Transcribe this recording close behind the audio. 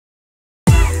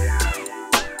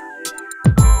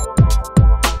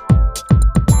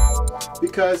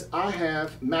because I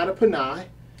have Matoaka,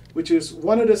 which is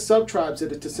one of the sub-tribes of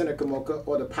the Tsenacommacah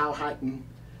or the Powhatan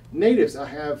natives. I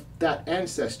have that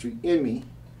ancestry in me.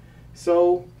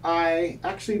 So I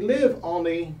actually live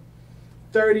only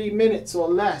 30 minutes or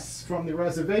less from the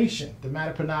reservation, the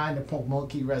Matoaka and the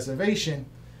Tsenacommacah Reservation,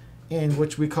 in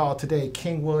which we call today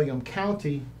King William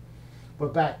County.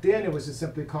 But back then it was just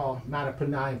simply called Matoaka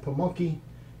and Tsenacommacah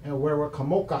and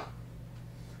Tsenacommacah.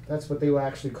 That's what they were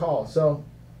actually called. So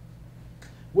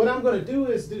what I'm going to do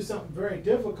is do something very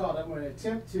difficult. I'm going to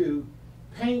attempt to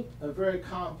paint a very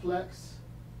complex,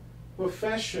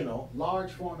 professional,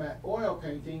 large format oil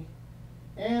painting,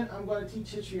 and I'm going to teach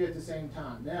history at the same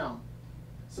time. Now,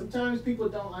 sometimes people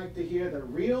don't like to hear the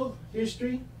real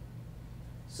history.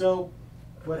 So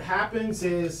what happens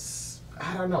is,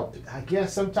 I don't know, I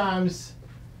guess sometimes,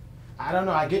 I don't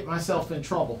know, I get myself in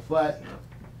trouble, but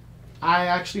I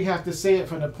actually have to say it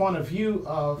from the point of view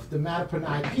of the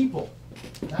Matoaka people,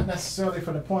 not necessarily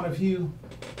from the point of view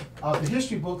of the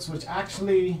history books, which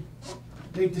actually,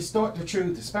 they distort the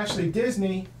truth, especially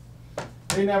Disney.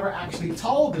 They never actually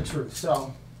told the truth.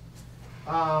 So,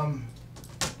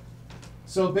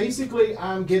 so basically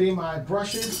I'm getting my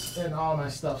brushes and all my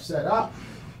stuff set up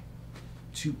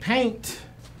to paint.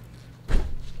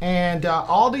 And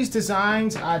all these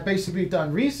designs I basically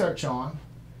done research on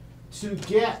to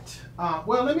get,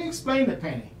 well, let me explain the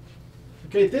painting.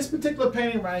 Okay, this particular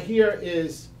painting right here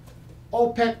is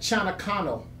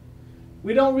Tsenacommacah.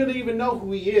 We don't really even know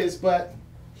who he is, but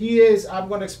he is, I'm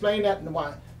going to explain that in a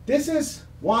while. This is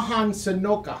Powhatan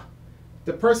Confederacy,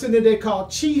 the person that they call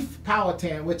Chief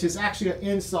Powhatan, which is actually an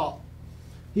insult.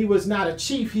 He was not a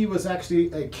chief, he was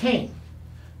actually a king.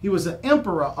 He was an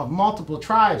emperor of multiple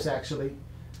tribes, actually.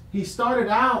 He started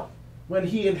out when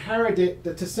he inherited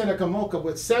the Tsenacommacah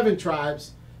with 7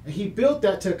 tribes, and he built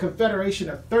that to a confederation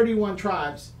of 31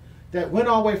 tribes that went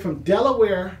all the way from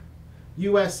Delaware,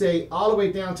 USA, all the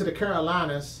way down to the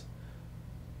Carolinas,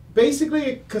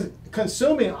 basically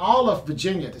consuming all of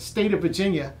Virginia. The state of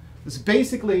Virginia was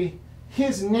basically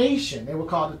his nation. They were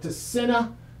called the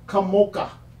Tsenacommacah.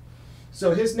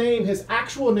 So his name, his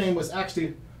actual name was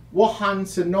actually Powhatan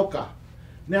Confederacy.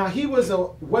 Now he was a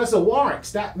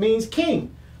Warrix, that means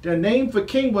king. Their name for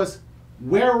king was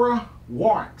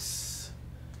Warrix.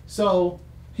 So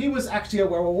he was actually a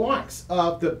Warrix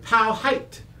of the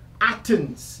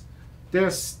Powhatans.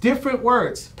 There's different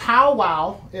words.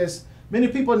 Powwow is, many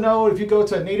people know if you go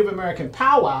to a Native American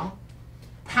powwow,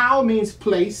 pow means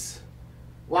place,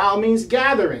 wow means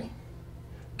gathering.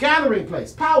 Gathering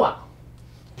place, powwow,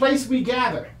 place we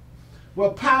gather.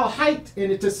 Well, Powhite in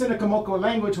the Tsenacommacah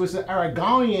language was the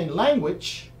Aragonese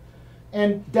language,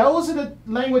 and those are the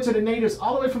language of the natives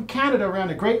all the way from Canada around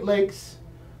the Great Lakes,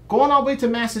 going all the way to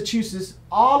Massachusetts,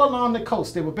 all along the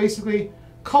coast. They were basically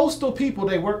coastal people.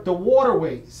 They worked the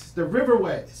waterways, the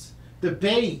riverways, the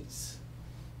bays,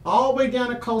 all the way down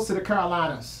the coast of the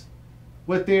Carolinas,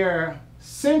 with their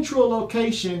central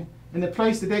location in the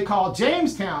place that they call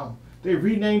Jamestown. They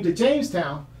renamed it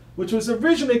Jamestown, which was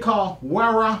originally called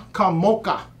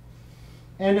Tsenacommacah.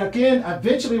 And again,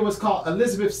 eventually it was called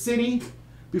Elizabeth City,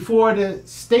 before the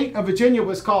state of Virginia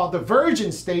was called the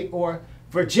Virgin State, or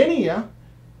Virginia.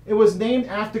 It was named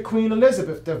after Queen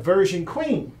Elizabeth, the Virgin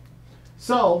Queen.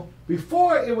 So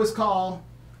before it was called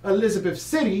Elizabeth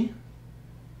City,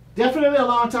 definitely a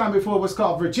long time before it was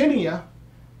called Virginia,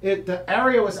 the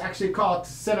area was actually called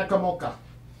Tsenacommacah.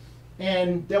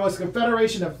 And there was a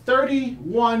confederation of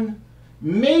 31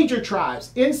 major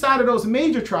tribes. Inside of those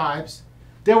major tribes,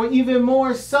 there were even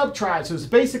more sub-tribes. It was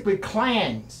basically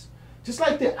clans. Just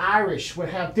like the Irish would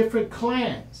have different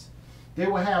clans. They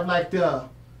would have like the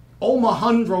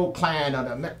Omohundro clan or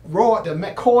the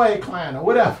McCoy clan or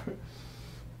whatever.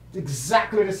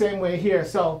 Exactly the same way here.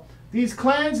 So these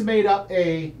clans made up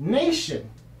a nation,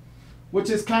 which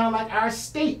is kind of like our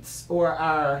states or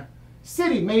our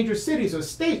major cities or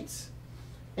states.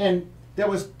 And there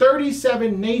was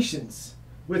 37 nations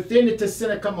within the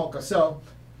Tsenacommacah. So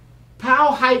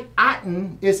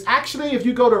Powhatan is actually, if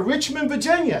you go to Richmond,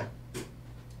 Virginia,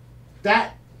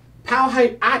 that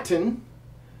Powhatan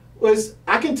was,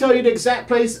 I can tell you the exact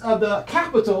place of the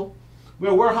capital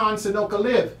where Powhatan Confederacy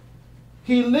lived.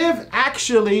 He lived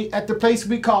actually at the place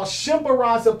we call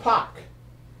Tsenacommacah.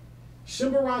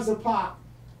 Tsenacommacah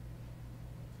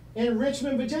in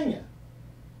Richmond, Virginia.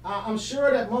 I'm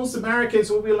sure that most Americans,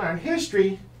 when we learn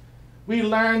history, we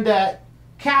learned that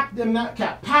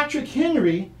Patrick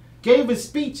Henry gave a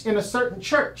speech in a certain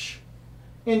church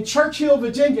in Churchill,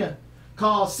 Virginia,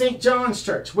 called St. John's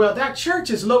Church. Well, that church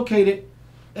is located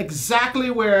exactly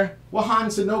where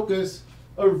Powhatan Confederacy's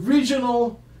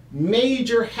original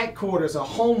major headquarters or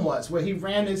home was, where he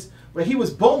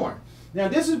was born. Now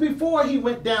this is before he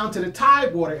went down to the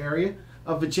Tidewater area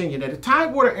of Virginia. Now the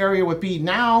Tidewater area would be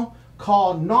now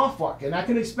called Norfolk, and I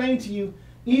can explain to you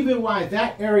even why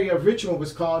that area of Richmond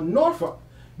was called Norfolk,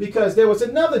 because there was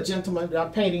another gentleman that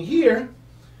I'm painting here.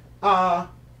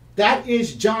 That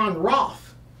is John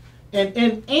Rolfe. And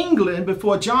in England,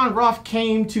 before John Rolfe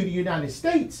came to the United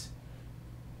States,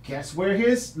 guess where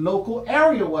his local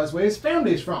area was, where his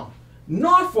family is from?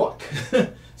 Norfolk.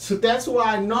 So that's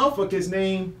why Norfolk is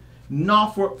named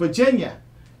Norfolk, Virginia,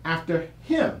 after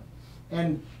him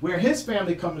and where his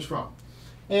family comes from.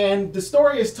 And the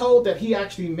story is told that he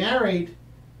actually married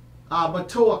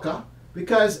Matoaka,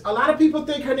 because a lot of people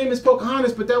think her name is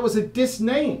Pocahontas, but that was a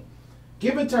disname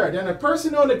given to her. Then the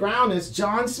person on the ground is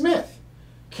John Smith,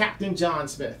 Captain John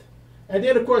Smith. And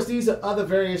then, of course, these are other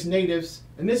various natives.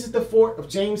 And this is the fort of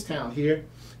Jamestown here.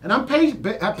 And I'm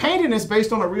painting this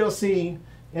based on a real scene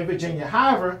in Virginia.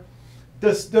 However,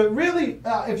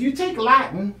 if you take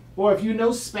Latin, or if you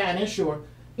know Spanish, or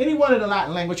any one of the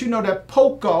Latin language, you know that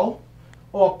poco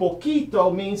or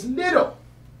poquito means little.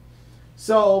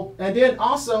 So, and then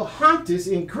also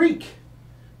hantis in Greek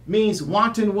means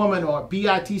wanton woman, or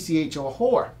bitch, or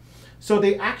whore. So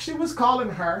they actually was calling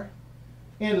her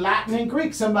in Latin and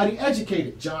Greek. Somebody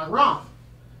educated, John Rolfe,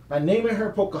 by naming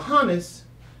her Pocahontas,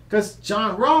 because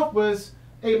John Rolfe was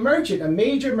a merchant, a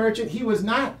major merchant. He was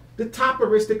not the top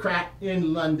aristocrat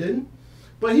in London,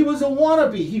 but he was a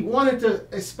wannabe. He wanted to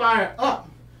aspire up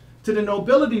to the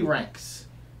nobility ranks.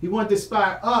 He wanted to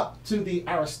aspire up to the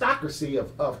aristocracy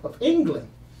of England.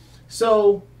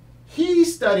 So he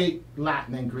studied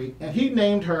Latin and Greek, and he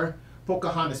named her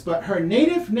Pocahontas. But her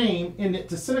native name in the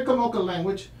Tsenacommacah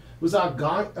language was Algonquian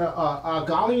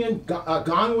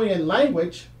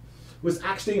language, was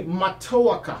actually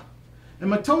Matoaka.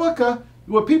 And Matoaka,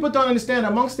 what people don't understand,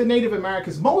 amongst the Native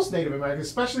Americans, most Native Americans,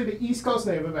 especially the East Coast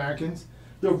Native Americans,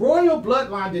 the royal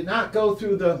bloodline did not go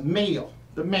through the male,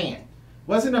 the man. It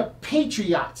wasn't a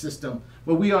patriot system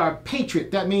where we are a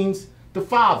patriot. That means the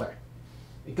father.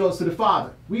 It goes to the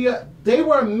father. They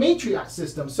were a matriarch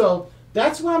system. So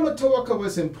that's why Matoaka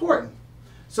was important.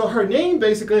 So her name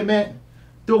basically meant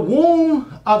the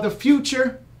womb of the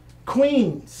future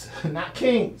queens, not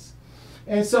kings.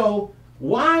 And so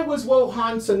why was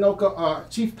Powhatan Tsenacommacah,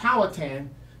 Chief Powhatan,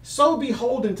 so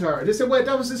beholden to her? They said, well,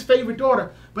 that was his favorite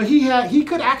daughter, but he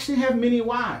could actually have many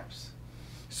wives.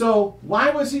 So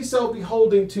why was he so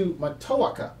beholden to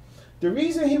Matoaka? The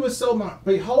reason he was so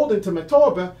beholden to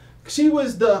Matoaka, she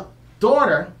was the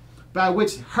daughter by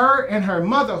which her and her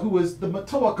mother, who was the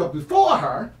Matoaka before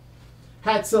her,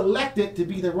 had selected to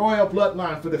be the royal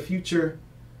bloodline for the future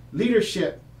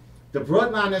leadership. The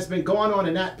bloodline that's been going on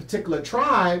in that particular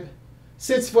tribe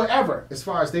since forever, as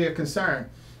far as they are concerned.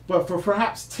 But for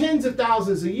perhaps tens of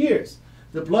thousands of years,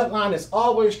 the bloodline has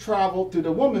always traveled through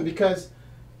the woman, because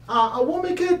a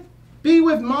woman could be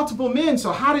with multiple men.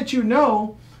 So how did you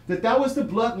know that that was the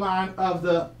bloodline of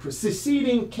the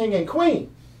succeeding king and queen?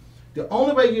 The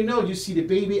only way you know, you see the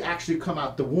baby actually come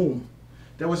out the womb.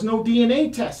 There was no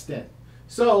DNA test then.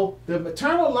 So the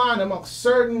maternal line amongst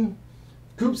certain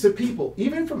groups of people,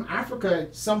 even from Africa,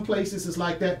 some places is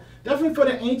like that. Definitely for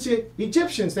the ancient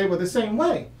Egyptians, they were the same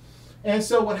way. And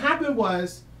so what happened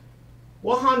was,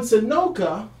 Powhatan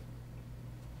Tsenacommacah,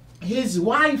 his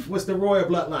wife was the royal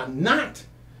bloodline, not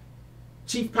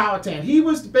Chief Powhatan. He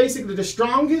was basically the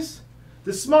strongest,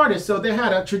 the smartest. So they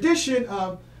had a tradition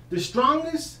of the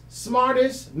strongest,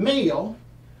 smartest male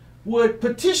would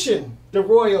petition the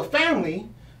royal family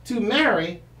to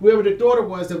marry whoever the daughter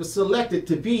was that was selected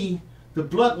to be the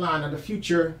bloodline of the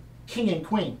future king and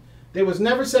queen. They was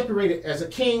never separated, as a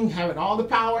king having all the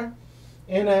power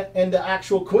and the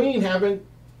actual queen having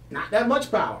not that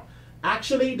much power.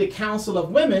 Actually, the Council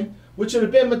of Women, which would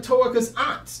have been Matoaka's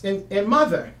aunts and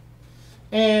mother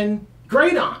and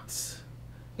great aunts,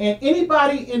 and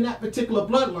anybody in that particular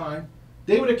bloodline,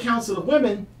 they were the Council of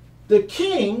Women. The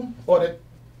king, or the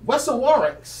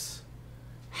Wesawariks,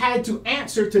 had to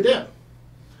answer to them.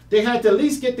 They had to at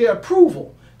least get their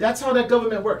approval. That's how that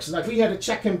government works. It's like we had a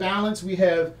check and balance. We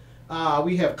have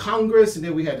Congress, and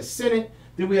then we had the Senate,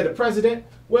 then we had the president.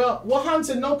 Well, Powhatan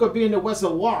Tsenacommacah, being the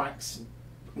Wesawariks,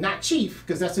 not chief,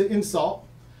 because that's an insult,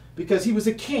 because he was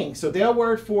a king. So their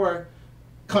word for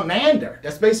commander,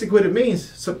 that's basically what it means.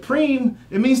 Supreme,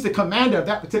 it means the commander of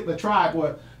that particular tribe,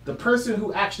 or the person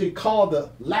who actually called the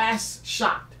last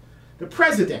shot. The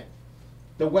president,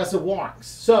 the Wesawariks.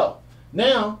 So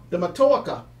now the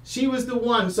Matoaka, she was the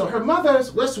one. So her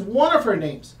mother's, that's one of her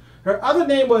names. Her other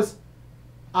name was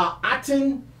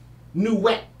Atinuet.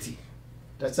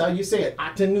 That's how you say it,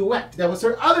 Atinuet. That was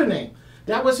her other name.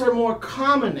 That was her more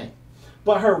common name.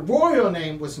 But her royal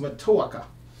name was Matoaka.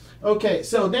 Okay,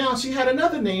 so now she had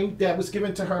another name that was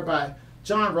given to her by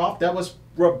John Rolfe. That was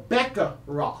Rebecca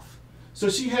Rolfe. So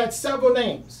she had several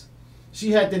names.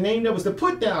 She had the name that was the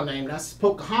put-down name. That's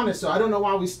Pocahontas. So I don't know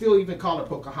why we still even call her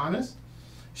Pocahontas.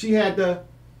 She had the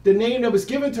name that was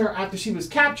given to her after she was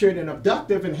captured and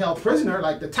abducted and held prisoner,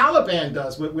 like the Taliban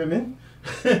does with women.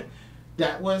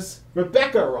 That was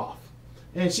Rebecca Rolfe.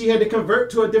 And she had to convert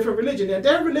to a different religion. And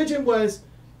their religion was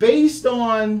based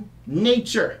on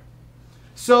nature.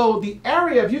 So the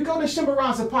area, if you go to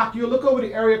Tsenacommacah, you'll look over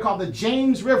the area called the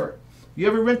James River. You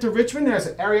ever went to Richmond? There's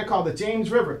an area called the James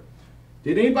River.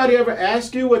 Did anybody ever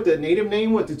ask you what the native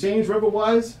name, what the James River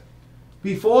was?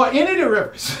 Before any of the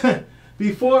rivers.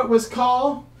 Before it was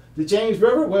called the James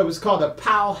River, well, it was called the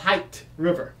Powhatan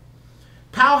River.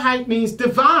 Powhatan means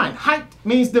divine. Height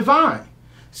means divine.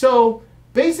 So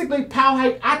basically,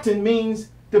 Powhatan means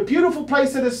the beautiful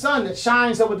place of the sun that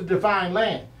shines over the divine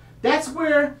land. That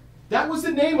was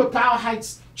the name of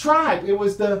Powhatan's tribe. It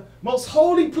was the most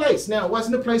holy place. Now, it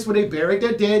wasn't a place where they buried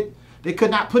their dead. They could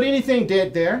not put anything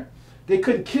dead there. They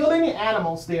couldn't kill any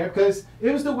animals there because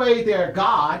it was the way their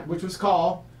god, which was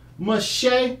called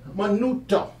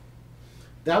Manuto.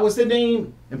 That was the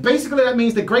name. And basically that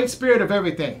means the great spirit of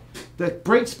everything. The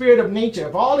great spirit of nature,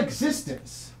 of all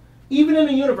existence. Even in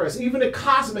the universe, even the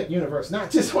cosmic universe,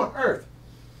 not just on Earth.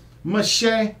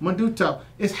 Manuto.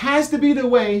 It has to be the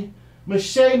way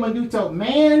Manuto.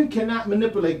 Man cannot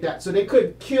manipulate that. So they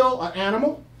couldn't kill an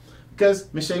animal because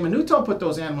Manuto put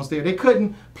those animals there. They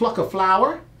couldn't pluck a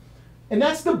flower. And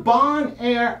that's the Bon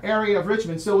Air area of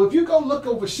Richmond. So if you go look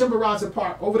over Tsenacommacah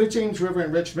Park, over the James River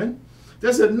in Richmond,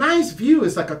 there's a nice view.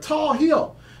 It's like a tall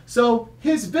hill. So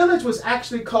his village was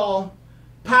actually called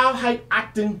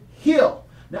Powhatan Hill.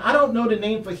 Now, I don't know the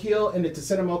name for hill in the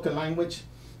Tsenacommacah language.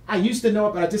 I used to know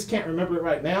it, but I just can't remember it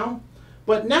right now.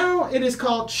 But now it is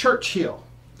called Church Hill.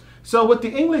 So what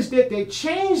the English did, they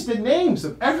changed the names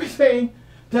of everything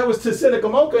that was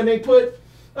Tsenacommacah, and they put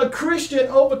a Christian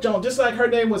overtone, just like her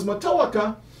name was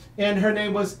Matoaka and her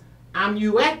name was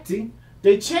Amueti.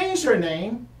 They changed her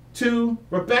name to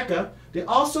Rebecca. They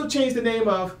also changed the name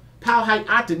of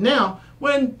Powhatan. Now,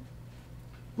 when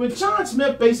John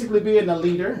Smith basically being the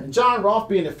leader and John Rolfe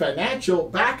being the financial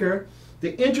backer,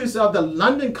 the interest of the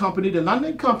London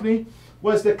Company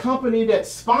was the company that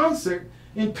sponsored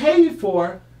and paid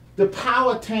for the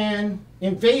Powhatan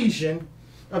invasion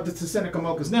of the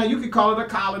Tsenacommacahs. Now, you could call it a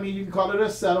colony, you can call it a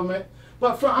settlement,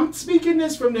 but I'm speaking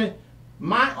this from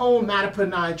my own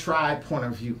Mattaponi tribe point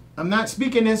of view. I'm not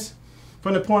speaking this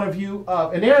from the point of view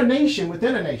of, and they're a nation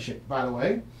within a nation, by the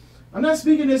way. I'm not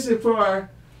speaking this for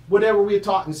whatever we're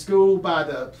taught in school by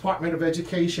the Department of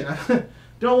Education. I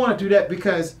don't want to do that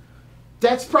because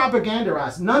that's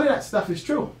propagandized. None of that stuff is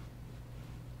true.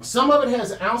 Some of it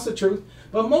has an ounce of truth,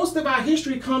 but most of our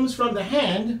history comes from the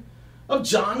hand of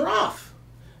John Rolfe.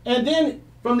 And then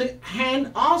from the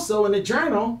hand also in the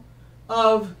journal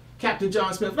of Captain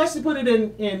John Smith. Let's put it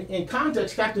in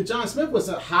context. Captain John Smith was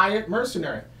a hired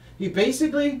mercenary. He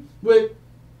basically would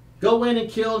go in and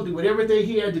kill and do whatever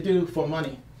he had to do for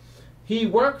money. He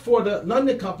worked for the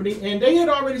London Company, and they had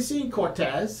already seen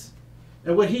Cortez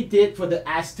and what he did for the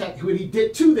Aztec, what he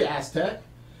did to the Aztec.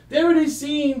 They already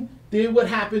seen what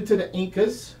happened to the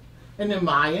Incas and the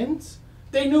Mayans.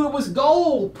 They knew it was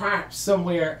gold perhaps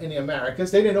somewhere in the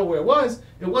Americas. They didn't know where it was.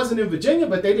 It wasn't in Virginia,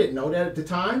 but they didn't know that at the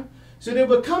time. So they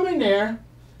were coming there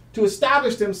to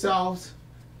establish themselves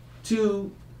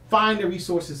to find the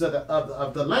resources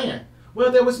of the land.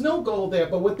 Well, there was no gold there,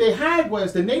 but what they had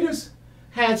was the natives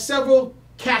had several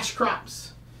cash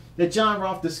crops that John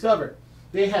Rolfe discovered.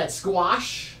 They had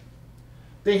squash,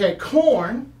 they had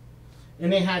corn,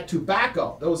 and they had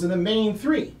tobacco. Those are the main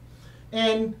three.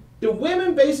 And the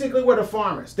women basically were the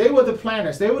farmers. They were the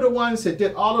planters. They were the ones that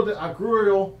did all of the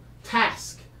agrarial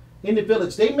tasks in the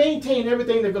village. They maintained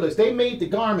everything in the village. They made the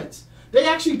garments. They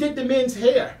actually did the men's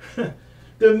hair.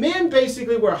 The men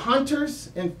basically were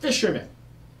hunters and fishermen,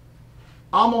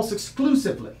 almost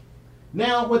exclusively.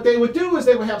 Now, what they would do is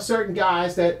they would have certain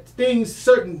guys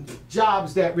certain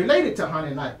jobs that related to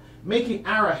hunting, like making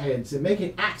arrowheads and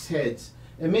making axe heads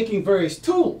and making various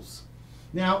tools.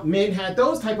 Now, men had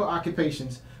those type of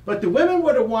occupations. But the women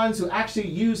were the ones who actually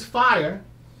used fire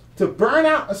to burn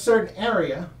out a certain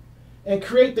area and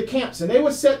create the camps. And they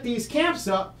would set these camps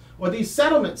up or these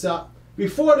settlements up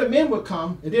before the men would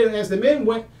come. And then as the men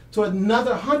went to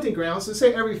another hunting ground, so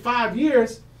say every 5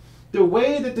 years, the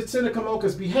way that the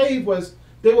Tsenacommacahs behaved was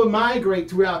they would migrate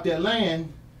throughout their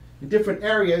land in different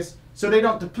areas so they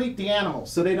don't deplete the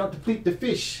animals, so they don't deplete the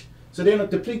fish, so they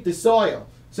don't deplete the soil.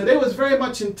 So they was very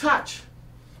much in touch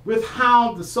with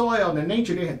how the soil and the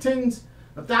nature, they had tens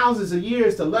of thousands of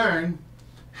years to learn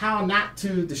how not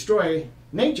to destroy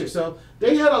nature. So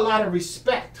they had a lot of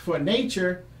respect for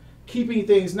nature, keeping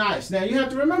things nice. Now you have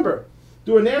to remember,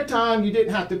 during their time, you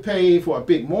didn't have to pay for a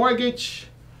big mortgage.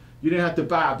 You didn't have to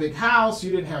buy a big house.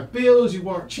 You didn't have bills. You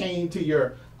weren't chained to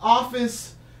your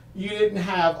office. You didn't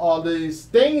have all these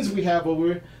things we have over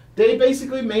here. They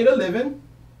basically made a living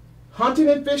hunting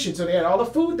and fishing. So they had all the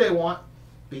food they want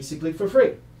basically for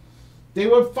free. They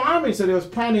were farming, so they was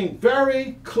planting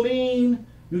very clean,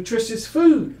 nutritious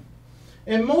food.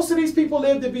 And most of these people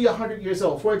lived to be 100 years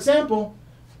old. For example,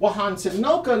 Powhatan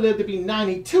Confederacy lived to be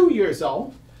 92 years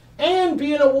old and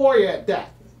being a warrior at that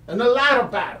in a lot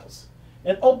of battles.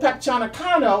 And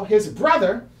Tsenacommacah, his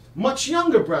brother, much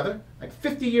younger brother, like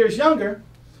 50 years younger,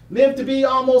 lived to be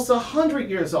almost 100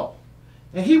 years old.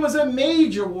 And he was a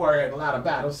major warrior in a lot of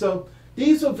battles. So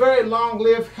these were very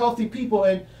long-lived, healthy people.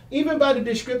 And even by the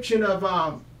description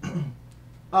of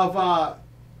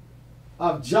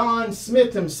John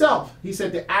Smith himself, he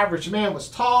said the average man was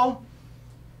tall,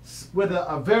 with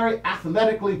a very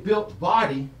athletically built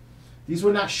body. These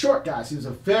were not short guys. He was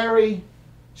a very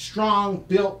strong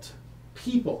built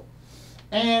people.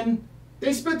 And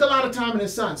they spent a lot of time in the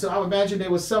sun. So I would imagine they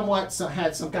was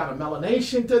had some kind of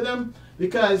melanation to them,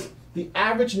 because the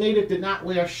average native did not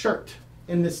wear a shirt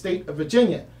in the state of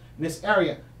Virginia, in this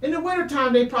area. In the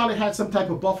wintertime, they probably had some type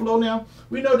of buffalo. Now,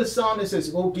 we know the song that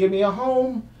says, "Oh, give me a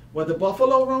home where the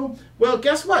buffalo roam." Well,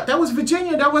 guess what? That was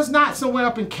Virginia. That was not somewhere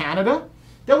up in Canada.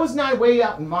 That was not way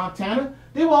out in Montana.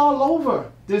 They were all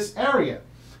over this area.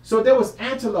 So there was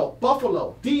antelope,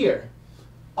 buffalo, deer,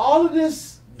 all of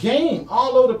this game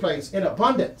all over the place in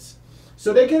abundance.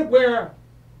 So they could wear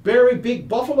very big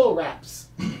buffalo wraps.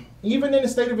 Even in the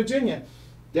state of Virginia,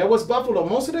 there was buffalo.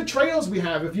 Most of the trails we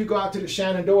have, if you go out to the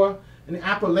Shenandoah and the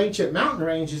Appalachian mountain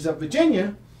ranges of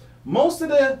Virginia, most of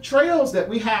the trails that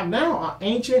we have now are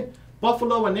ancient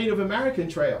buffalo and Native American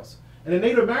trails. And the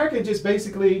Native American just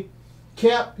basically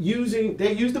kept using,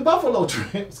 they used the buffalo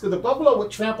trails, because the buffalo would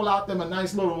trample out them a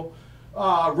nice little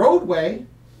roadway.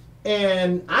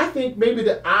 And I think maybe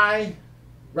the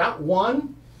Route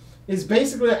 1 is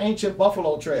basically an ancient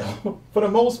buffalo trail for the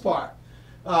most part.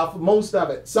 For most of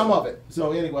it, some of it.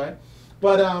 So anyway,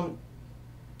 but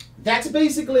that's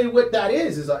basically what that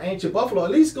is an ancient buffalo,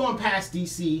 at least going past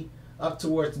DC up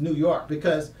towards New York,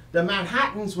 because the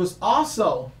Manhattans was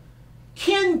also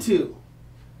kin to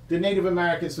the Native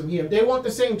Americans from here. They weren't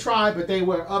the same tribe, but they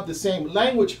were of the same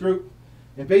language group,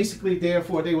 and basically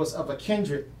therefore they was of a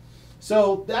kindred.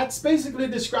 So that's basically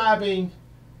describing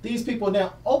these people.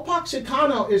 Now,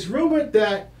 Chicano is rumored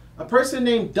that a person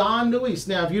named Don Luis.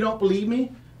 Now, if you don't believe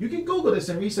me, you can Google this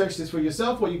and research this for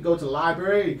yourself, or you can go to the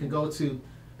library, you can go to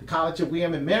the College of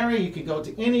William and Mary, you can go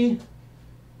to any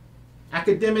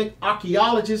academic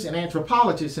archaeologist and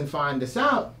anthropologist and find this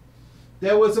out.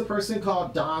 There was a person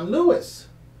called Don Lewis.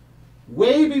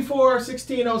 Way before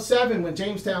 1607, when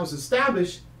Jamestown was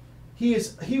established, he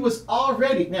was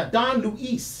already, now Don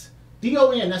Luis,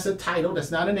 D-O-N, that's a title,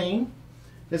 that's not a name.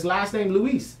 His last name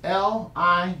Luis,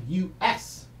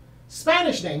 L-I-U-S.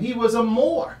 Spanish name. He was a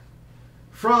Moor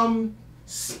from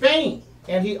Spain,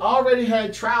 and he already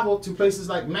had traveled to places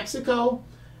like Mexico,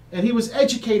 and he was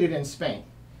educated in Spain.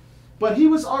 But he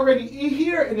was already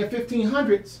here in the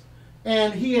 1500s,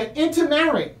 and he had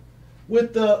intermarried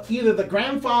with either the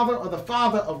grandfather or the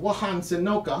father of Powhatan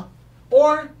Confederacy,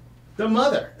 or the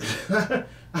mother.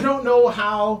 I don't know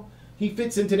how he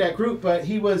fits into that group, but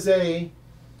he was a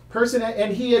person,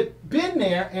 and he had been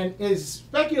there, and is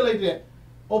speculated that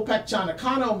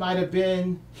Tsenacommacah might have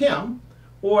been him,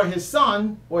 or his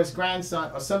son, or his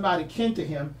grandson, or somebody kin to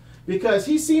him, because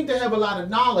he seemed to have a lot of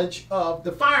knowledge of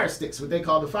the fire sticks, what they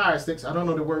call the fire sticks. I don't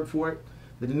know the word for it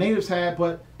that the natives had,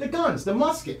 but the guns, the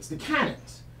muskets, the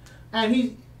cannons.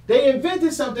 And they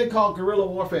invented something called guerrilla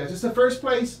warfare. It's the first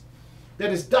place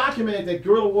that is documented that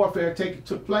guerrilla warfare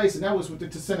took place, and that was with the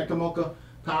Tsenacommacah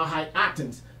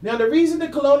Powhatans. Now, the reason the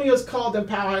colonials called them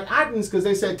Powhatans, because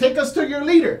they said, take us to your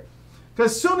leader.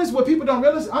 Because as soon as what people don't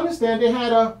really understand, they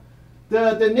had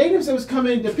the natives that was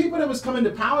coming, the people that was coming to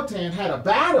Powhatan had a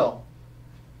battle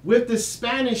with the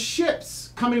Spanish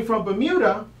ships coming from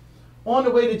Bermuda on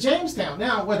the way to Jamestown.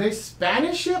 Now, were they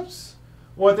Spanish ships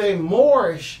or were they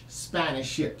Moorish Spanish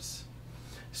ships?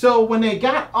 So when they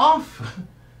got off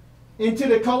into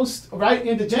the coast, right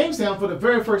into Jamestown for the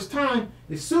very first time,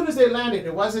 as soon as they landed,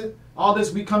 it wasn't all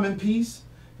this "we come in peace."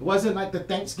 It wasn't like the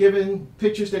Thanksgiving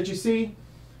pictures that you see.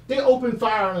 They opened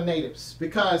fire on the natives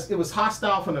because it was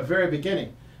hostile from the very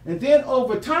beginning. And then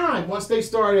over time, once they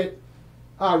started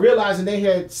realizing they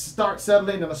had start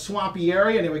settling in a swampy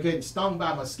area and they were getting stung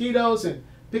by mosquitoes and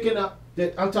picking up,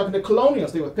 I'm talking to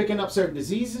colonials, they were picking up certain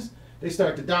diseases. They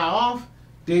started to die off.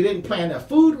 They didn't plan their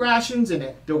food rations,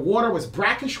 and the water was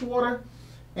brackish water,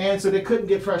 and so they couldn't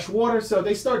get fresh water, so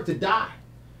they started to die.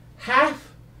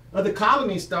 Half of the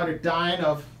colonies started dying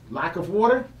of lack of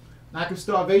water, lack of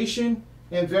starvation,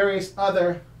 and various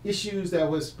other issues that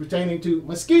was pertaining to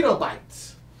mosquito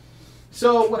bites.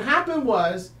 So what happened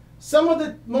was, some of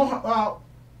the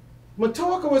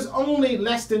Matoaka was only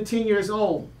less than 10 years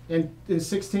old in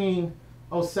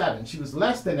 1607. She was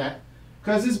less than that,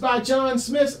 because it's by John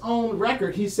Smith's own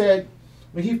record. He said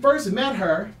when he first met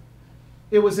her,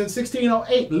 it was in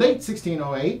 1608, late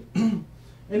 1608, and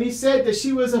he said that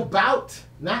she was about,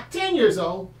 not 10 years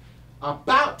old,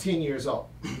 about 10 years old.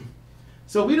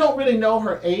 So we don't really know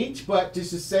her age, but just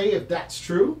to say if that's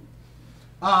true,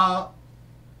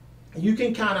 you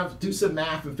can kind of do some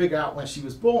math and figure out when she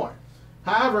was born.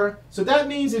 However, so that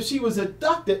means if she was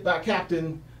abducted by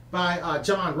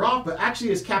John Rolfe, but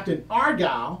actually it's Captain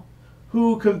Argyle,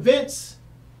 who convinced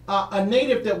a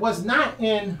native that was not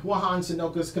in Powhatan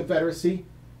Confederacy,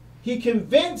 he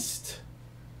convinced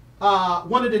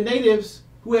one of the natives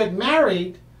who had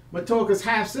married Matoaka's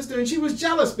half-sister, and she was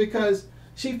jealous because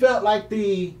she felt like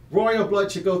the royal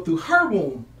blood should go through her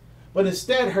womb, but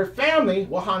instead her family,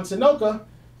 Powhatan,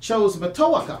 chose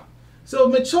Matoaka.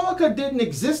 So if Matoaka didn't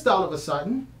exist all of a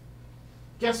sudden,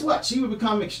 guess what? She would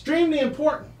become extremely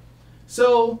important.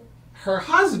 So her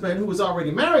husband, who was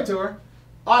already married to her,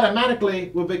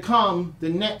 automatically would become the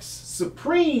next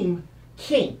supreme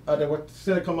king of the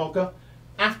Tsenacommacah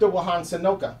after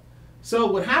Powhatan. So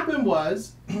what happened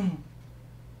was,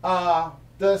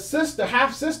 the sister,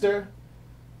 half-sister,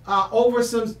 over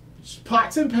some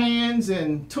pots and pans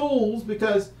and tools,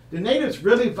 because the natives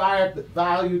really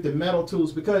valued the metal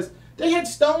tools because they had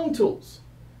stone tools.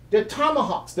 They're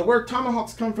tomahawks. The word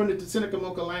tomahawks come from the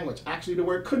Tsenacommacah language. Actually, the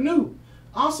word canoe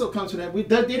also comes from that. They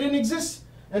didn't exist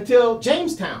until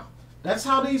Jamestown. That's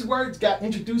how these words got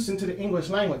introduced into the English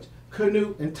language,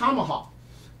 canoe and tomahawk.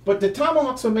 But the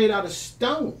tomahawks were made out of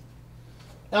stone.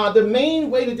 The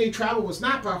main way that they traveled was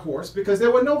not by horse, because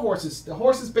there were no horses. The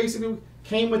horses basically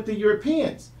came with the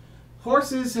Europeans.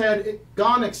 Horses had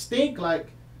gone extinct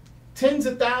like tens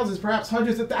of thousands, perhaps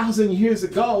hundreds of thousands years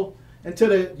ago, until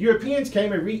the Europeans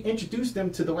came and reintroduced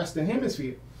them to the Western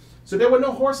Hemisphere. So there were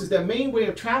no horses. Their main way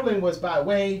of traveling was by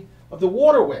way of the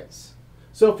waterways.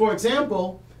 So for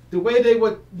example, the way they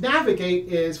would navigate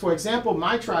is, for example,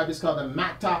 my tribe is called the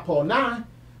Matapo.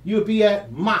 You would be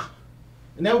at Ma.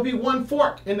 And that would be one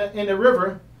fork in the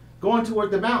river going toward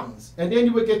the mountains. And then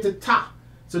you would get to Ta.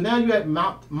 So now you're at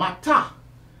Mount Mata.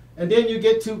 And then you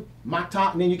get to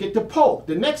Mata, and then you get to Po,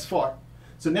 the next fork.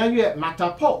 So now you're at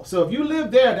Matapo. So if you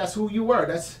lived there, that's who you were.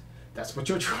 That's what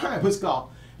your tribe was called.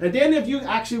 And then if you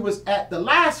actually was at the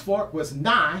last fork, was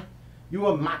Nai, you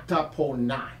were Matapo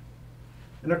Nai.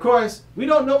 And of course, we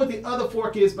don't know what the other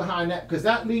fork is behind that, because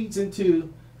that leads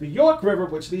into the York River,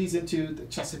 which leads into the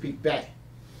Chesapeake Bay.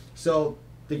 So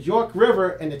the York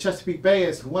River and the Chesapeake Bay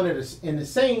is one of the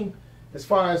same as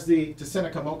far as the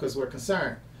Tsenacommacahs were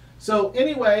concerned. So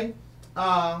anyway,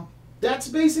 that's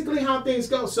basically how things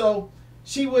go. So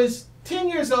she was 10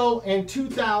 years old in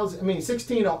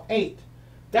 1608.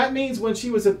 That means when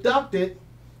she was abducted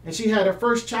and she had her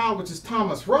first child, which is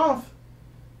Thomas Rolfe,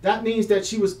 that means that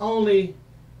she was only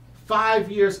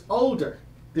 5 years older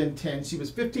than 10. She was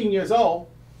 15 years old.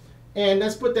 And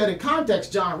let's put that in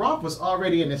context. John Rolfe was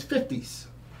already in his 50s.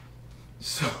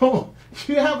 So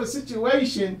you have a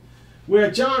situation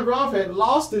where John Rolfe had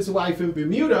lost his wife in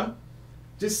Bermuda.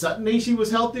 Just suddenly she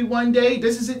was healthy one day.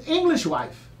 This is an English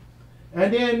wife.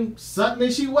 And then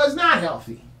suddenly she was not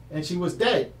healthy and she was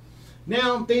dead.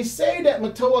 Now they say that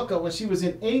Matoaka, when she was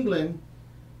in England,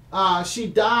 she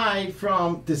died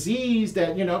from disease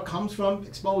that, comes from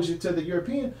exposure to the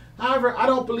European. However, I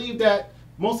don't believe that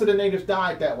most of the natives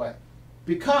died that way,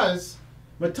 because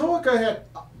Matoaka had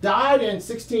died in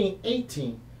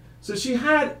 1618. So she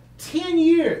had 10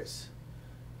 years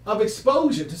of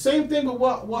exposure. The same thing with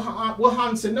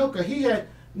Powhatan. He had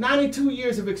 92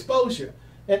 years of exposure.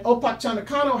 And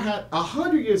Opachanacano had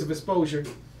 100 years of exposure.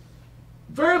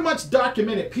 Very much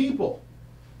documented people.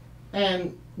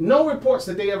 And no reports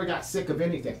that they ever got sick of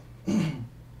anything.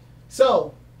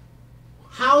 So,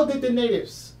 how did the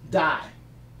natives die?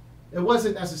 It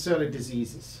wasn't necessarily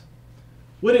diseases.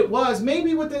 What it was,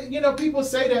 maybe with the, people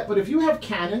say that, but if you have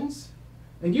cannons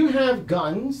and you have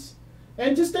guns,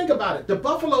 and just think about it, the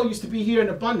buffalo used to be here in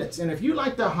abundance, and if you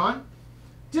like to hunt,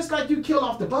 just like you kill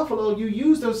off the buffalo, you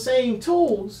use those same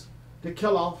tools to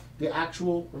kill off the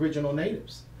actual original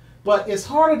natives. But it's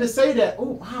harder to say that,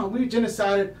 oh wow, we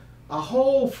genocided a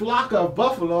whole flock of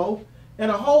buffalo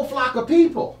and a whole flock of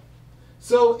people.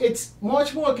 So it's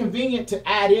much more convenient to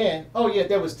add in, oh yeah,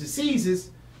 there was diseases,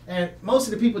 and most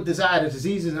of the people died of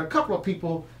diseases, and a couple of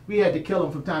people, we had to kill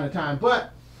them from time to time.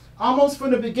 But almost from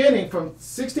the beginning, from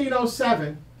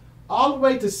 1607 all the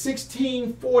way to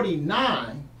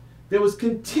 1649, there was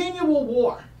continual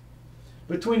war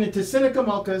between the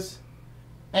Tsenacommacahs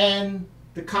and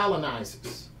the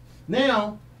colonizers.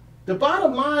 Now, the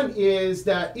bottom line is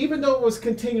that even though it was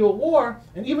continual war,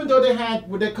 and even though they had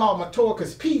what they call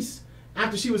Matoaka's peace,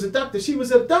 after she was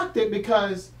abducted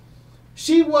because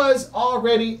she had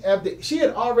already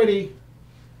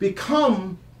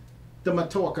become the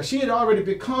Matoaka. She had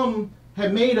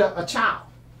made a child.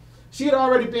 She had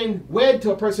already been wed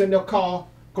to a person they'll call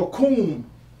Kokum.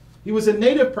 He was a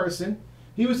native person.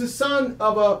 He was the son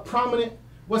of a prominent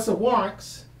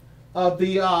Wasawaranks of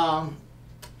the I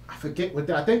forget what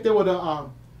I think they were the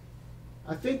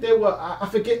I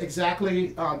forget exactly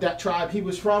that tribe he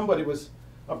was from, but it was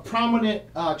a prominent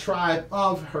tribe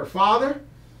of her father.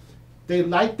 They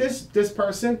liked this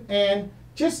person, and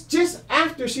just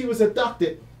after she was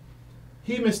abducted,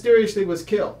 he mysteriously was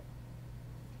killed.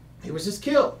 He was just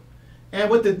killed. And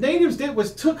what the natives did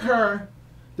was took her,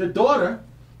 the daughter,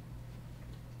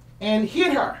 and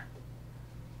hid her,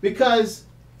 because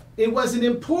it wasn't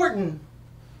important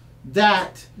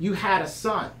that you had a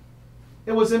son.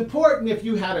 It was important if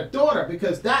you had a daughter,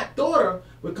 because that daughter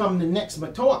would become the next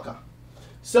Matoaka.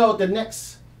 So the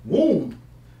next womb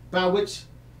by which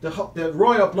the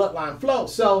royal bloodline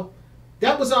flows. So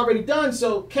that was already done.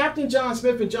 So Captain John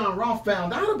Smith and John Rolfe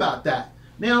found out about that.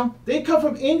 Now, they come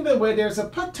from England where there's a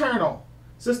paternal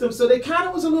system, so they kind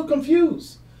of was a little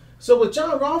confused. So what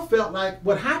John Rolfe felt like,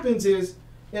 what happens is,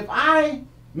 if I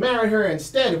marry her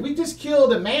instead, if we just kill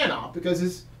the man off,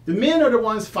 because the men are the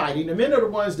ones fighting, the men are the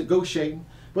ones negotiating,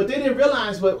 but they didn't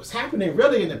realize what was happening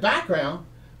really in the background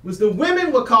was the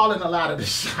women were calling a lot of the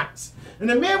shots. And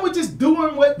the men were just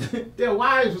doing what their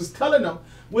wives was telling them,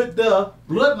 what the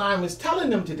bloodline was telling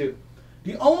them to do.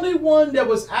 The only one that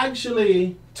was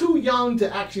actually too young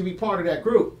to actually be part of that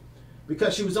group,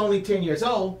 because she was only 10 years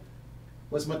old,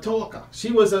 was Matoaka.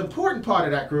 She was an important part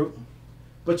of that group,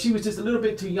 but she was just a little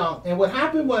bit too young. And what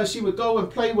happened was she would go and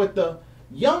play with the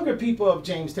younger people of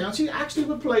Jamestown. She actually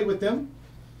would play with them,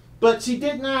 but she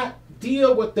did not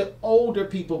deal with the older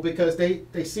people because they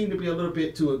seemed to be a little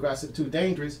bit too aggressive, too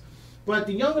dangerous. But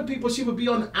the younger people, she would be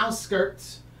on the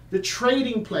outskirts, the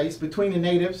trading place between the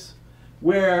natives,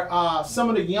 where some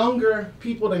of the younger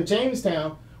people in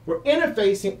Jamestown were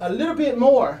interfacing a little bit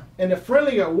more in a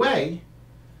friendlier way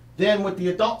than what the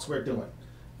adults were doing.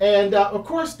 And of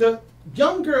course, the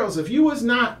young girls, if you was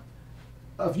not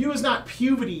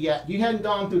puberty yet, you hadn't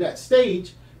gone through that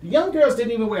stage, the young girls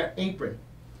didn't even wear an apron.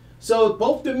 So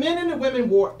both the men and the women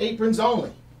wore aprons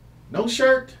only. No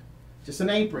shirt, just an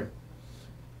apron.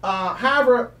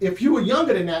 However, if you were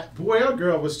younger than that, boy or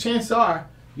girl, chances are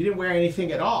you didn't wear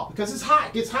anything at all, because it's hot.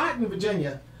 It gets hot in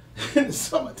Virginia in the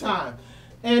summertime.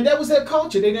 And that was their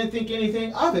culture. They didn't think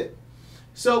anything of it.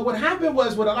 So what happened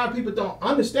was, what a lot of people don't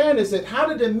understand is that how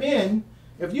did the men,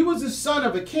 if you was the son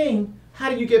of a king, how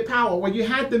did you get power? Well, you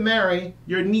had to marry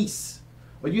your niece,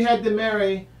 or you had to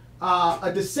marry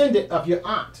a descendant of your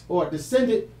aunt, or a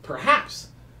descendant perhaps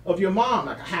of your mom,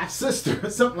 like a half sister or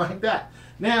something like that.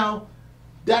 Now,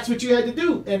 that's what you had to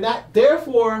do, and that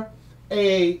therefore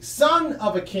a son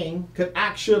of a king could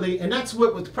actually, and that's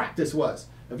what the practice was.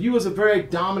 If you was a very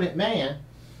dominant man,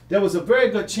 there was a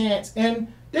very good chance,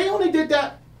 and they only did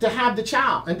that to have the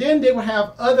child, and then they would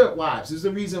have other wives. There's the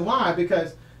reason why,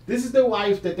 because this is the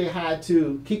wife that they had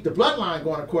to keep the bloodline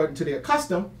going according to their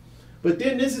custom, but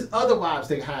then this is other wives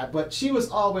they had, but she was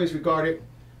always regarded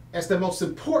as the most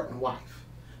important wife.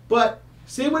 But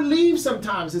they would leave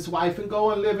sometimes this wife and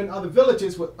go and live in other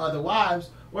villages with other wives,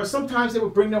 or sometimes they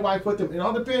would bring their wife with them. It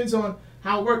all depends on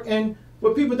how it worked. And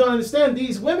what people don't understand,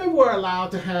 these women were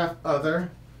allowed to have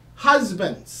other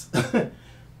husbands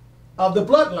of the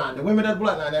bloodline, the women of the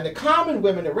bloodline. And the common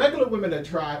women, the regular women of the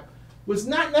tribe, was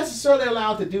not necessarily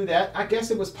allowed to do that. I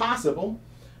guess it was possible,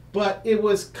 but it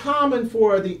was common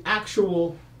for the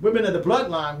actual women of the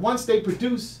bloodline, once they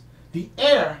produced the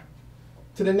heir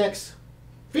to the next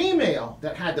female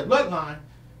that had the bloodline,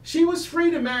 she was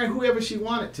free to marry whoever she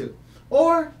wanted to.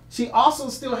 Or she also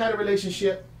still had a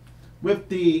relationship with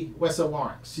the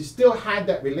Wasawaranks. She still had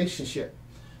that relationship.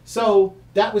 So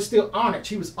that was still honored.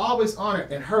 She was always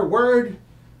honored, and her word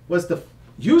was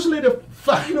usually the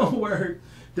final word.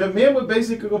 The men would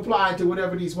basically comply to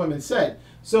whatever these women said.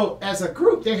 So as a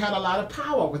group, they had a lot of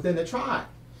power within the tribe.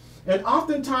 And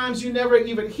oftentimes you wouldn't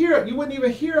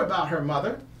even hear about her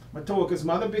mother, Matoaka's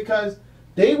mother, because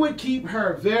they would keep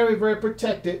her very, very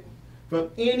protected from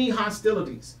any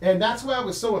hostilities. And that's why it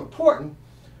was so important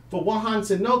for Powhatan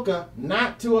Tsenacommacah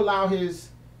not to allow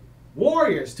his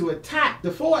warriors to attack the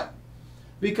fort.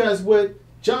 Because what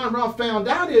John Rolfe found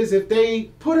out is if they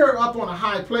put her up on a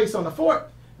high place on the fort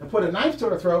and put a knife to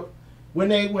her throat, when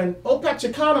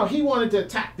Tsenacommacah, he wanted to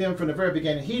attack them from the very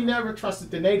beginning. He never trusted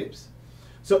the natives.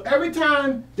 So every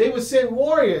time they would send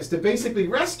warriors to basically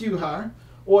rescue her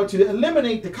or to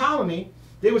eliminate the colony,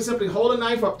 they would simply hold a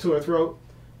knife up to her throat,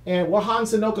 and Powhatan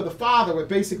Tsenacommacah, the father, would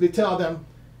basically tell them,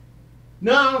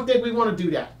 no, I don't think we want to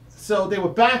do that. So they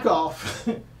would back off.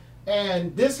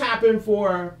 And this happened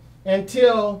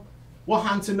until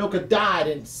Powhatan Tsenacommacah died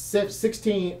in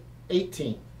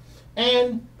 1618.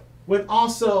 And when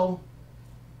also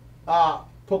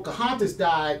Pocahontas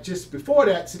died just before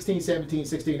that, 1617,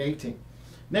 1618.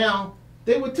 Now,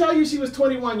 they would tell you she was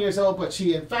 21 years old, but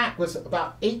she in fact was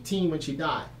about 18 when she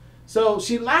died. So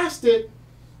she lasted,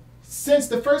 since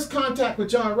the first contact with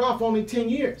John Rolfe, only 10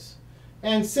 years.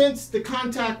 And since the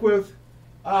contact with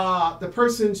the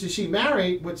person she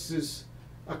married, which is,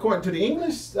 according to the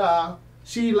English,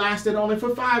 she lasted only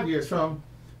for 5 years. From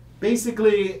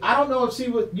basically, I don't know if she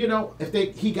would,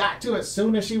 if he got to as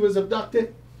soon as she was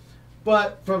abducted,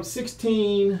 but from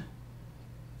 1613,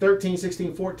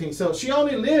 1614. So she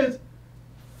only lived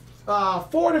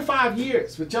 4 to 5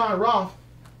 years with John Rolfe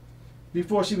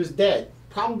before she was dead.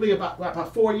 Probably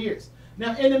about 4 years.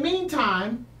 Now, in the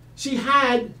meantime, she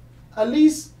had at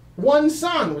least one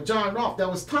son with John Rolfe. That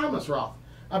was Thomas Rolfe.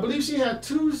 I believe she had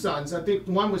 2 sons. I think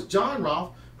one was John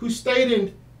Rolfe, who stayed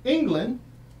in England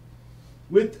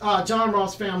with John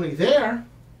Rolfe's family there.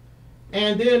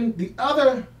 And then the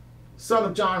other son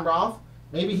of John Rolfe,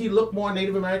 maybe he looked more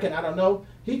Native American, I don't know.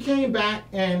 He came back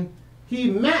and he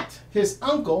met his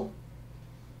uncle,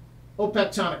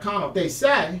 Tsenacommacah, they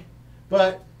say,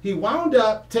 but he wound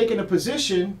up taking a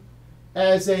position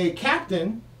as a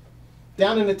captain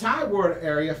down in the Tidewater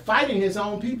area, fighting his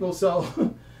own people.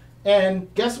 So,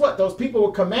 and guess what? Those people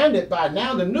were commanded by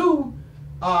now the new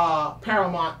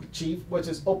paramount chief, which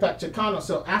is Tsenacommacah.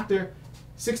 So after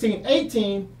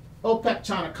 1618,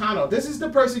 Tsenacommacah. This is the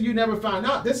person you never find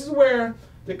out. This is where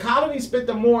the colony spent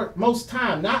the most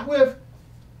time, not with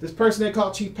this person they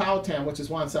call Chief Powhatan, which is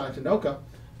one side of Tsenacommacah.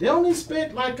 They only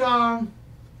spent like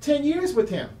 10 years with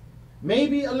him,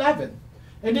 maybe 11.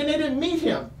 And then they didn't meet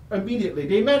him immediately.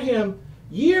 They met him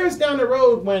years down the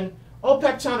road when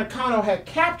Tsenacommacah had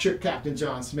captured Captain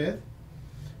John Smith.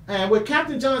 And what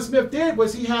Captain John Smith did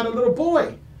was he had a little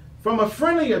boy from a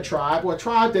friendlier tribe, or a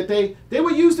tribe that they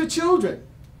would use the children.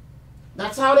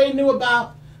 That's how they knew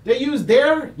about, they used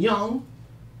their young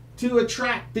to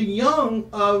attract the young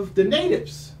of the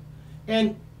natives.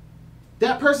 And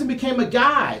that person became a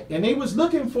guide, and they was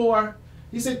looking for,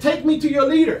 he said, take me to your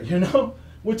leader,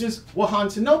 which is Powhatan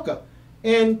Tsenacommacah.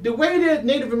 And the way that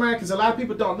Native Americans, a lot of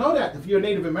people don't know that. If you're a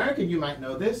Native American, you might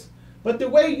know this. But the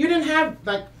way, you didn't have,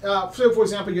 like, for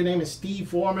example, your name is Steve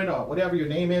Foreman or whatever your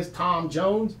name is, Tom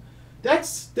Jones.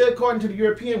 That's according to the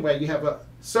European way. You have a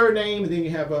surname and then you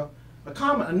have a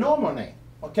normal name,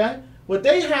 okay? Well,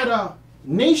 they had a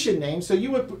nation name, so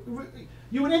you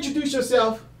would introduce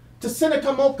yourself to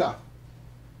Tsenacommacah,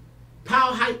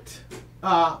 Powhatan,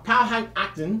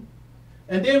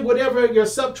 and then whatever your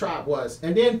sub-tribe was.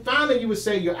 And then finally you would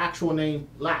say your actual name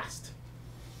last.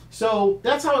 So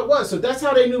that's how it was. So that's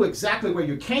how they knew exactly where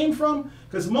you came from,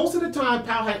 because most of the time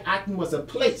Powhatan was a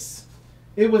place.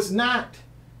 It was not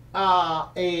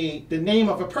the name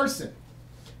of a person.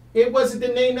 It wasn't the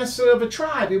name necessarily of a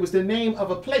tribe. It was the name of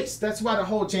a place. That's why the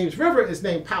whole James River is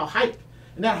named Powhatan,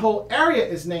 and that whole area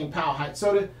is named Powhatan.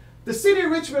 So the city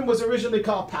of Richmond was originally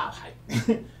called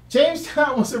Powhatan.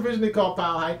 Jamestown was originally called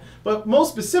Powhatan, but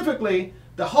most specifically,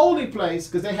 the holy place,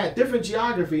 because they had different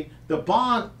geography, the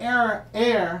Bon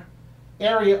Air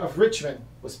area of Richmond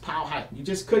was Powhatan. You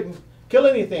just couldn't kill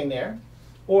anything there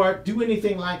or do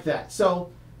anything like that.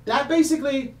 So that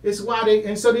basically is why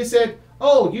and so they said,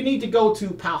 oh, you need to go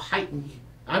to Powhatan.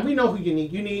 And we know who you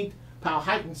need. You need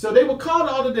Powhatan. So they were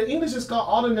called the English is called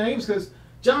all the names because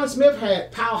John Smith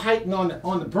had Powhatan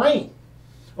on the brain.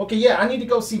 Okay, yeah, I need to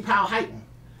go see Powhatan,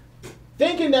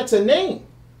 thinking that's a name.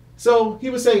 So he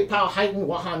would say Powhatan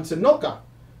Powhatan Tsenacommacah.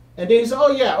 And then he said,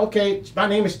 oh yeah, okay, my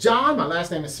name is John, my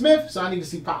last name is Smith, so I need to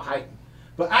see Powhatan.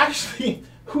 But actually,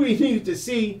 who he needed to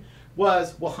see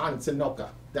was Powhatan Tsenacommacah.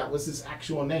 That was his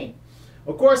actual name.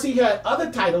 Of course, he had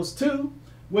other titles too,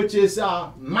 which is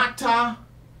Mata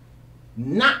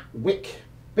Notwick.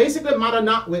 Basically, Mata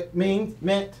Notwick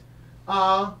meant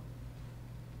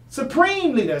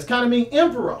supreme leader. It's kind of mean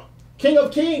emperor, king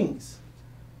of kings.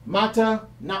 Mata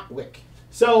Notwick.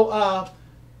 So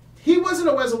he wasn't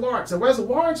a Wesleyanix. A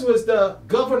Wesleyanix was the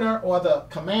governor or the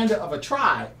commander of a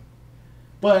tribe.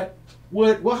 But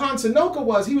what Tsenacommacah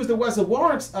was, he was the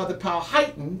Wesleyanix of the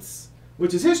Powhatans,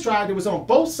 which is his tribe. It was on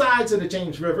both sides of the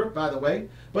James River, by the way.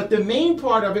 But the main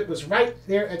part of it was right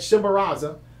there at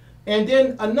Chimborazo. And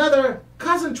then another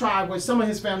cousin tribe where some of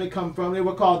his family come from, they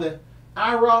were called the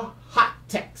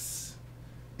Arahotecs.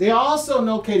 They are also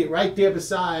located right there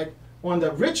beside, on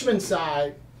the Richmond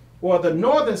side, or the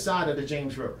northern side of the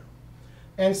James River.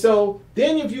 And so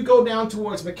then if you go down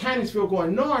towards Mechanicsville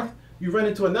going north, you run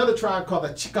into another tribe called the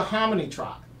Tsenacommacah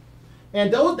tribe.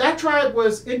 And that tribe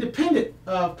was independent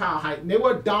of Powhatan. They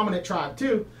were a dominant tribe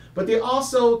too, but they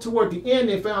also, toward the end,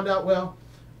 they found out, well,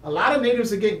 a lot of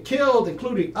natives are getting killed,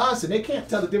 including us, and they can't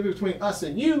tell the difference between us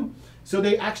and you. So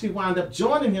they actually wound up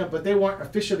joining him, but they weren't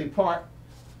officially part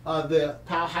of the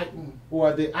Powhatan,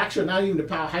 or actually not even the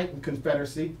Powhatan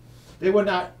Confederacy. They were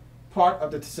not part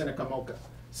of the Tsenacommacah.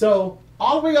 So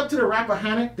all the way up to the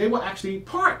Rappahannock, they were actually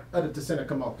part of the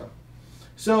Tsenacommacah.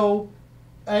 So,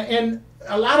 and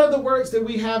a lot of the words that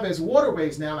we have as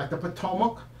waterways now, like the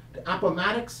Potomac, the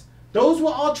Appomattox, those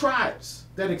were all tribes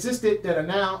that existed that are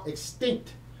now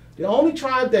extinct. The only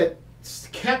tribe that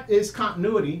kept its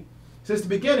continuity since the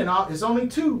beginning is only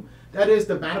two. That is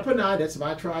the Mattaponi, that's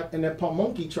my tribe, and the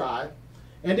Pamunkey tribe.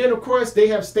 And then, of course, they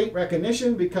have state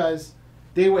recognition because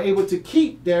they were able to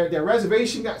keep their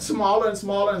reservation, got smaller and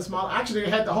smaller and smaller. Actually, they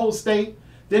had the whole state.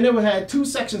 Then they had two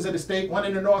sections of the state, one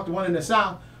in the north and one in the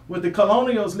south, with the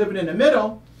colonials living in the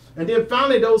middle. And then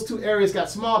finally, those two areas got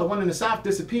smaller. One in the south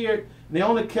disappeared, and they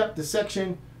only kept the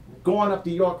section going up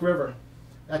the York River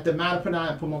at the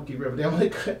Mattaponi and Pamunkey River. They only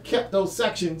kept those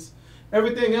sections.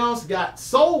 Everything else got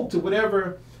sold to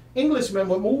whatever Englishmen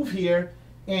would move here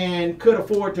and could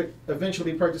afford to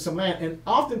eventually purchase some land. And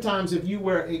oftentimes, if you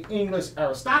were an English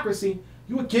aristocracy,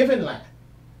 you were given land.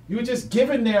 You were just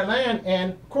given their land.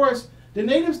 And of course, the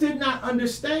natives did not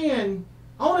understand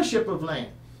ownership of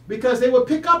land because they would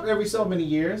pick up every so many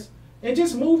years and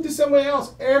just move to somewhere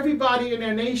else. Everybody in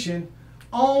their nation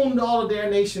owned all of their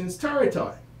nation's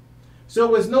territory. So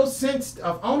there was no sense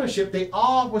of ownership. They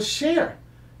all would share.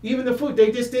 Even the food,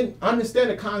 they just didn't understand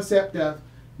the concept of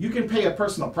you can pay a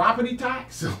personal property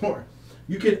tax or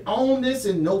you can own this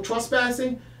and no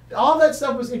trespassing. All that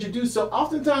stuff was introduced. So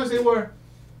oftentimes they were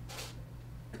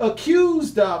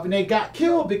accused of, and they got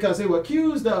killed because they were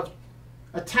accused of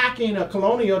attacking a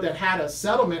colonial that had a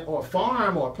settlement or a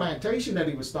farm or a plantation that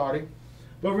he was starting.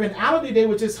 But in reality, they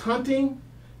were just hunting.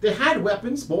 They had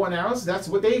weapons, bow and arrows. That's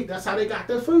how they got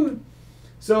their food.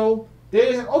 So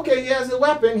okay, he has a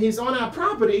weapon. He's on our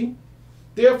property.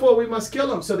 Therefore, we must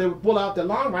kill him. So they would pull out their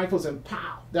long rifles and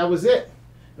pow. That was it.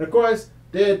 And of course,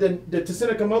 the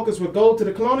Tsenacommacahs would go to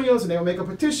the colonials and they would make a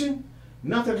petition.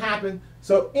 Nothing happened.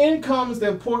 So in comes the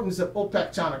importance of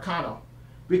Opec Chanacano,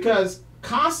 because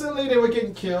constantly they were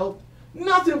getting killed.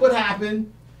 Nothing would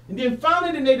happen. And then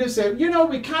finally the natives said, you know,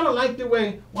 we kind of like the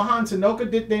way Tsenacommacah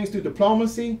did things through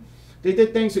diplomacy. They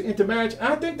did things through intermarriage. And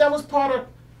I think that was part of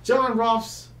John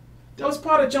Rolfe's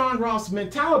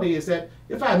mentality, is that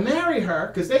if I marry her,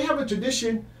 because they have a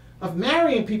tradition of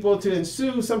marrying people to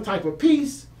ensue some type of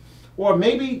peace, or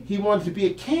maybe he wanted to be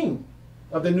a king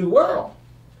of the New World.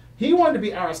 He wanted to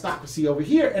be aristocracy over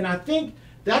here. And I think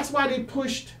that's why they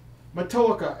pushed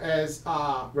Matoaka as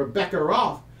Rebecca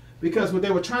Rolfe, because what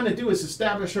they were trying to do is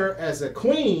establish her as a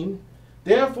queen.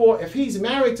 Therefore, if he's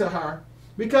married to her,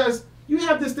 because you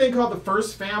have this thing called the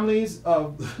first families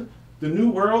of the New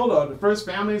World, or the first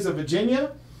families of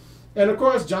Virginia. And of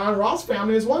course, John Rolfe's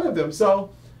family is one of them.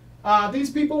 So these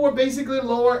people were basically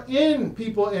lower end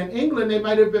people in England. They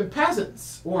might have been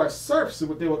peasants or serfs, is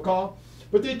what they were called.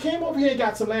 But they came over here and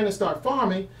got some land and started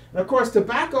farming. And of course,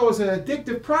 tobacco is an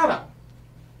addictive product.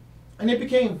 And it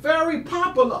became very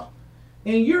popular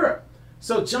in Europe.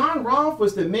 So John Rolfe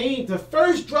was the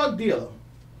first drug dealer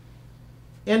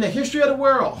in the history of the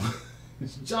world.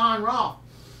 It's John Rolfe.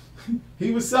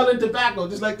 He was selling tobacco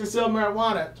just like they sell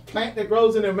marijuana, a plant that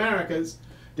grows in the Americas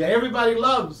that everybody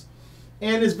loves.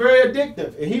 And it's very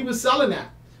addictive. And he was selling that.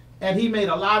 And he made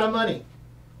a lot of money,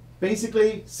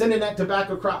 basically sending that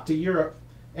tobacco crop to Europe.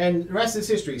 And the rest is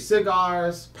history.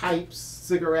 Cigars, pipes,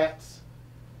 cigarettes.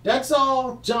 That's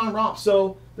all John Rolfe.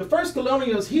 So the first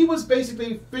colonials, he was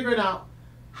basically figuring out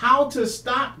how to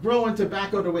stop growing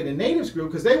tobacco the way the natives grew,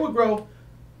 because they would grow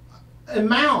in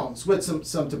mounds with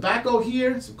some tobacco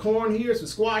here, some corn here, some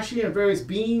squash here, and various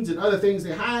beans and other things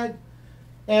they had.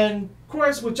 And of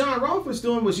course, what John Rolfe was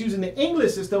doing was using the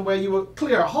English system, where you would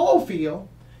clear a whole field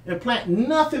and plant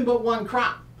nothing but one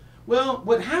crop. Well,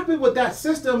 what happened with that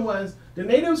system was the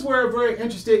natives were very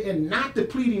interested in not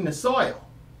depleting the soil.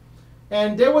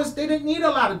 And they didn't need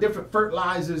a lot of different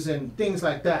fertilizers and things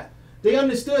like that. They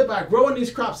understood by growing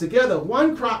these crops together,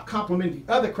 one crop complemented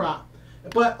the other crop.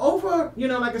 But over,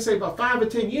 like I say, about 5 or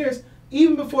 10 years,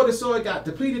 even before the soil got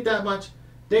depleted that much,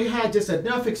 they had just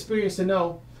enough experience to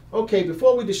know, okay,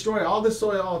 before we destroy all the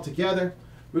soil altogether,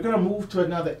 we're going to move to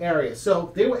another area.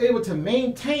 So they were able to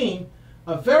maintain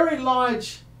a very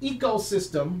large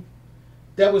ecosystem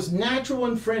that was natural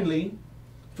and friendly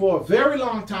for a very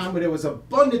long time, where there was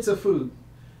abundance of food.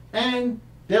 And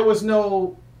there was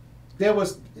the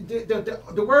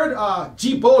word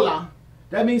jibola,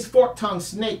 that means fork-tongued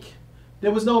snake.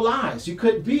 There was no lies. You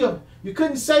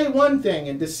couldn't say one thing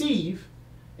and deceive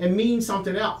and mean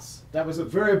something else. That was a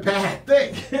very bad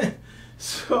thing.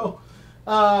 So,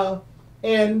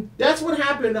 and that's what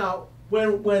happened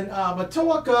when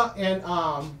Matoaka and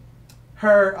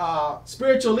her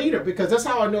spiritual leader, because that's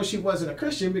how I know she wasn't a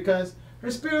Christian, because her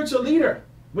spiritual leader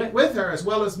went with her, as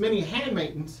well as many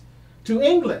handmaidens, to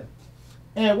England.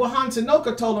 And Powhatan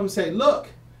Confederacy told him, say, look,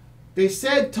 they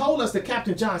told us that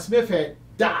Captain John Smith had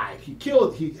died. He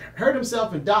hurt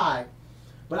himself and died.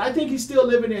 But I think he's still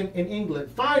living in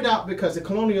England. Find out, because the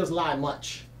colonials lie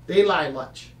much. They lie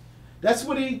much. That's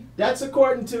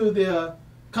according to the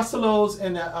Costellos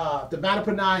and the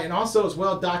Matoaka, and also is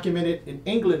well documented in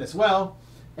England as well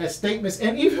as statements,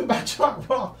 and even by John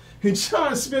Rolfe and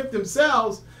John Smith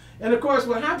themselves. And of course,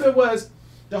 what happened was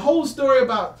the whole story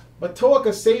about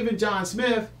Matoaka saving John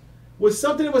Smith was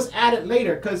something that was added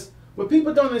later, because what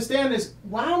people don't understand is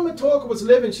while Matoaka was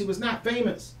living, she was not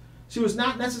famous. She was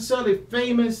not necessarily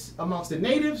famous amongst the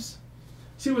natives.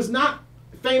 She was not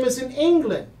famous in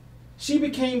England. She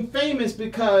became famous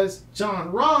because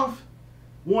John Rolfe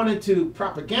wanted to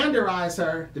propagandize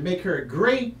her to make her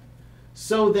great,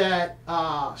 so that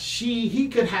he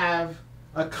could have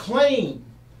a claim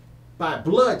by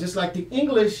blood, just like the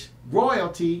English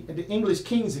royalty and the English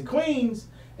kings and queens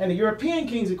and the European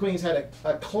kings and queens had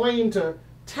a claim to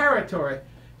territory.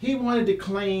 He wanted to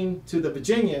claim to the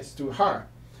Virginians through her.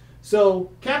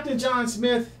 So Captain John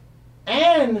Smith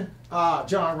and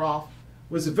John Rolfe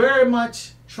was very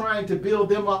much trying to build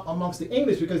them up amongst the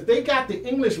English, because they got the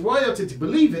English royalty to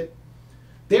believe it.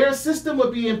 Their system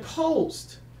would be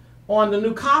imposed on the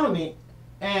new colony,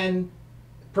 and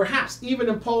perhaps even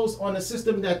imposed on the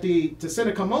system that the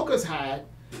Tsenacommacahs had.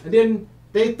 And then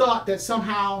they thought that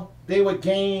somehow they would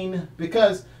gain,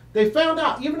 because they found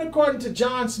out, even according to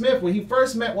John Smith, when he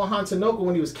first met Powhatan Confederacy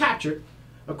when he was captured,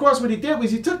 of course what he did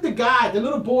was he took the guide, the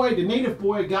little boy, the native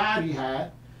boy guide he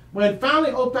had. When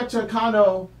finally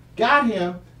Opechacano got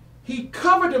him, he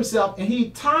covered himself and he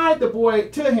tied the boy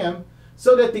to him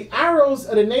so that the arrows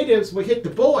of the natives would hit the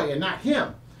boy and not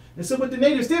him. And so what the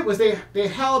natives did was they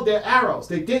held their arrows.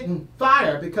 They didn't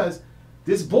fire, because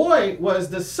this boy was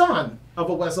the son of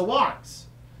a Wesawarks.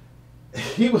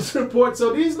 He was reported.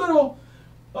 So these little,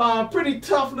 pretty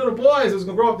tough little boys who was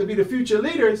going to grow up to be the future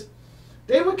leaders,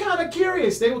 they were kind of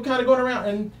curious. They were kind of going around,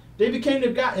 and they became the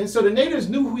guy. And so the natives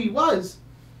knew who he was.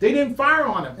 They didn't fire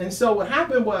on him. And so what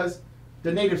happened was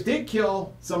the natives did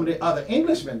kill some of the other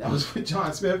Englishmen that was with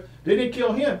John Smith. They didn't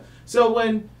kill him. So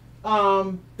when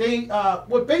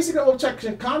what basically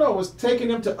Opechacano was taking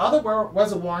them to other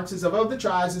reservoirs of other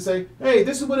tribes and say, hey,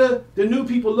 this is what the new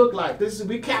people look like.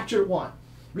 We captured one.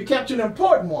 We captured an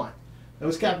important one. That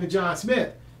was Captain John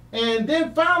Smith. And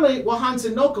then finally, Powhatan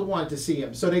Confederacy wanted to see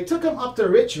him. So they took him up to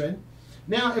Richmond.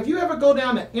 Now, if you ever go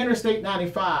down to Interstate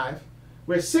 95,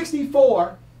 where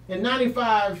 64 and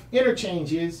 95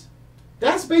 interchange is,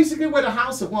 that's basically where the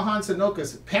house of Powhatan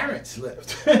Confederacy's parents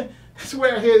lived. That's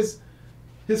where his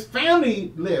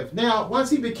family lived. Now, once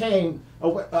he became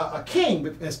a king,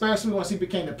 especially once he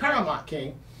became the paramount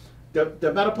king, the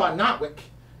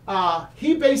Matoaka,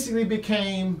 he basically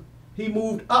he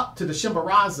moved up to the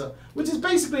Shimbaraza, which is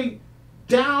basically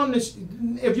down,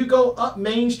 if you go up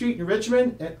Main Street in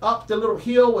Richmond and up the little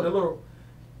hill with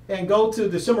and go to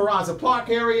the Shimbaraza Park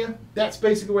area, that's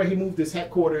basically where he moved his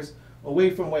headquarters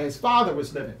away from where his father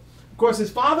was living. Of course, his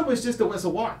father was just a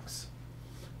Wesawarks.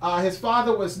 His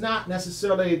father was not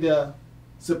necessarily the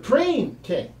supreme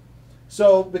king.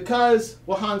 So because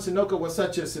Powhatan Confederacy was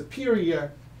such a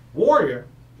superior warrior,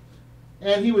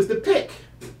 and he was the pick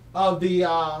of the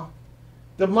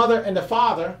mother and the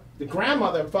father, the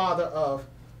grandmother and father of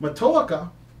Matoaka,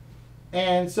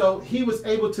 and so he was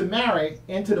able to marry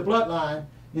into the bloodline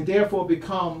and therefore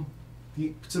become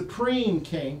the supreme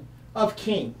king of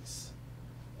kings,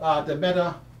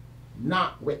 the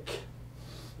Matoaka.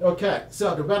 Okay,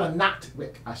 so the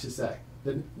Matoaka, I should say.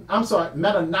 I'm sorry,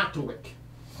 Matoaka.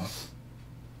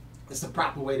 It's the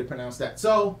proper way to pronounce that.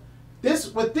 So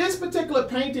what this particular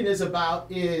painting is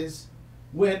about is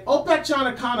when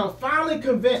Tsenacommacah finally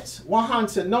convinced Powhatan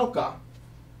Confederacy,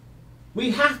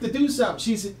 we have to do something.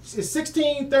 She's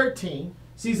 1613.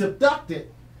 She's abducted.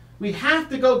 We have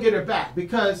to go get her back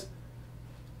because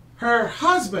her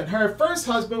husband, her first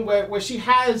husband, where she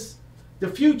has the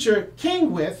future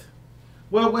king with,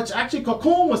 well, which actually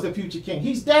Cocoon was the future king.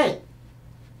 He's dead.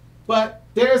 But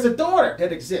there's a daughter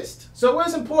that exists. So it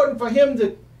was important for him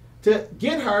to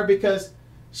get her because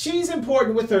she's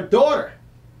important with her daughter.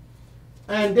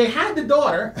 And they had the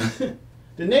daughter.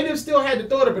 The natives still had the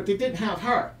daughter, but they didn't have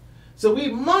her. So we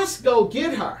must go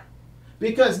get her.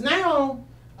 Because now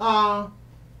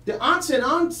the aunts and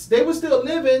aunts, they were still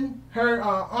living. Her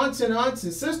aunts and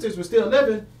sisters were still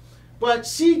living. But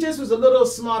she just was a little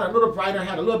smarter, a little brighter,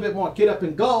 had a little bit more get up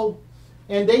and go.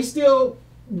 And they still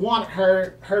wanted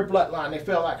her bloodline. They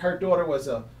felt like her daughter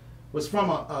was from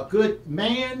a good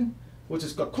man, which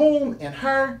is Cocoon and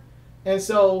her. And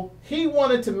so he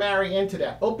wanted to marry into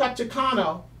that.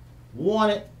 Tsenacommacah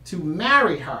wanted to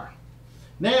marry her.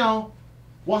 Now,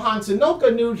 Powhatan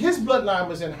Confederacy knew his bloodline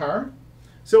was in her.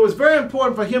 So it was very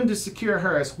important for him to secure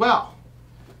her as well.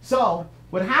 So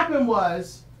what happened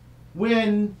was,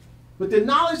 with the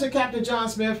knowledge that Captain John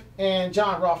Smith and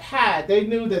John Rolfe had, they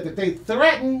knew that if they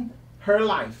threatened her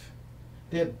life,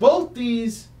 that both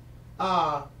these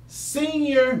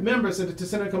senior members of the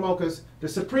Tsenacommacahs, the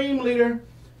supreme leader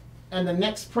and the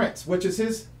next prince, which is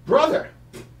his brother,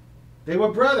 they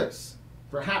were brothers,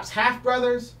 perhaps half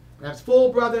brothers, perhaps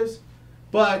full brothers,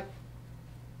 but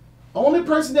only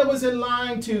person that was in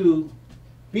line to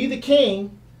be the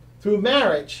king through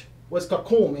marriage was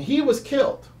Cocoon, and he was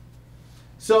killed.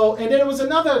 So, and then there was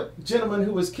another gentleman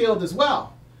who was killed as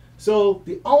well. So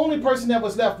the only person that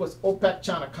was left was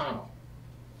Tsenacommacah.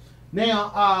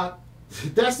 Now,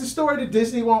 that's the story that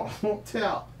Disney won't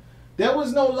tell. There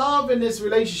was no love in this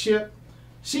relationship.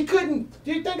 She couldn't,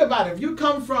 you think about it, if you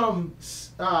come from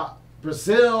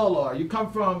Brazil or you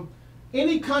come from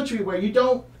any country where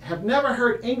you have never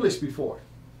heard English before,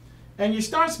 and you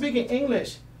start speaking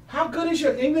English, how good is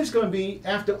your English going to be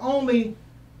after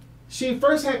she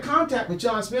first had contact with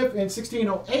John Smith in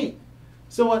 1608.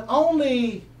 So in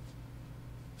only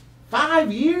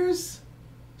 5 years,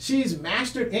 she's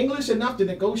mastered English enough to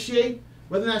negotiate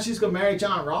whether or not she's going to marry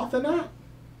John Rolfe or not?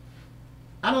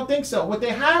 I don't think so. What they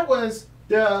had was,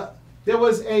 there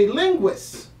was a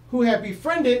linguist who had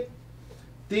befriended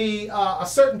a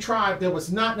certain tribe that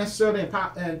was not necessarily in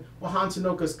Powhatan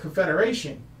Confederacy's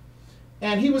confederation.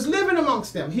 And he was living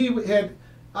amongst them. He had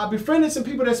befriended some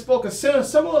people that spoke a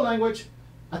similar language,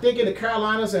 I think in the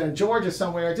Carolinas and in Georgia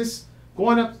somewhere, just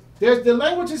going up. The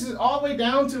languages is all the way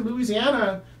down to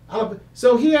Louisiana.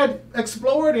 So he had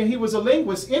explored, and he was a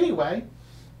linguist anyway.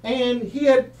 And he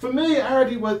had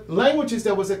familiarity with languages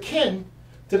that was akin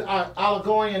to the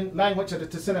Allegorian language of the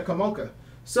Tsenacommacah.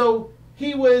 So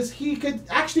he could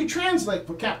actually translate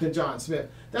for Captain John Smith.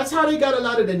 That's how they got a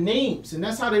lot of the names, and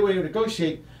that's how they were able to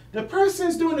negotiate. The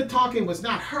person doing the talking was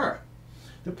not her.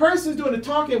 The person doing the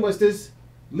talking was this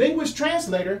linguist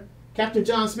translator, Captain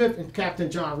John Smith and Captain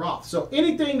John Rolfe. So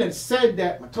anything that said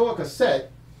that Matoaka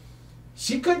said,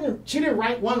 she didn't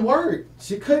write one word.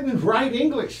 She couldn't write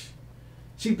English.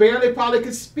 She barely probably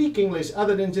could speak English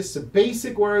other than just the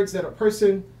basic words that a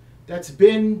person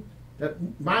that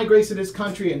migrates to this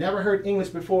country and never heard English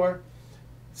before,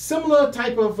 similar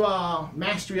type of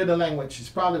mastery of the language is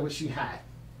probably what she had.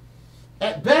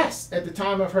 At best, at the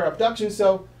time of her abduction.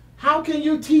 So how can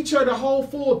you teach her the whole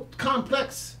full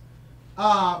complex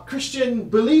Christian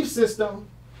belief system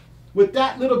with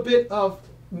that little bit of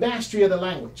mastery of the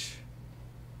language?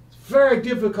 It's very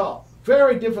difficult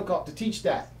to teach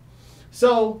that.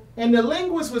 So, and the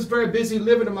linguist was very busy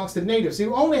living amongst the natives. He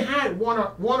only had one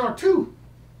or two.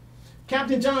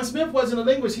 Captain John Smith wasn't a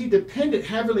linguist. He depended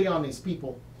heavily on these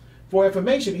people for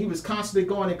information. He was constantly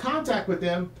going in contact with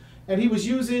them, and he was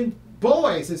using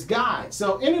boys as guides.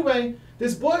 So anyway,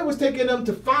 this boy was taking them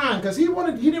to find, because he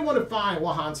didn't want to find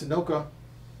Powhatan Confederacy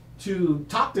to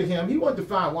talk to him. He wanted to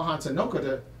find Powhatan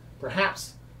Confederacy to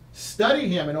perhaps study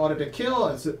him in order to kill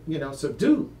and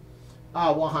subdue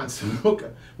Powhatan Confederacy.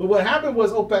 But what happened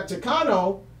was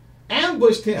Tsenacommacah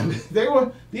ambushed him.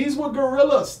 These were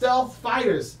guerrilla stealth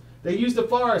fighters. They used the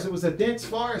forest. It was a dense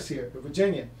forest here in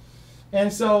Virginia.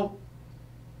 And so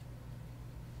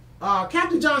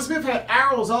Captain John Smith had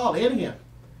arrows all in him,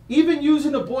 even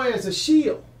using the boy as a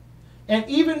shield. And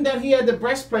even that he had the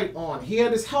breastplate on, he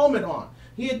had his helmet on,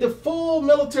 he had the full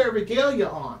military regalia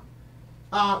on.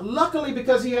 Luckily,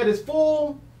 because he had his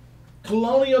full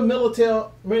colonial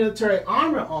military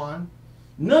armor on,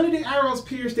 none of the arrows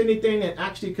pierced anything that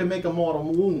actually could make a mortal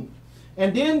wound.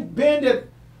 And then being that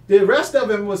the rest of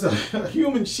him was a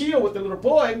human shield with the little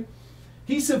boy.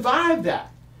 He survived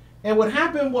that. And what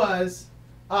happened was,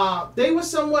 they were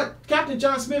somewhat, Captain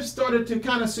John Smith started to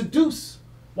kind of seduce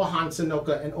Powhatan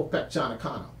Tsenacommacah and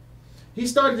Tsenacommacah. He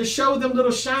started to show them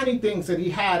little shiny things that he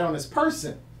had on his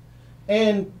person.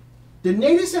 And the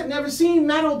natives had never seen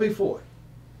metal before.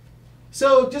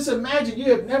 So just imagine,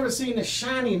 you have never seen a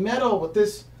shiny metal with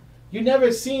this. You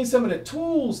never seen some of the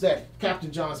tools that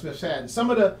Captain John Smith had and some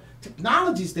of the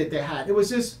technologies that they had. It was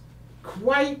just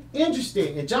quite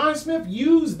interesting. And John Smith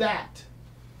used that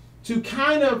to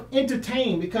kind of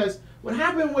entertain, because what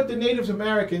happened with the Native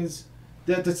Americans,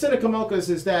 the Tsenacommacahs,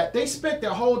 is that they spent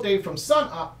their whole day from sun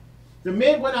up. The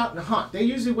men went out to hunt. They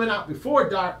usually went out before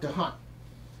dark to hunt.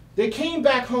 They came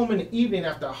back home in the evening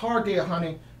after a hard day of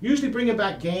hunting, usually bringing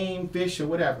back game, fish, or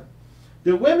whatever.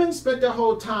 The women spent their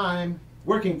whole time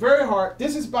working very hard.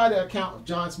 This is by the account of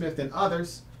John Smith and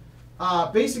others,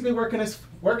 basically working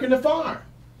the farm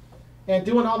and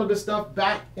doing all of this stuff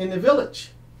back in the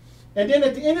village. And then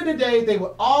at the end of the day, they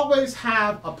would always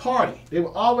have a party. They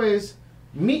would always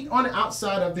meet on the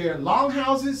outside of their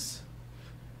longhouses.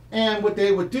 And what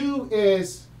they would do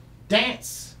is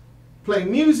dance, play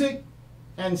music,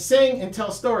 and sing and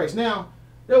tell stories. Now,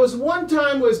 there was one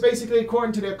time where it's basically,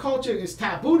 according to their culture, it's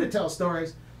taboo to tell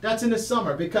stories. That's in the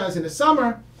summer, because in the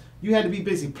summer, you had to be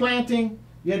busy planting.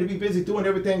 You had to be busy doing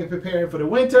everything and preparing for the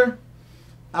winter.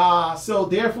 So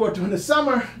therefore, during the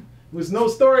summer, there was no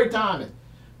story timing,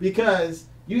 because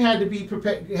you had to be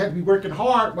prepared. You had to be working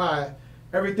hard while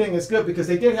everything is good, because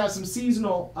they did have some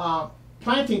seasonal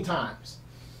planting times.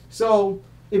 So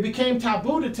it became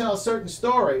taboo to tell certain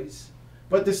stories,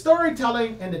 but the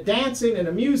storytelling and the dancing and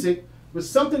the music was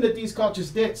something that these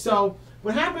cultures did. So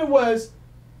what happened was,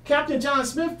 Captain John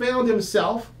Smith found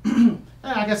himself,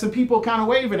 I got some people kind of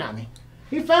waving at me.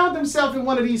 He found himself in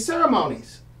one of these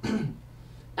ceremonies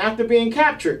after being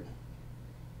captured.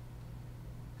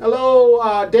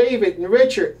 Hello, David and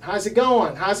Richard. How's it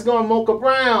going? How's it going, Mocha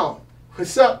Brown?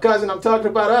 What's up, cousin? I'm talking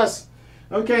about us.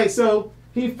 Okay, so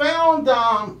he found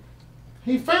out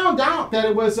that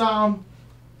it was,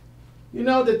 you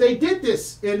know, that they did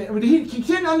this, and he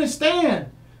didn't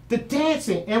understand the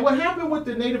dancing. And what happened with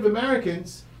the Native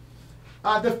Americans,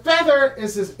 the feather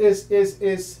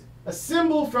is a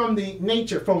symbol from the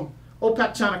nature, from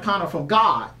Tsenacommacah, from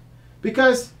God,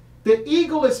 because the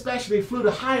eagle especially flew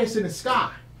the highest in the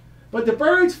sky, but the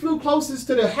birds flew closest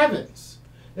to the heavens,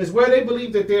 is where they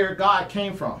believed that their God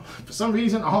came from. For some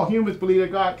reason, all humans believe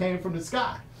that God came from the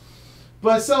sky.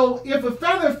 But so if a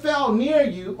feather fell near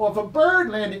you, or if a bird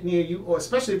landed near you, or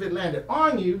especially if it landed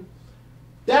on you,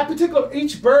 that particular,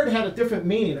 each bird had a different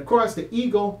meaning. Of course, the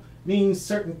eagle means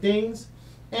certain things.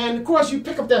 And of course, you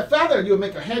pick up that feather, you'll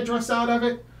make a headdress out of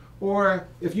it. Or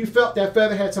if you felt that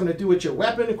feather had something to do with your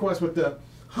weapon, of course, with the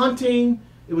hunting,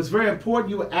 it was very important.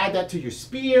 You would add that to your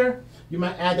spear. You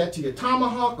might add that to your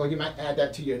tomahawk, or you might add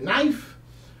that to your knife,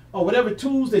 or whatever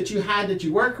tools that you had that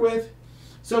you work with.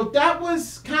 So that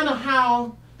was kind of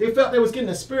how they felt they was getting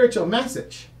a spiritual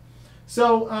message.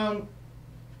 So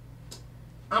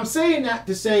I'm saying that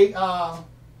to say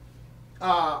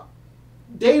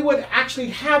they would actually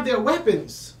have their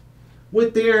weapons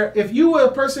with their, if you were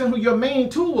a person who your main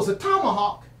tool was a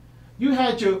tomahawk, you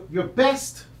had your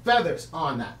best feathers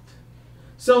on that.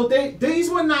 So these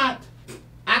were not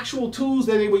actual tools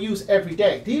that they would use every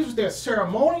day. These were their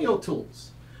ceremonial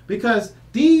tools, because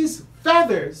these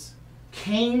feathers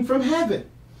came from heaven.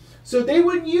 So they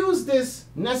wouldn't use this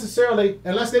necessarily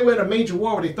unless they were in a major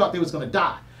war where they thought they was going to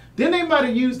die. Then they might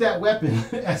have used that weapon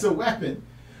as a weapon.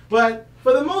 But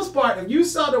for the most part, if you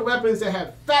saw the weapons that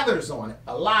had feathers on it,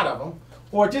 a lot of them,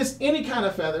 or just any kind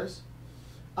of feathers,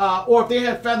 or if they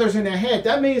had feathers in their head,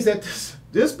 that means that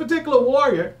this particular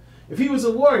warrior, if he was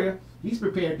a warrior, he's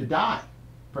prepared to die,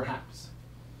 perhaps.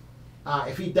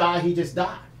 If he died, he just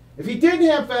died. If he didn't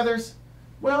have feathers,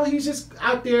 well, he's just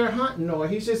out there hunting, or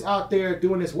he's just out there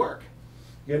doing his work,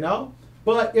 you know?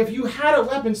 But if you had a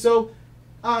weapon, so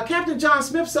Captain John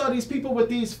Smith saw these people with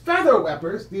these feather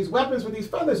weapons, these weapons with these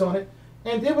feathers on it,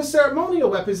 and they were ceremonial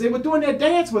weapons. They were doing their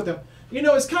dance with them. You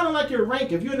know, it's kind of like your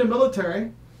rank. If you're in the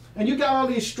military, and you got all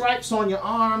these stripes on your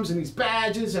arms, and these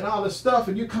badges, and all this stuff,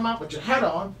 and you come out with your hat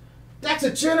on, that's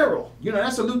a general. You know,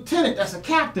 that's a lieutenant, that's a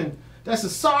captain, that's a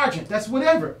sergeant, that's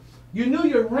whatever. You knew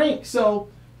your rank. So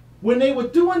when they were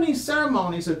doing these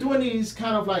ceremonies, or doing these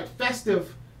kind of like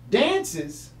festive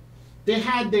dances, they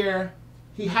had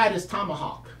he had his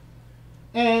tomahawk.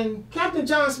 And Captain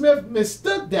John Smith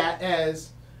mistook that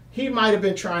as he might have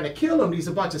been trying to kill them. These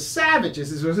a bunch of savages,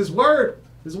 his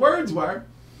words were.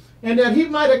 And that he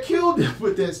might have killed them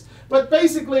with this. But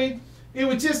basically, It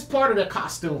was just part of their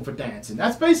costume for dancing.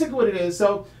 That's basically what it is.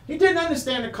 So he didn't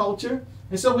understand the culture.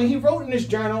 And so when he wrote in his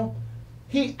journal,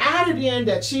 he added in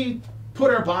that she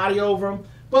put her body over him.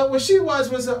 But what she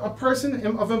was a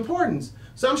person of importance.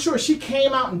 So I'm sure she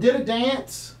came out and did a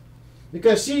dance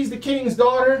because she's the king's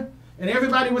daughter and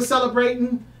everybody was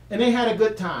celebrating and they had a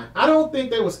good time. I don't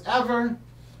think there was ever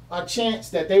a chance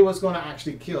that they was going to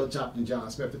actually kill Captain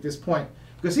John Smith at this point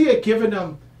because he had given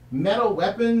them metal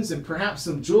weapons and perhaps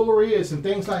some jewelry and some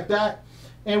things like that.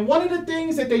 And one of the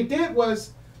things that they did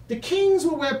was the kings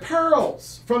would wear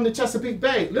pearls from the Chesapeake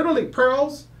Bay, literally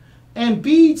pearls and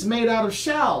beads made out of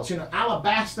shells, you know,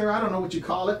 alabaster, I don't know what you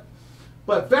call it,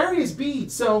 but various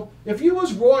beads. So if you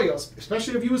was royal,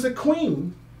 especially if you was a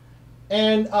queen,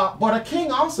 and but a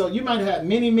king also, you might have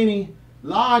many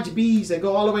large beads that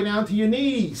go all the way down to your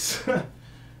knees.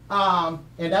 And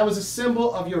that was a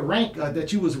symbol of your rank,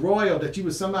 that you was royal, that you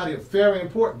was somebody very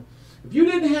important. If you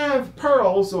didn't have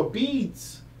pearls or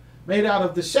beads made out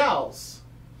of the shells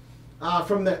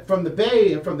from the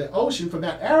bay and from the ocean, from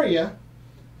that area,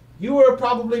 you were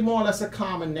probably more or less a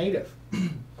common native.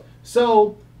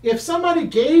 So if somebody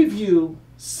gave you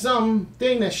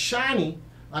something that's shiny,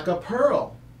 like a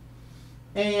pearl,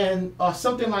 and or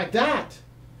something like that,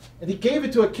 and he gave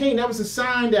it to a king, that was a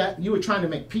sign that you were trying to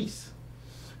make peace.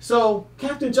 So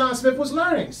Captain John Smith was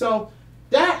learning. So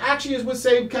that actually is what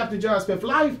saved Captain John Smith's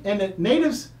life. And the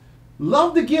natives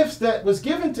loved the gifts that was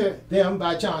given to them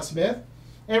by John Smith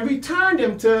and returned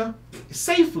them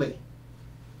safely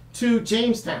to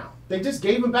Jamestown. They just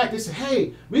gave them back. They said,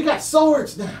 hey, we got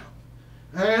swords now.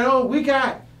 You know, we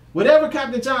got whatever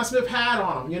Captain John Smith had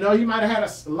on him. You know, he might have had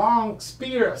a long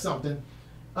spear or something.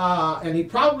 And he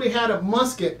probably had a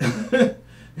musket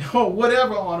or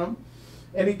whatever on him.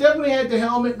 And he definitely had the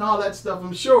helmet and all that stuff,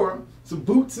 I'm sure. Some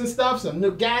boots and stuff, some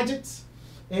new gadgets.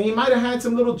 And he might have had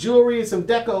some little jewelry and some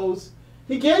decos.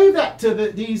 He gave that to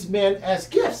these men as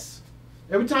gifts.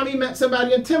 Every time he met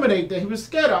somebody intimidated that he was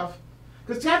scared of.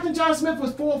 Because Captain John Smith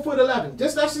was 4'11".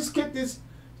 Let's just get this.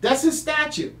 That's his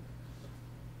statue.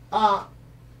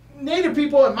 Native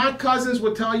people and my cousins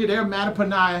would tell you they're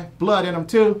Mattaponi blood in them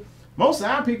too. Most of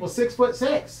our people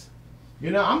 6'6".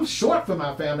 You know, I'm short for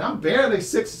my family. I'm barely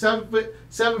 7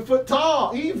 foot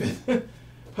tall even.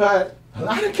 But a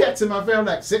lot of cats in my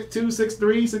family like 6'2", 6'3",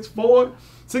 6'4",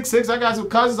 6'6". I got some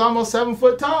cousins almost 7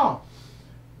 foot tall.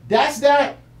 That's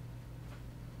that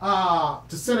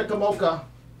Tsenacommacah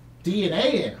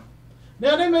DNA in them.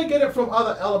 Now they may get it from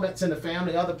other elements in the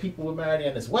family. Other people were married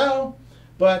in as well.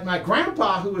 But my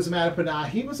grandpa, who was Mattaponi,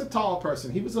 he was a tall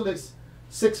person. He was at least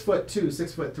 6'2",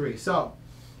 6'3". So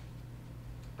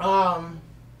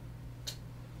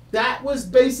that was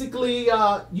basically,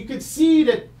 you could see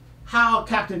that how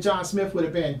Captain John Smith would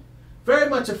have been very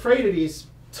much afraid of these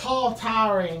tall,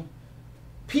 towering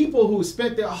people who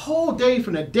spent their whole day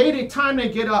from the time they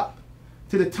get up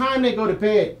to the time they go to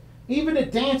bed. Even the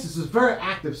dances was very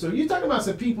active. So you're talking about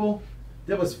some people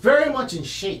that was very much in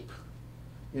shape,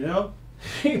 you know.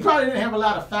 He probably didn't have a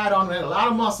lot of fat on him, had a lot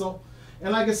of muscle.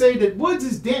 And like I say, the woods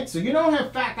is dense, so you don't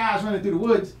have fat guys running through the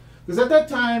woods. Because at that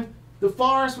time, the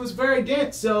forest was very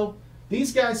dense. So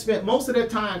these guys spent most of their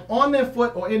time on their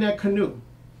foot or in their canoe.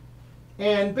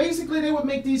 And basically, they would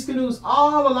make these canoes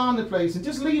all along the place and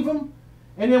just leave them.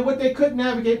 And then what they couldn't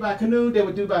navigate by canoe, they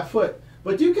would do by foot.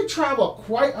 But you could travel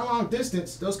quite a long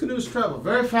distance. Those canoes travel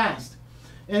very fast.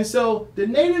 And so the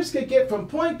natives could get from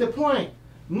point to point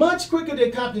much quicker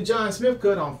than Captain John Smith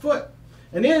could on foot.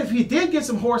 And then if he did get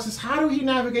some horses, how do he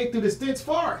navigate through this dense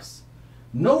forest?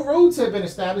 No roads had been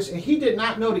established, and he did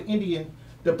not know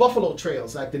the buffalo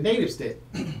trails like the natives did.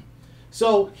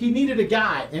 So he needed a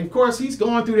guide. And of course, he's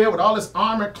going through there with all this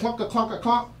armor, clunker, clunker,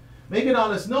 clunk, making all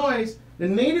this noise. The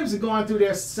natives are going through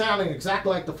there sounding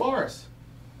exactly like the forest,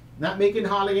 not making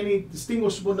hardly any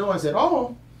distinguishable noise at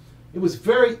all. It was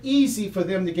very easy for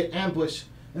them to get ambushed.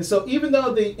 And so even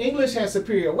though the English had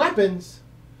superior weapons,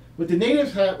 what the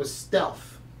natives had was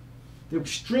stealth. They were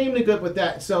extremely good with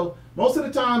that. So most of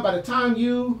the time, by the time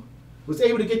you was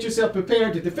able to get yourself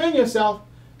prepared to defend yourself,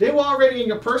 they were already in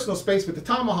your personal space with the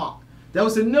tomahawk. That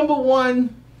was the #1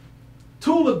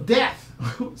 tool of death.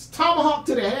 It's tomahawk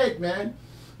to the head, man.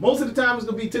 Most of the time it was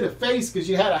going to be to the face because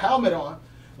you had a helmet on,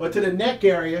 or to the neck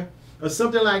area, or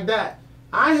something like that.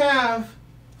 I have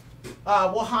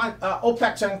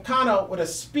Opakchankano with a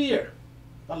spear,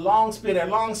 a long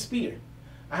spear.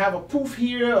 I have a poof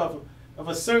here of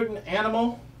a certain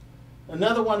animal,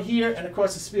 another one here, and of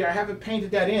course a spear. I haven't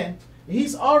painted that in.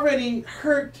 He's already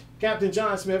hurt Captain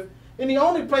John Smith, and the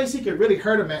only place he could really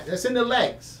hurt him at, that's in the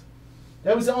legs.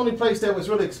 That was the only place that was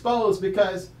really exposed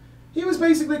because he was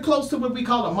basically close to what we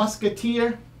call a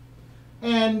musketeer.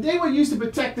 And they were used to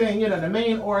protecting, the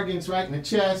main organs right in the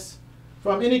chest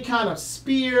from any kind of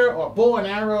spear or bow and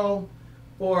arrow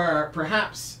or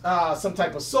perhaps some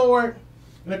type of sword.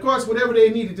 And of course, whatever they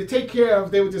needed to take care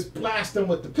of, they would just blast them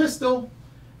with the pistol.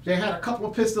 They had a couple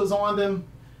of pistols on them.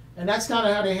 And that's kind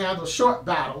of how they handled short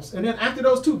battles. And then after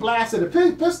those two blasts of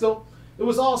the pistol, it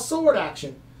was all sword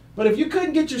action. But if you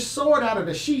couldn't get your sword out of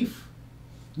the sheath,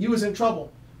 you was in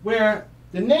trouble. Where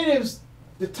the natives,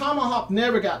 the tomahawk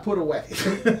never got put away.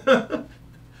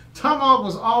 Tomahawk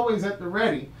was always at the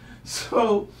ready.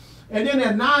 So, and then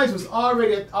their knives was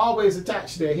always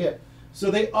attached to their hip.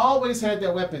 So they always had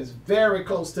their weapons very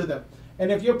close to them.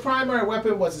 And if your primary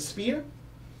weapon was a spear,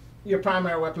 your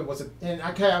primary weapon was and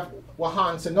I have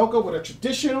Powhatan Tsenacommacah with a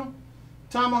traditional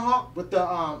tomahawk with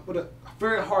a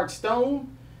very hard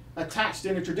stone attached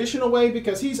in a traditional way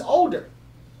because he's older.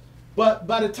 But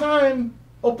by the time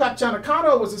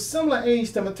Tsenacommacah was a similar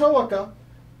age to Matoaka,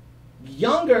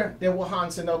 younger than Powhatan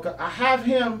Tsenacommacah, I have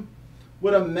him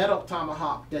with a metal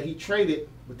tomahawk that he traded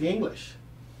with the English.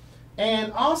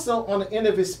 And also on the end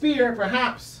of his spear,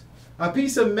 perhaps a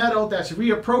piece of metal that's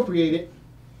reappropriated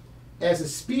as a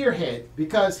spearhead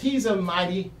because he's a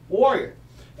mighty warrior.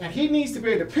 And he needs to be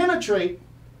able to penetrate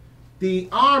the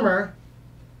armor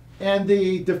and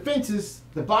the defenses,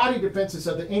 the body defenses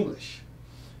of the English.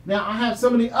 Now I have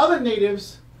some of the other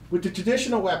natives with the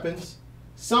traditional weapons,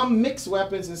 some mixed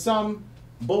weapons and some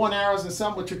bow and arrows and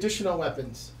some with traditional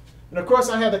weapons. And of course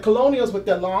I have the colonials with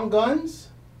their long guns.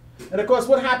 And of course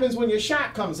what happens when your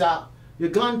shot comes out? Your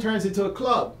gun turns into a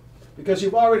club because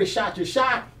you've already shot your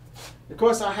shot. Of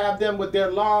course I have them with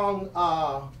their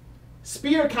long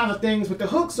spear kind of things with the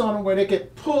hooks on them where they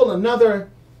could pull another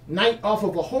knight off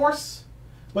of a horse.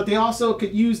 But they also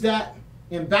could use that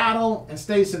in battle and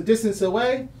stay some distance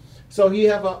away. So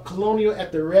you have a colonial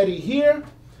at the ready here.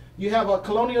 You have a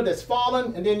colonial that's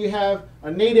fallen, and then you have a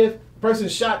native person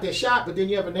shot their shot, but then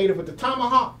you have a native with the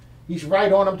tomahawk. He's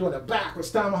right on them doing a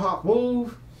backwards tomahawk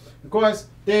move. Of course,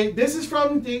 this is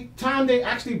from the time they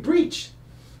actually breached.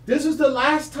 This was the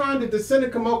last time that the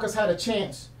Tsenacommacahs had a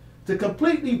chance to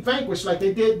completely vanquish, like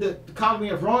they did the colony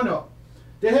of Roanoke.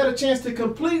 They had a chance to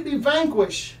completely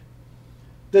vanquish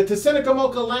the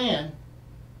Tsenacommacah land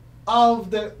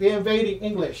of the invading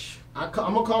English. I'm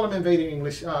going to call them invading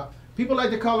English. People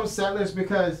like to call them settlers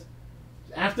because,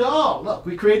 after all, look,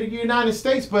 we created the United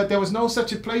States, but there was no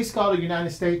such a place called the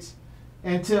United States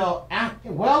until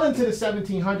well into the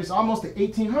 1700s, almost the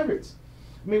 1800s.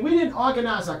 I mean, we didn't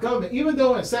organize our government, even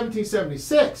though in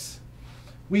 1776,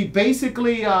 we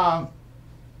basically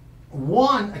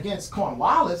won against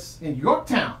Cornwallis in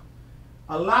Yorktown.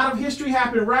 A lot of history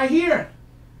happened right here.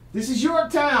 This is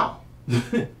Yorktown.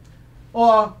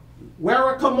 Or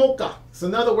Tsenacommacah. It's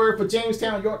another word for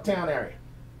Jamestown, Yorktown area.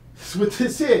 That's what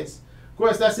this is. Of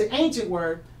course, that's the ancient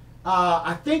word.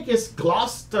 I think it's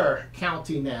Gloucester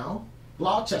County now.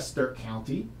 Gloucester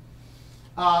County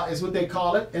is what they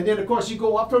call it. And then, of course, you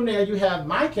go up from there, you have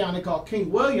my county called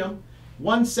King William.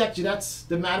 One section, that's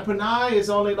the Mattaponi, is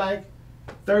only like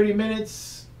 30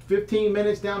 minutes, 15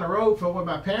 minutes down the road from where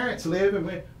my parents live. And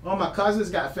where all my cousins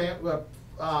got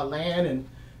land and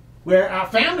where our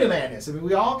family land is. I mean,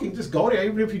 we all can just go there,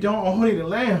 even if you don't own any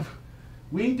land.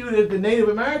 We do the Native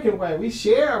American way. We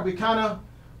share. We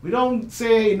don't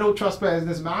say, hey, no trespassing,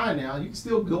 this is mine now. You can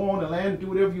still go on the land and do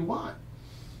whatever you want.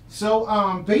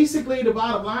 So basically, the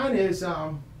bottom line is,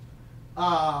 one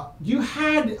of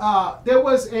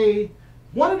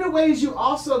the ways you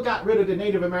also got rid of the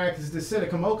Native Americans, the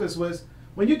Tsenacommacahs, was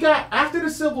when after the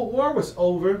Civil War was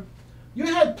over, you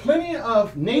had plenty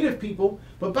of native people,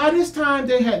 but by this time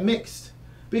they had mixed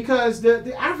because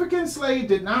the African slave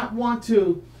did not want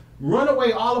to run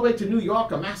away all the way to New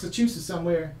York or Massachusetts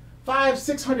somewhere,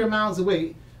 500-600 miles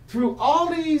away, through all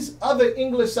these other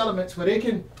English settlements where they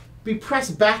can be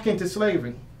pressed back into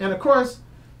slavery. And of course,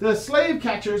 the slave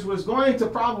catchers was going to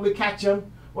probably catch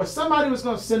them, or somebody was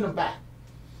going to send them back.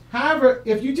 However,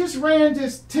 if you just ran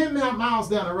just 10 miles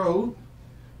down the road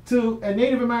to a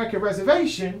Native American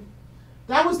reservation,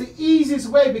 that was the easiest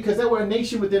way because they were a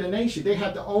nation within a nation. They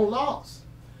had their own laws.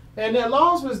 And their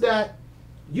laws was that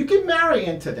you can marry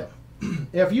into them.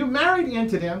 If you married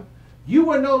into them, you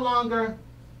were no longer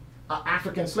an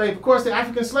African slave. Of course, the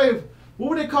African slave, what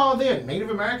were they called then?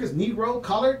 Native Americans, Negro,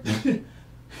 colored? They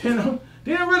didn't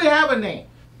really have a name,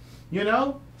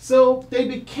 So they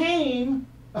became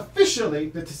officially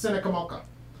the Tsenacommacah.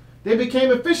 They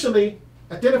became officially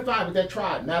identified with that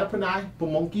tribe, Mattaponi,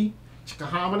 Pamunkey,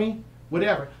 Chickahominy,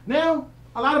 whatever. Now,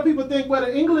 a lot of people think, well,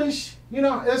 the English,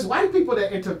 there's white people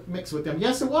that intermixed with them.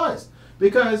 Yes, it was.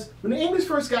 Because when the English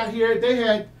first got here,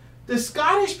 the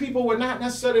Scottish people were not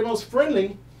necessarily the most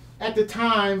friendly at the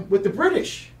time with the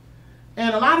British.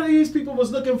 And a lot of these people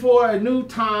was looking for a new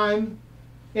time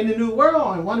in the new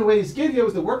world. And one of the ways to get here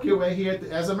was to work your way here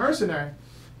as a mercenary.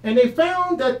 And they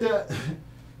found that the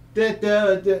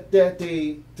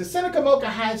Tsenacommacah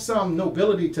had some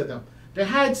nobility to them. They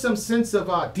had some sense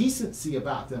of decency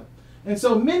about them. And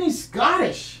so many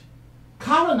Scottish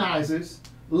colonizers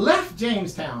left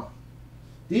Jamestown.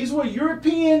 These were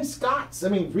European Scots. I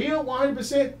mean, real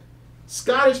 100%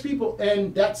 Scottish people.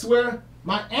 And that's where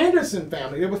my Anderson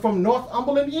family, they were from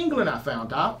Northumberland, England, I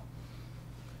found out.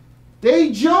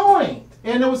 They joined.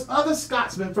 And there was other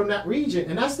Scotsmen from that region.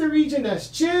 And that's the region that's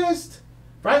just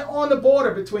right on the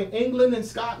border between England and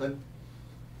Scotland.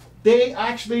 They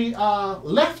actually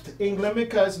left England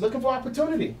because looking for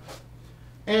opportunity.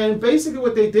 And basically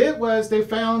what they did was they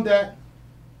found that,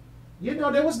 you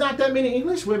know, there was not that many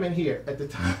English women here at the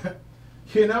time.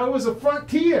 You know, it was a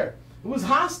frontier. It was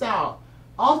hostile.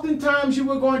 Oftentimes you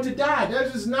were going to die.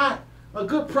 That is not a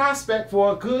good prospect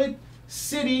for a good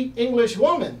city English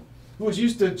woman who was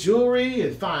used to jewelry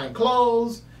and fine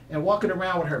clothes and walking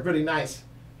around with her really nice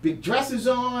big dresses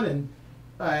on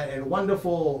and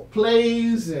wonderful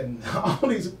plays and all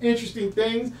these interesting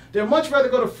things. They'd much rather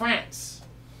go to France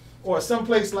or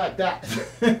someplace like that.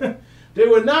 They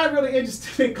were not really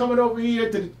interested in coming over here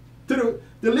to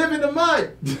live in the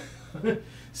mud.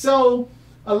 So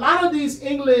a lot of these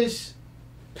English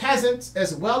peasants,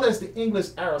 as well as the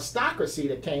English aristocracy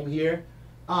that came here,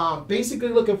 basically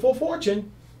looking for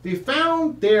fortune, they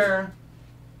found their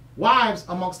wives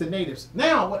amongst the natives.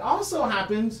 Now, what also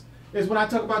happens is when I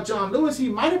talk about John Lewis, he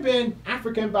might have been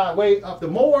African by way of the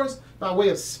Moors, by way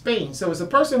of Spain. So it's a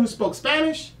person who spoke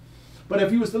Spanish, but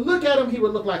if you was to look at him, he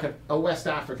would look like a West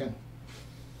African.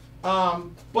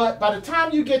 But by the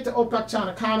time you get to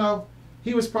Opechancanough,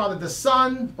 he was probably the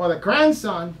son or the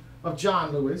grandson of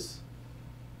John Lewis.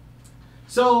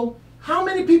 So how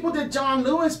many people did John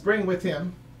Lewis bring with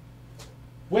him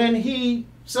when he...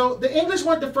 So the English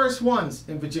weren't the first ones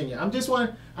in Virginia.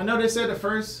 I know they said the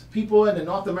first people in the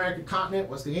North American continent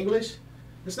was the English.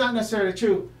 It's not necessarily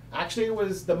true. Actually, it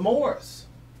was the Moors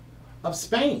of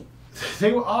Spain.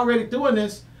 They were already doing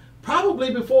this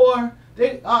probably before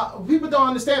they, people don't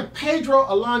understand. Pedro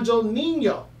Alonso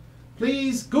Nino,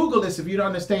 please Google this if you don't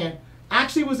understand,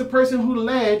 actually was the person who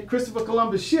led Christopher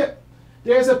Columbus' ship.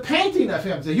 There's a painting of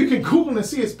him, so you can Google and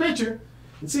see his picture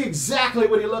and see exactly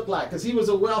what he looked like, because he was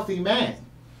a wealthy man.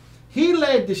 He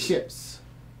led the ships,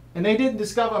 and they didn't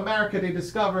discover America, they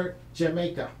discovered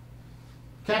Jamaica.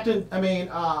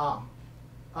 Christopher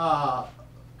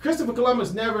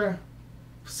Columbus never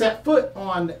set foot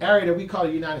on the area that we call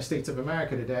the United States of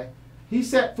America today. He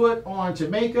set foot on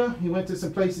Jamaica. He went to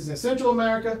some places in Central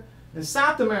America and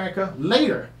South America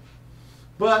later.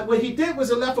 But what he did was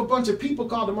he left a bunch of people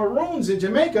called the Maroons in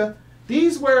Jamaica.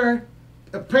 These were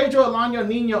Pedro Alonso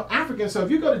Nino Africans. So if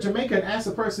you go to Jamaica and ask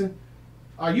a person,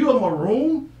 are you a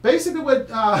Maroon? Basically what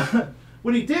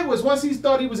he did was once he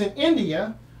thought he was in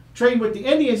India, trading with the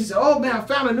Indians, he said, oh man, I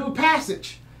found a new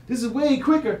passage. This is way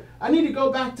quicker. I need to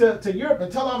go back to Europe and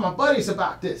tell all my buddies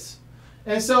about this.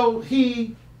 And so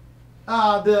he,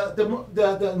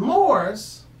 the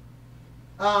Moors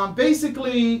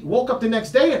basically woke up the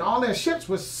next day and all their ships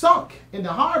were sunk in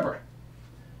the harbor.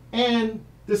 And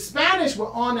the Spanish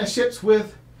were on their ships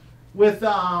with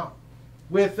Christopher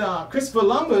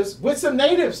Columbus, with some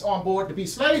natives on board to be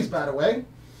slaves, by the way,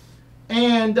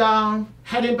 and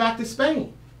heading back to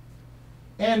Spain.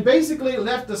 And basically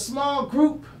left a small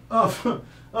group of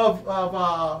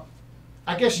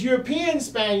I guess, European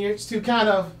Spaniards to kind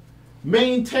of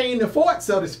maintain the fort,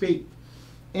 so to speak,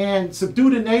 and subdue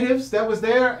the natives that was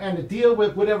there and to deal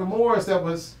with whatever Moors that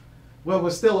was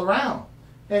still around.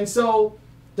 And so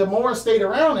the Moors stayed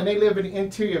around and they live in the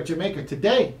interior of Jamaica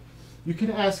today. You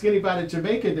can ask anybody in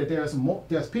Jamaica that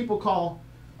there's people called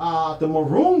the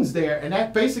Maroons there, and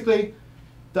that basically,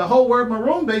 the whole word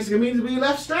maroon basically means to be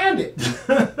left stranded.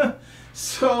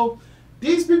 So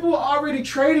these people were already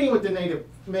trading with the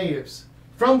natives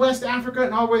from West Africa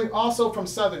and also from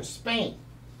southern Spain.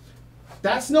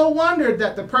 That's no wonder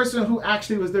that the person who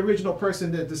actually was the original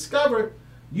person that discovered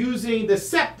using the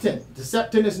septon. The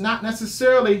septon is not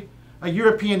necessarily a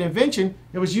European invention.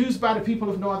 It was used by the people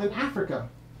of northern Africa,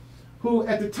 who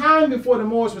at the time before the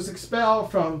Moors was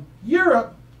expelled from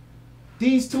Europe,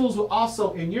 these tools were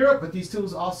also in Europe, but these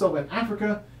tools were also in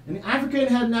Africa. And the African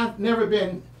had never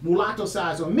been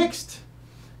mulatto-sized or mixed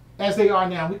as they are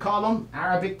now. We call them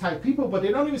Arabic-type people, but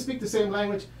they don't even speak the same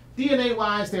language.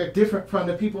 DNA-wise, they're different from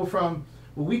the people from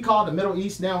what we call the Middle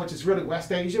East now, which is really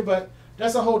West Asia, but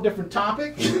that's a whole different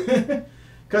topic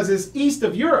because it's east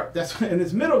of Europe, and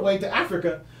it's middle way to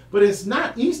Africa. but it's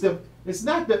not east of, it's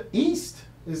not the east,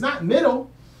 it's not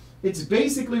middle, it's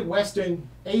basically Western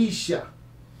Asia.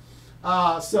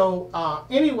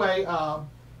 Anyway,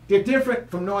 they're different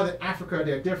from Northern Africa,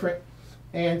 they're different.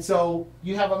 And so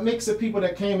you have a mix of people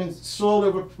that came in slowly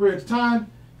over a period of time,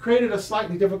 created a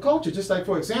slightly different culture. Just like,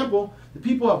 for example, the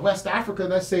people of West Africa,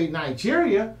 let's say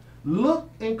Nigeria, look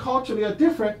and culturally are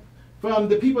different from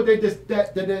the people that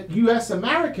the U.S.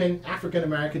 African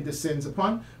American descends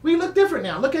upon. We look different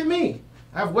now. Look at me.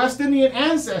 I have West Indian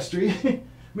ancestry, I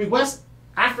mean West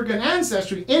African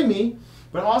ancestry in me,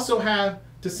 but also have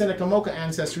Tsenacommacah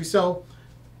ancestry. So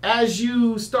as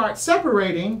you start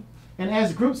separating and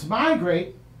as groups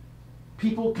migrate,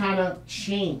 people kind of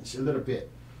change a little bit,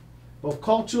 both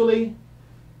culturally,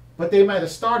 but they might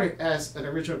have started as an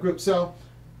original group. So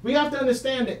we have to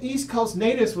understand that East Coast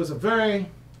natives was a very,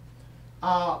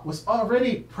 was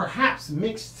already perhaps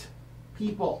mixed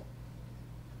people.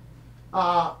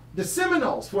 The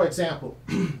Seminoles, for example,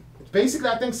 basically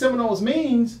I think Seminoles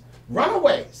means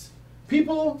runaways.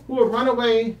 People who are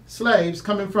runaway slaves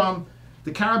coming from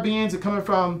the Caribbeans and coming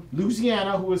from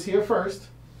Louisiana, who was here first,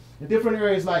 and different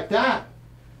areas like that.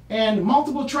 And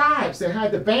multiple tribes that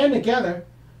had to band together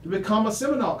to become a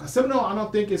Seminole. A Seminole, I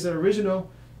don't think, is an original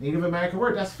Native American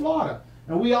word. That's Florida.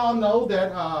 And we all know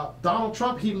that Donald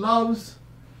Trump, he loves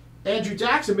Andrew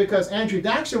Jackson because Andrew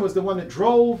Jackson was the one that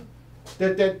drove,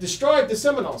 that destroyed the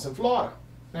Seminoles in Florida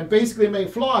and basically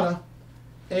made Florida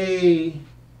a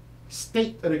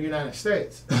state of the United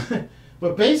States.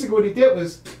 But basically what he did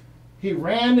was he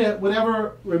ran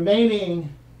whatever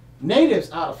remaining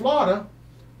natives out of Florida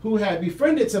who had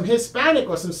befriended some Hispanic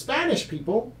or some Spanish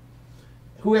people,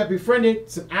 who had befriended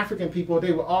some African people.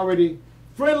 They were already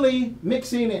friendly,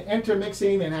 mixing and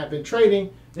intermixing and had been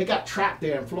trading. They got trapped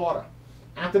there in Florida.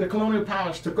 After the colonial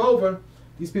powers took over,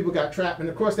 these people got trapped, and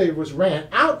of course they was ran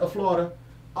out of Florida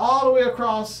all the way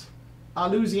across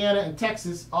Louisiana and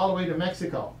Texas, all the way to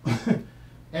Mexico.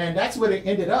 And that's where they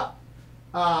ended up.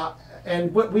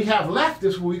 And what we have left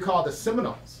is what we call the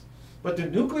Seminoles. But the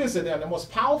nucleus of them, the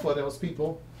most powerful of those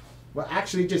people, were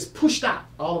actually just pushed out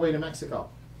all the way to Mexico.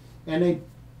 And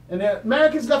the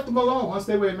Americans left them alone once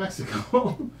they were in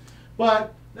Mexico.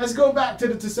 But let's go back to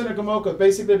the Tsenacommacah,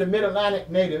 basically the Mid-Atlantic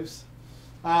natives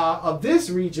of this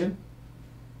region.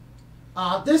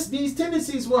 These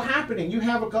tendencies were happening. You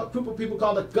have a group of people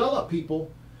called the Gullah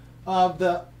people of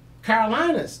the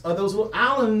Carolinas, of those little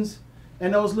islands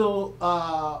and those little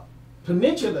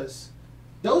peninsulas.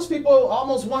 Those people are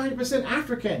almost 100%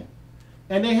 African.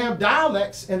 And they have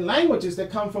dialects and languages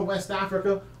that come from West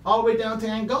Africa all the way down to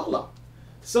Angola.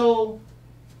 So,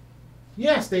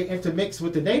 yes, they intermixed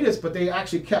with the natives, but they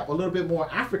actually kept a little bit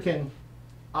more African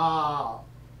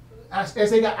as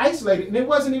they got isolated. And it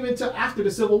wasn't even until after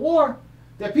the Civil War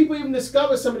that people even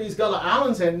discovered some of these Gullah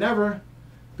Islands had never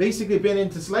basically been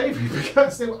into slavery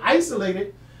because they were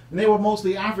isolated and they were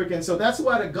mostly African. So that's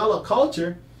why the Gullah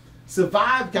culture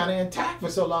survived kind of intact for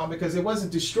so long, because it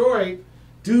wasn't destroyed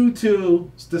due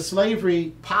to the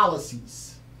slavery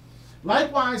policies.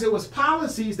 Likewise, it was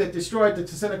policies that destroyed the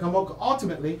Tsenacommacah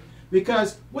ultimately,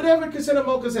 because whatever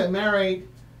Tsenacommacahs had married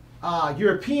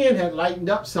European had lightened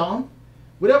up some.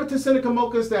 Whatever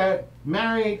Tsenacommacahs that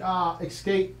married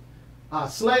escaped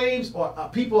slaves or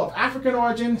people of African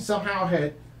origin somehow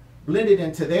had blended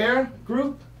into their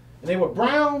group, and they were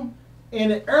brown. In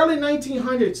the early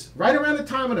 1900s, right around the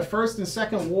time of the First and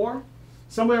Second War,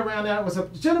 somewhere around there, was a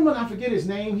gentleman, I forget his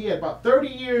name, he had about 30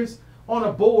 years on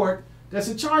a board that's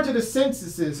in charge of the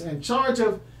censuses, in charge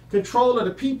of control of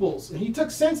the peoples. And he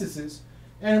took censuses,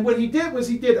 and what he did was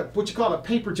he did what you call a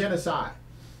paper genocide.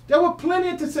 There were plenty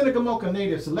of Tsenacommacah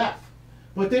natives left,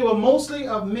 but they were mostly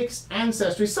of mixed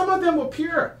ancestry. Some of them were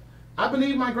pure. I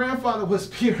believe my grandfather was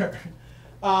pure.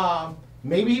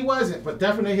 Maybe he wasn't, but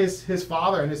definitely his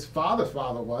father and his father's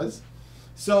father was.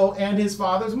 So, and his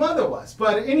father's mother was.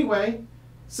 But anyway,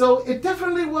 so it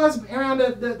definitely was around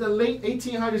the late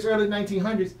 1800s, early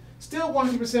 1900s, still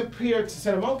 100% pure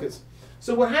Tsenacommacahs.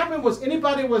 So what happened was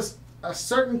anybody was a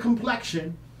certain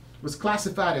complexion was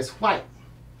classified as white.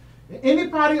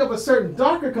 Anybody of a certain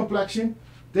darker complexion,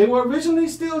 they were originally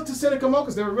still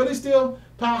Tsenacommacahs. They were really still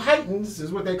Powhatans,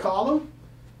 is what they call them.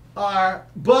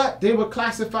 But they were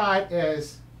classified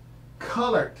as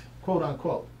colored, quote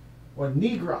unquote, or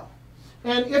Negro.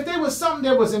 And if there was something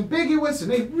that was ambiguous and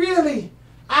they really,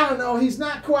 I don't know, he's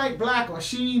not quite black or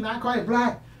she not quite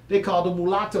black, they called him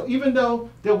mulatto, even though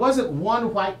there wasn't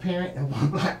one white parent and one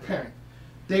black parent.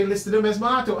 They listed him as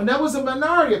mulatto. And that was a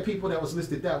minority of people that was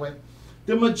listed that way.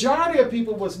 The majority of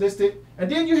people was listed,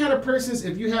 and then you had a person,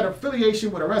 if you had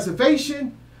affiliation with a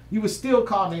reservation, you were still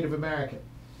called Native American.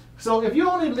 So if you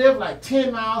only live like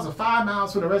 10 miles or 5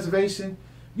 miles from the reservation,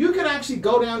 you could actually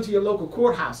go down to your local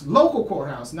courthouse,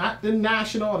 not the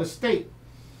national or the state,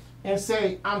 and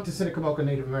say, I'm Tsenacommacah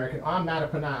Native American, or I'm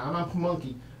Mattaponi, I'm a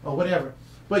Pamunkey, or whatever.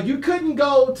 But you couldn't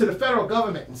go to the federal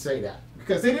government and say that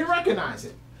because they didn't recognize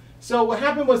it. So what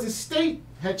happened was the state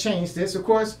had changed this. Of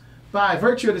course, by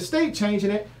virtue of the state changing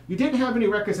it, you didn't have any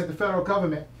records at the federal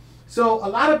government. So a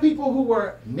lot of people who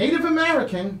were Native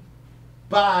American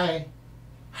by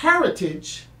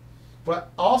heritage, but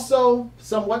also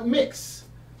somewhat mixed,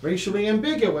 racially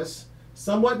ambiguous,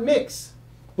 somewhat mixed,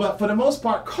 but for the most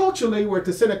part culturally were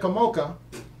Tsenacommacah.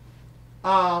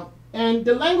 And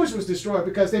the language was destroyed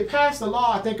because they passed a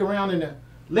law, I think around in the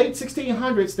late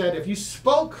 1600s, that if you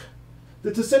spoke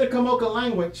the Tsenacommacah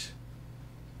language,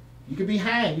 you could be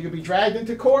hanged, you could be dragged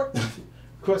into court. Of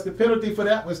course, the penalty for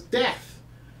that was death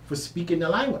for speaking the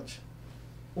language,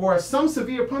 or some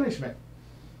severe punishment.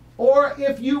 Or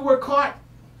if you were caught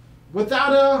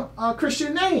without a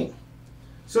Christian name.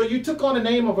 So you took on the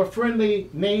name of a friendly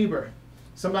neighbor,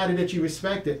 somebody that you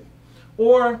respected,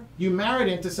 or you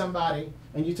married into somebody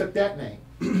and you took that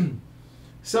name.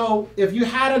 So if you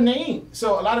had a name,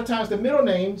 so a lot of times the middle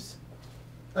names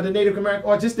of the Native American,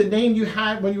 or just the name you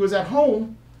had when you was at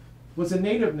home, was a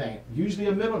native name, usually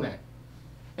a middle name.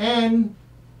 And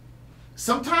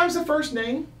sometimes a first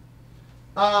name,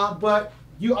 but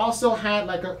you also had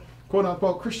like a quote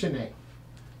unquote Christian name.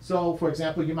 So for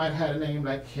example, you might have had a name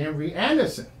like Henry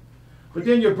Anderson, but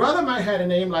then your brother might have had a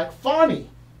name like Farney.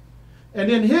 And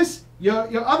then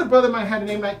your other brother might have a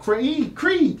name like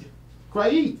Creed.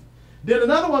 Then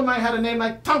another one might have a name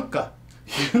like Tonka,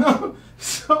 you know?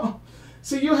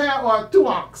 So you had, or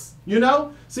Tuox, you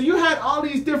know? So you had all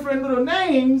these different little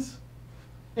names,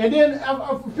 and then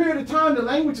after a period of time, the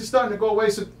language is starting to go away.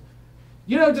 So,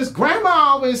 you know, just grandma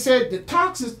always said that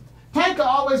Tanka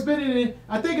always been in it.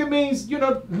 I think it means, you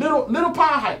know, little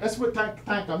Powhatan. That's what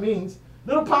Tanka means,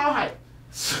 little Powhatan.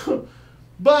 So,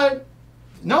 but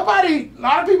nobody, a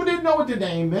lot of people didn't know what the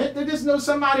name meant. They just know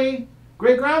somebody,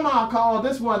 great grandma called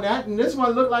this one that, and this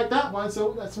one looked like that one,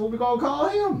 so that's what we're gonna call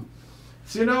him.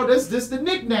 So, you know, this the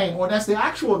nickname, or that's the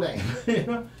actual name. You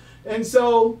know? And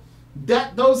so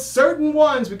that those certain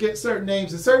ones would get certain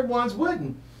names and certain ones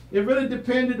wouldn't. It really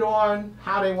depended on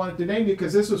how they wanted to name you,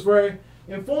 because this was very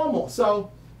informal.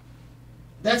 So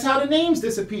that's how the names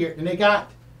disappeared, and they got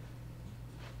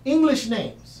English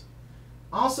names.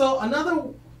 Also, another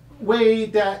way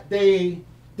that they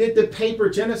did the paper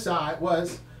genocide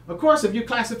was, of course, if you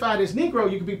classified as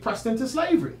Negro, you could be pressed into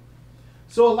slavery.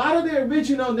 So a lot of the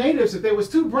original natives, if they was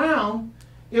too brown,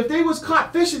 if they was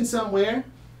caught fishing somewhere,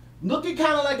 looking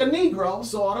kind of like a Negro,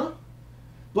 sort of,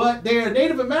 but they're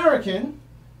Native American,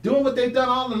 doing what they've done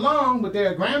all along, what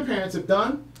their grandparents have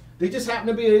done, they just happen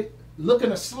to be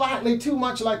looking slightly too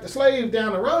much like the slave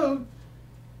down the road,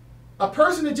 a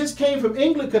person that just came from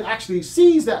England could actually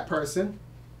seize that person,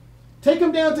 take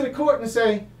him down to the court and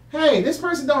say, hey, this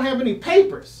person don't have any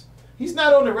papers. He's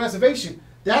not on the reservation.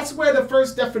 That's where the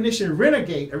first definition,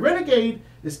 renegade. A renegade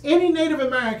is any Native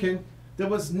American that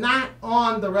was not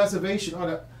on the reservation.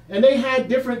 And they had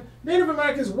different, Native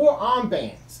Americans wore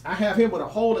armbands. I have him with a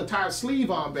whole entire sleeve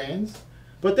armbands,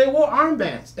 but they wore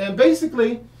armbands. And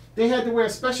basically, they had to wear a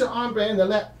special armband to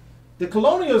let the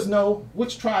colonials know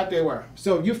which tribe they were.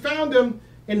 So if you found them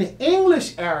in the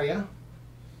English area,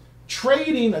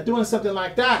 trading or doing something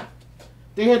like that,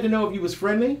 they had to know if you was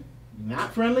friendly,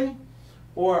 not friendly,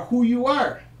 or who you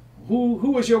were.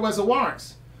 Who was your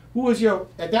reservoirs? Who was your,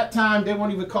 at that time, they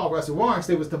weren't even called reservoirs,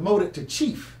 they was demoted to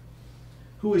chief.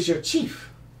 Who is your chief?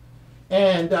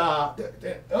 And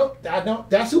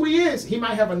that's who he is. He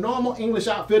might have a normal English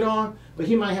outfit on, but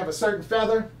he might have a certain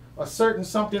feather, a certain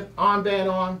something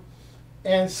armband on.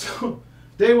 And so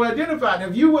they were identified.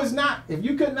 If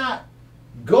you could not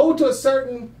go to a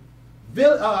certain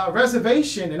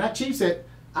reservation, and that chief said,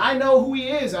 I know who he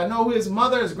is, I know who his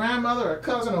mother, his grandmother, or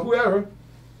cousin, or whoever,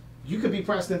 you could be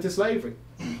pressed into slavery.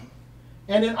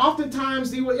 And then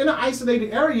oftentimes you were in an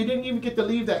isolated area, you didn't even get to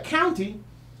leave that county,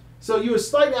 so you were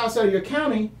slightly outside of your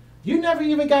county, you never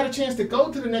even got a chance to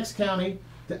go to the next county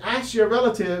to ask your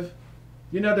relative,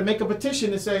 you know, to make a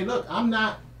petition to say, look, I'm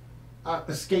not an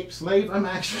escaped slave, I'm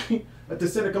actually a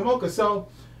Tsenacommacah. So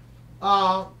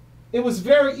it was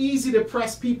very easy to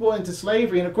press people into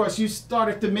slavery, and of course you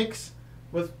started to mix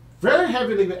with very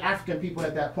heavily with African people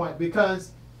at that point,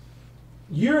 because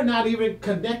you're not even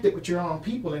connected with your own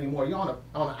people anymore. You're on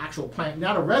an actual plant,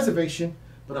 not a reservation,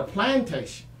 but a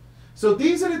plantation. So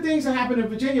these are the things that happened in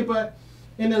Virginia. But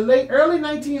in the early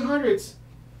 1900s,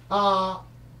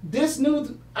 this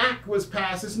new act was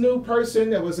passed. This new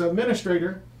person that was an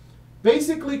administrator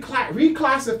basically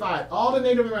reclassified all the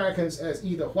Native Americans as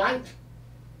either white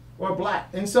or black.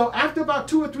 And so after about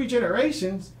 2 or 3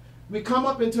 generations, we come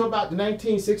up into about the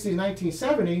 1960s,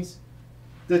 1970s,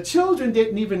 the children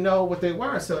didn't even know what they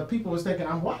were. So people was thinking,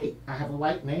 I'm white. I have a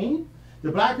white name.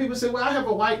 The black people said, well, I have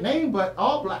a white name, but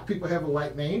all black people have a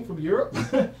white name from Europe.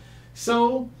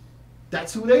 So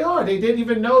that's who they are. They didn't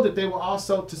even know that they were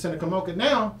also Tsenacommacah.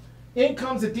 Now, in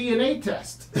comes a DNA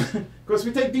test. Of course,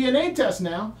 we take DNA tests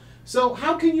now. So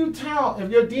how can you tell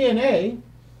if your DNA,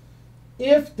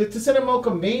 if the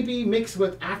Tsenacommacah may be mixed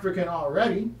with African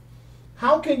already,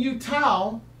 how can you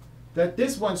tell that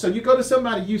this one, so you go to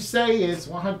somebody you say is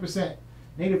 100%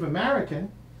 Native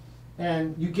American,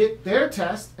 and you get their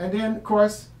test, and then, of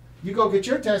course, you go get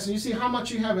your test, and you see how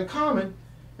much you have in common,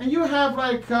 and you have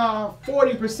like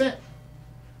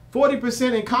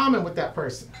 40% in common with that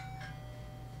person.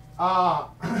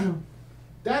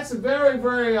 That's a very,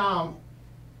 very,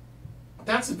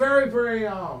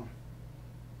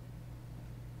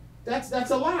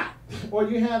 that's a lot. Or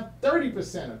you have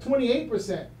 30% or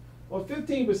 28% or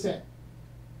 15%.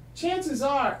 Chances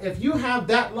are, if you have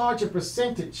that large a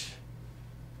percentage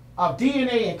of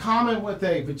DNA in common with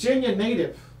a Virginia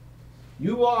native,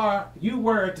 you were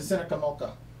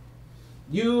Tsenacommacah.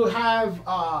 You have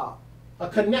a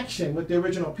connection with the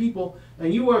original people,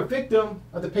 and you were a victim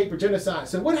of the paper genocide.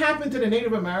 So what happened to the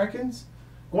Native Americans?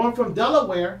 Going from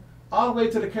Delaware all the way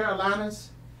to the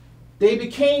Carolinas, they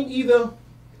became either,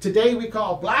 today we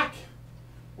call black,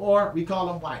 or we call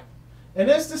them white. And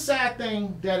that's the sad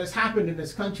thing that has happened in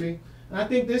this country. And I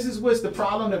think this is what's the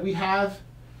problem that we have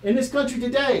in this country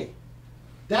today.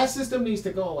 That system needs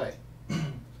to go away.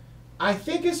 I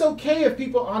think it's okay if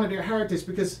people honor their heritage,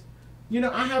 because, you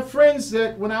know, I have friends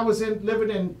that when I was living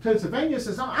in Pennsylvania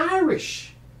says, I'm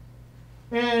Irish.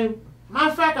 And matter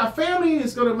of fact, our family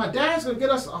is my dad's going to get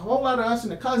us, a whole lot of us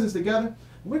and the cousins together.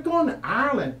 We're going to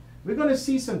Ireland. We're going to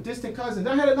see some distant cousins.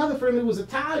 I had another friend who was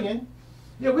Italian.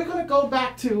 Yeah, we're going to go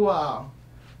back to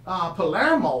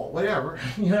Palermo, whatever,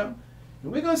 you know.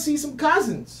 And we're going to see some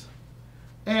cousins.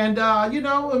 And, you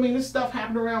know, I mean, this stuff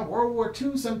happened around World War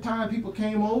II. Sometime people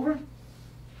came over.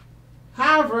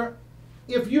 However,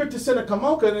 if you're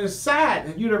Tsenacommacah, and it's sad,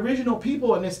 and you're the original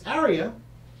people in this area,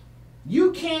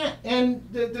 you can't, and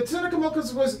the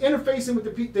Tsenacommacahs was interfacing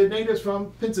with the natives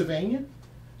from Pennsylvania.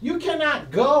 You cannot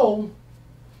go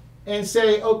and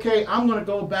say, okay, I'm going to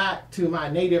go back to my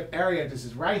native area. This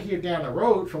is right here down the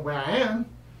road from where I am,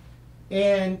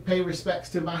 and pay respects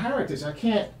to my heritage. I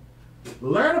can't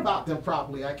learn about them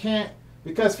properly. I can't,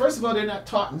 because first of all, they're not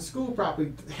taught in school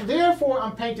properly. Therefore,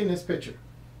 I'm painting this picture.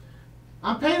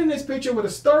 I'm painting this picture with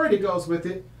a story that goes with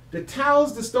it, that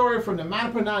tells the story from the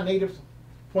Matoaka native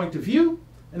point of view,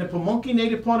 and the Pamunkey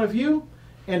native point of view,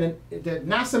 and the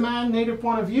Nasaman native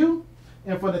point of view,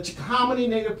 and for the Chickahominy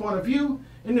native point of view,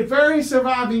 and the very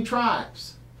surviving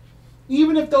tribes.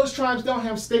 Even if those tribes don't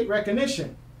have state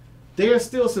recognition, they are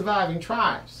still surviving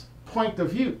tribes, point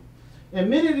of view. And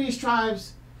many of these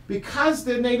tribes, because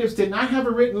the natives did not have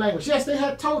a written language, yes, they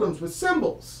had totems with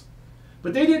symbols,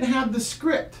 but they didn't have the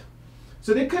script.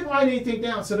 So they couldn't write anything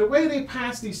down. So the way they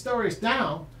passed these stories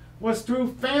down was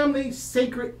through family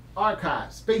sacred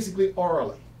archives, basically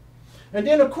orally. And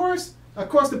then, of course, the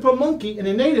Pamunkey and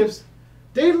the natives,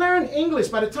 they learned English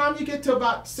by the time you get to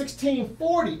about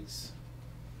 1640s,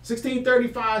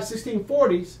 1635,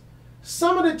 1640s.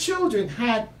 Some of the children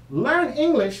had learned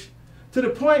English to the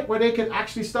point where they could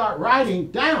actually start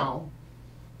writing down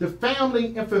the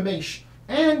family information.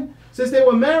 And since they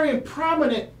were marrying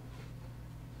prominent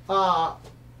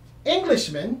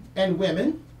Englishmen and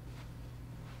women,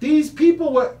 these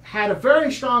people had a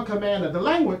very strong command of the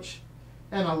language,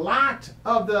 and a lot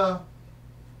of the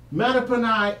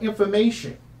Matoaka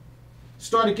information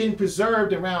started getting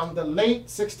preserved around the late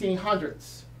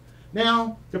 1600s.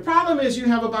 Now, the problem is you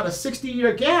have about a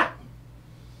 60-year gap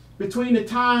between the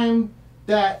time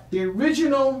that the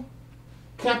original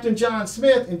Captain John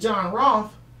Smith and John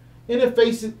Roth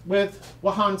interfaced with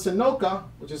Powhatan Confederacy,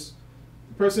 which is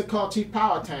the person called Chief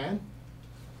Powhatan,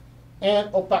 and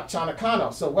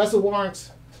Opakchanakano. So Wessa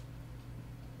Warrants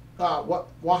Powhatan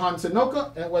Confederacy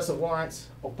and Wessa Warrants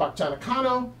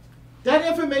Opakchanakano. That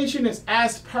information is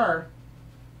as per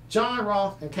John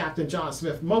Roth and Captain John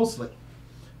Smith mostly.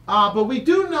 But we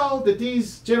do know that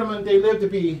these gentlemen, they lived to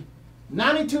be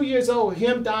 92 years old,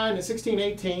 him dying in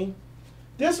 1618.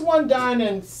 This one died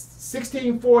in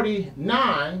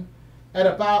 1649 at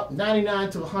about 99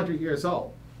 to 100 years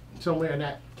old, somewhere in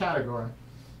that category.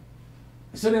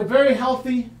 So they're very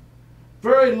healthy,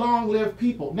 very long-lived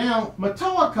people. Now,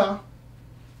 Matoaka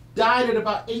died at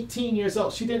about 18 years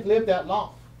old. She didn't live that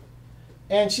long.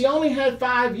 And she only had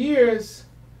 5 years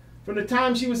from the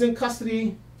time she was in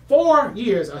custody, 4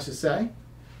 years, I should say.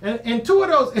 And in two of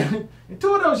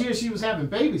those years, she was having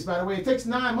babies. By the way, it takes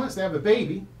 9 months to have a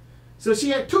baby. So she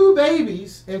had 2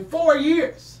 babies in 4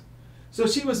 years. So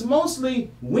she was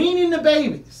mostly weaning the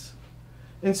babies.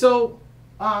 And so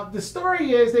the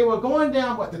story is they were going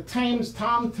down the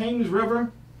Thames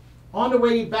River on the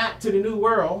way back to the New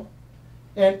World.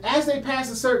 And as they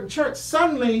passed a certain church,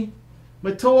 suddenly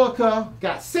Matoaka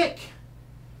got sick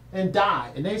and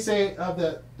died. And they say of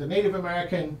the Native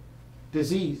American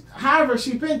disease. However,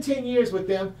 she'd been 10 years with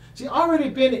them. She'd already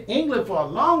been in England for a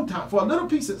long time, for a little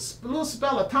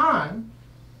spell of time.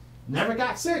 Never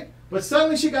got sick. But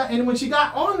suddenly and when she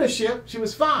got on the ship, she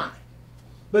was fine.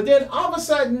 But then all of a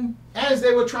sudden, as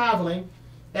they were traveling,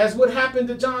 as what happened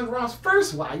to John Ross'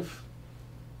 first wife,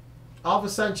 all of a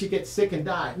sudden she gets sick and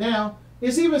died. Now,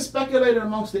 it's even speculated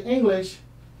amongst the English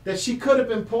that she could have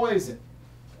been poisoned.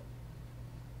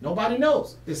 Nobody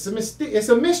knows. It's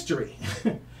a mystery.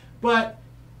 But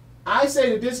I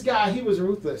say that this guy, he was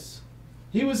ruthless.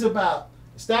 He was about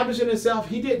establishing himself.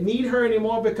 He didn't need her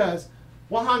anymore because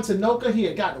Powhatan Confederacy, he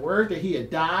had gotten word that he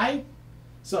had died.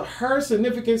 So her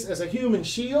significance as a human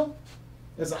shield,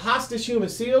 as a hostage human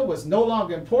shield, was no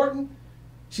longer important.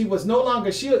 She was no longer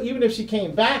a shield. Even if she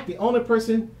came back, the only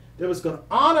person that was going to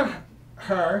honor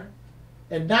her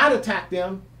and not attack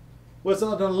them was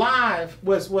alive,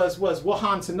 was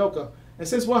Powhatan Confederacy. And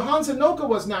since Powhatan Confederacy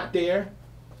was not there,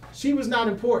 she was not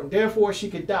important. Therefore, she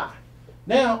could die.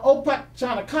 Now,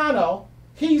 Tsenacommacah,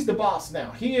 he's the boss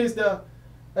now. He is the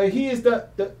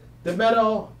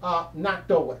Matoaka.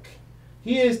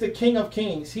 He is the king of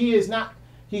kings. He's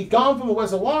gone from a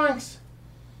Wezawanks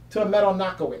to a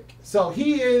Matoaka. So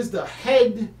he is the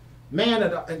head man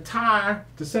of the entire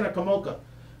Tsenacommacah.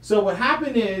 So what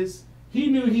happened is, he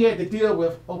knew he had to deal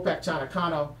with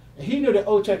Tsenacommacah, and he knew that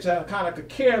Tsenacommacah could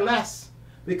care less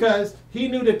because he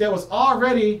knew that there was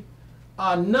already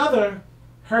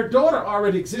her daughter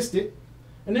already existed,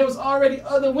 and there was already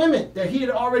other women that he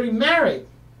had already married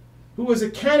who was a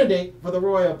candidate for the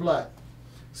royal blood.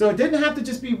 So it didn't have to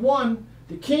just be one.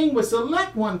 The king would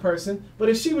select one person, but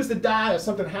if she was to die or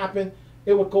something happened,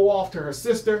 it would go off to her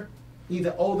sister,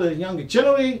 either older or younger.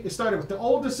 Generally, it started with the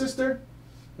older sister,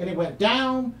 and it went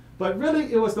down. But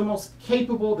really, it was the most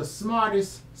capable, the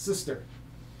smartest sister.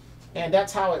 And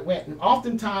that's how it went. And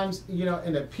oftentimes,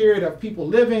 in a period of people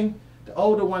living, the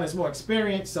older one is more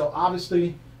experienced. So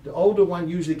obviously, the older one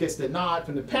usually gets the nod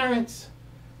from the parents.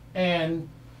 And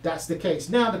that's the case.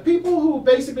 Now, the people who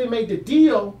basically made the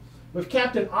deal with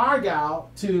Captain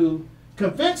Argyle to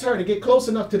convince her to get close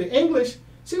enough to the English,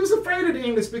 she was afraid of the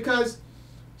English because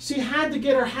she had to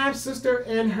get her half-sister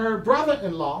and her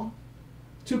brother-in-law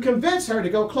to convince her to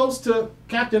go close to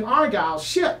Captain Argyle's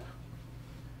ship,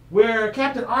 where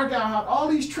Captain Argyle had all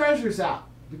these treasures out,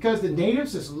 because the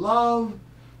natives just love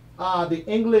the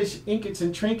English inkets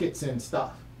and trinkets and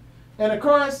stuff. And of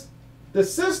course, the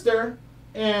sister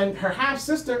and her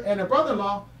half-sister and her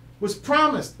brother-in-law was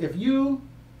promised, if you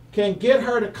can get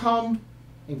her to come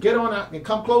and get on out and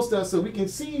come close to us so we can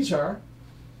seize her,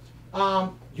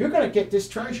 you're going to get this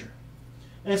treasure.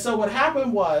 And so what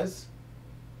happened was,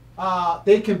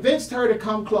 they convinced her to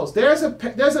come close. There's a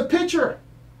picture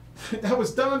that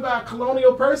was done by a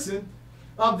colonial person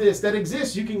of this that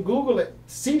exists. You can Google it,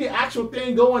 see the actual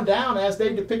thing going down as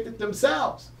they depicted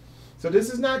themselves. So this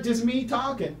is not just me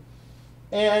talking.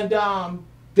 And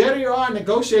there you are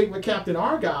negotiating with Captain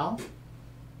Argyle.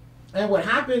 And what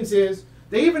happens is,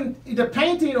 the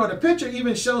painting or the picture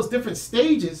even shows different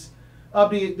stages of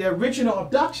the original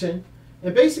abduction.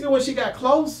 And basically when she got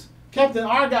close, Captain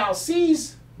Argyle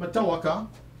sees Matoaka,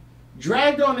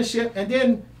 dragged on the ship, and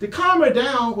then to calm her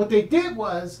down, what they did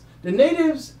was, the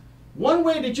natives, one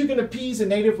way that you can appease a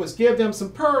native was give them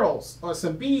some pearls or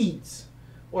some beads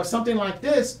or something like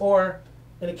this, or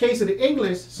in the case of the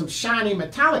English, some shiny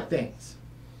metallic things.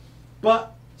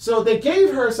 But so they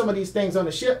gave her some of these things on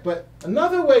the ship, but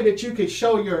another way that you could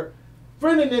show your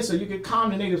friendliness or you could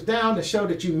calm the natives down to show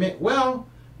that you meant well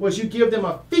was you give them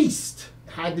a feast.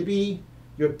 It had to be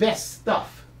your best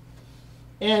stuff.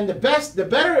 And the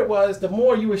better it was, the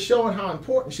more you were showing how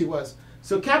important she was.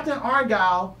 So Captain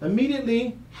Argyle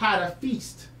immediately had a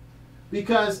feast,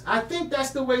 because I think that's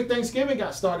the way Thanksgiving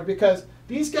got started, because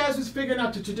these guys was figuring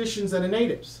out the traditions of the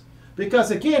natives.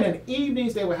 Because again, in the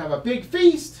evenings, they would have a big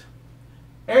feast.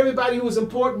 Everybody who was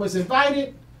important was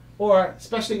invited, or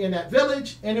especially in that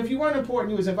village. And if you weren't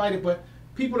important, you was invited, but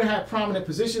people that had prominent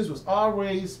positions was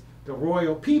always the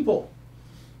royal people.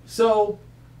 So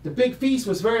the big feast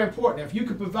was very important. If you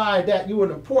could provide that, you were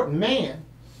an important man.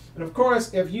 And of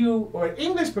course, if you were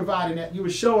English providing that, you were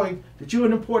showing that you were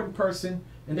an important person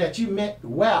and that you meant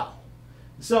well.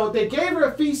 So they gave her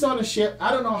a feast on the ship.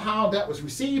 I don't know how that was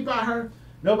received by her.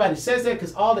 Nobody says that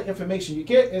because all the information you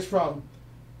get is from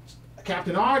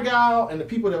Captain Argyle and the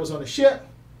people that was on the ship,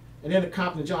 and then the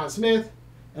Captain John Smith,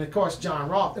 and of course John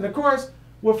Rolfe. And of course,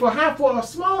 well, for a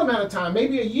small amount of time,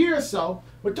 maybe a year or so,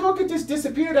 Matoaka just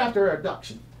disappeared after her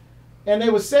abduction. And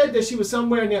it was said that she was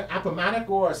somewhere near Appomattox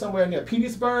or somewhere near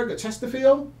Petersburg or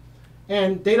Chesterfield.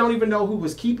 And they don't even know who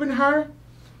was keeping her.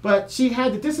 But she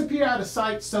had to disappear out of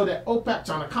sight so that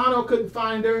Tsenacommacah couldn't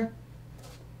find her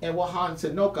and Powhatan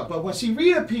Confederacy. But when she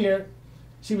reappeared,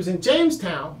 she was in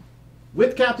Jamestown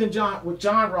with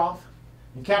John Rolfe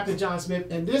and Captain John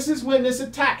Smith. And this is when this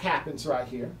attack happens right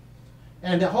here.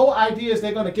 And the whole idea is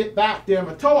they're going to get back their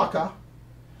Matoaka.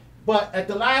 But at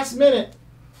the last minute,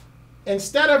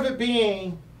 instead of it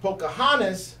being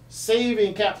Pocahontas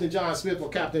saving Captain John Smith or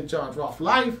Captain John Rolfe's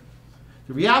life,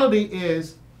 the reality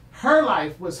is her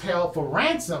life was held for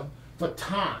ransom for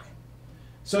time.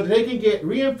 So that they can get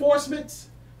reinforcements,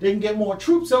 they can get more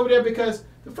troops over there, because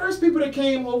the first people that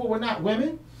came over were not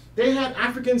women. They had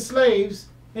African slaves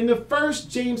in the first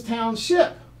Jamestown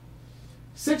ship.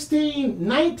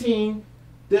 1619,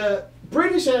 the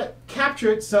British had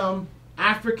captured some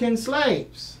African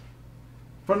slaves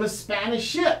from the Spanish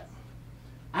ship.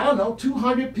 I don't know,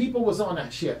 200 people was on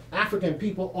that ship, African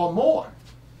people or more.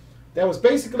 That was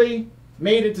basically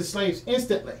made into slaves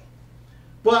instantly.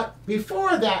 But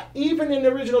before that, even in the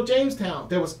original Jamestown,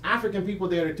 there was African people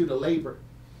there to do the labor.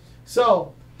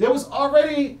 So there was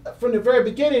already, from the very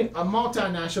beginning, a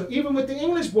multinational, even with the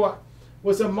English board,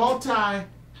 was a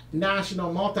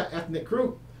multinational, multi-ethnic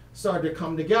group started to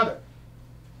come together.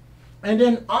 And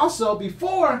then also,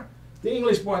 before the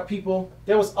English brought people,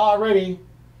 there was already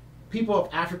people of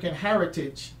African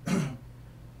heritage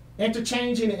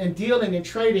interchanging and dealing and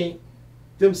trading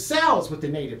themselves with the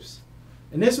natives.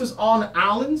 And this was on the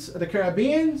islands of the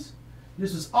Caribbean.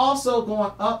 This was also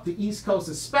going up the East Coast,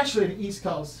 especially the East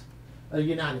Coast of the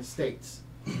United States.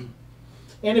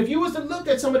 And if you was to look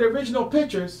at some of the original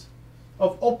pictures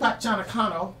of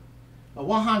Tsenacommacah, of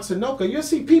Powhatan Confederacy, you'll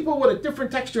see people with a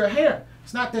different texture of hair.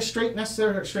 It's not that straight,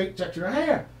 necessarily straight texture of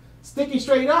hair. Sticking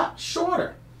straight up,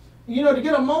 shorter. You know, to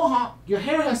get a mohawk, your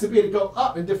hair has to be able to go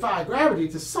up and defy gravity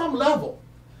to some level,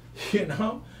 you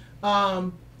know.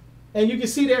 And you can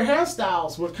see their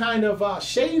hairstyles were kind of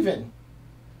shaven.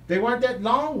 They weren't that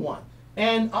long one.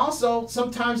 And also,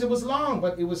 sometimes it was long,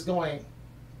 but it was doing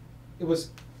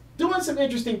some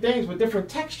interesting things with different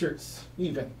textures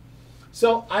even.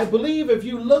 So I believe if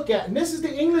you look at, and this is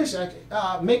the English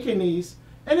making these,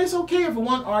 and it's okay if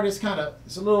one artist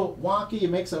it's a little wonky, it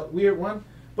makes a weird one,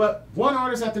 but one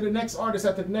artist after the next artist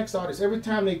after the next artist, every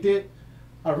time they did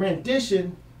a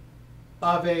rendition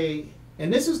of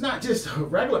and this is not just a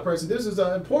regular person, this is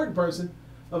an important person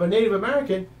of a Native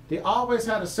American, they always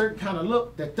had a certain kind of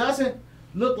look that doesn't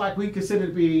look like we consider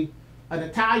to be an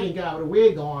Italian guy with a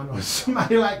wig on or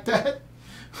somebody like that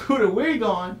with a wig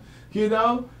on, you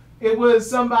know. It was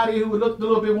somebody who looked a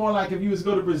little bit more like if you was to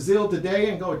go to Brazil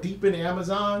today and go deep in the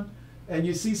Amazon and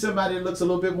you see somebody that looks a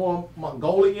little bit more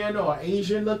Mongolian or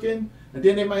Asian looking, and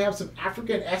then they might have some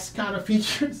African-esque kind of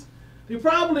features.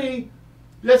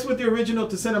 That's what the original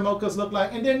Tsenacommacahs looked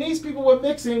like. And then these people were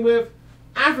mixing with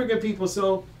African people,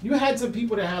 so you had some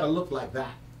people that had a look like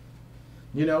that,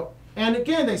 you know. And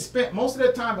again, they spent most of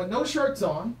their time with no shirts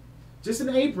on, just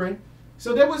an apron.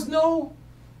 So there was no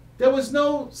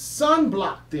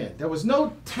sunblock then. There was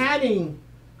no tanning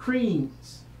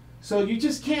creams. So you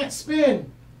just can't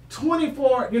spend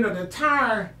the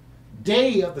entire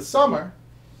day of the summer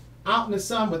out in the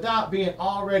sun without being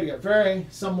already a very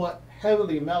somewhat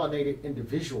heavily melanated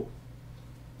individual.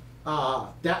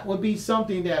 That would be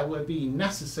something that would be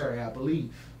necessary, I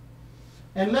believe.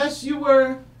 Unless you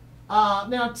were,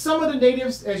 now some of the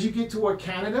natives, as you get toward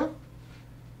Canada,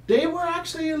 they were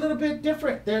actually a little bit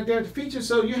different. Their features,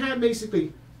 so you had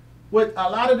basically what a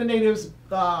lot of the natives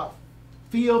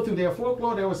feel through their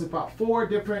folklore. There was about 4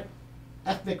 different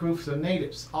ethnic groups of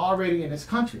natives already in this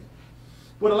country.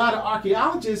 What a lot of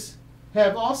archaeologists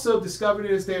have also discovered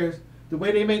is the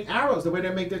way they make arrows, the way they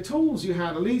make their tools. You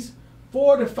had at least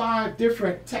 4 to 5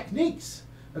 different techniques.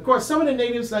 Of course, some of the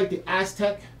natives like the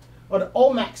Aztec or the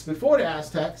Olmecs before the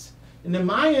Aztecs, and the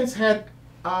Mayans had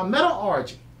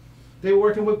metallurgy. They were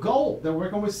working with gold, they were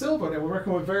working with silver, they were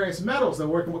working with various metals, they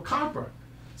were working with copper.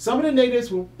 Some of the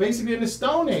natives were basically in the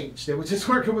Stone Age. They were just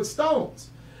working with stones.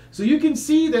 So you can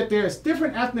see that there's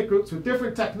different ethnic groups with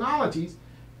different technologies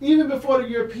even before the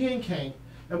European came.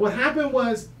 And what happened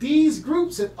was these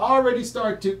groups had already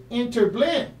started to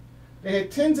interblend They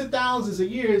had tens of thousands of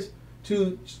years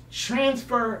to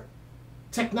transfer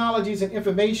technologies and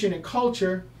information and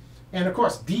culture, and of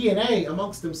course DNA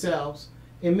amongst themselves,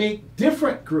 and make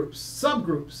different groups,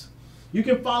 subgroups. You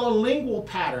can follow lingual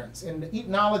patterns in the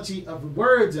ethnology of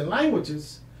words and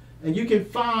languages, and you can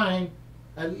find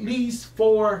at least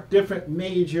 4 different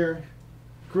major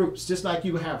groups, just like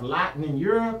you have Latin in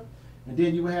Europe, and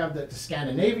then you have the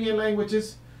Scandinavian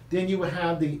languages, then you would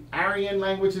have the Aryan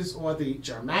languages, or the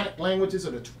Germanic languages,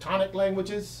 or the Teutonic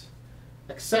languages,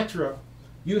 etc.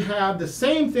 You have the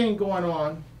same thing going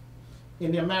on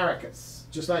in the Americas,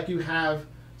 just like you have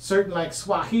certain, like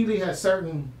Swahili has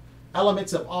certain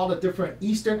elements of all the different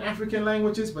Eastern African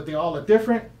languages, but they all are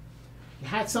different. You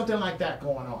had something like that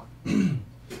going on.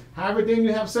 However, then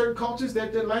you have certain cultures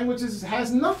that the languages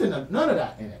has none of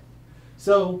that in it.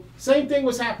 So same thing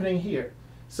was happening here.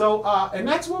 So, and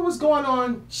that's what was going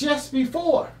on just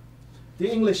before the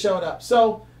English showed up.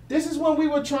 So this is when we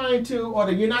were trying to, or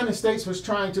the United States was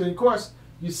trying to, and of course,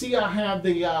 you see I have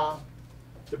the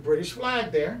British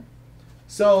flag there.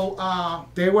 So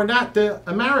they were not the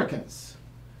Americans.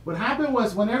 What happened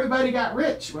was when everybody got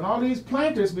rich, when all these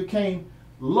planters became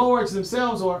lords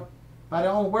themselves, or by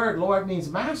their own word, lord means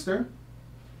master,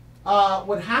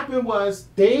 what happened was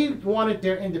they wanted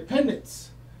their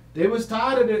independence. They was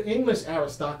tired of the English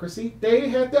aristocracy. They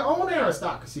had their own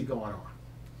aristocracy going on.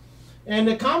 And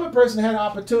the common person had an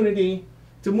opportunity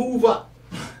to move up.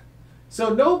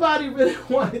 So nobody really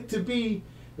wanted to be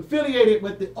affiliated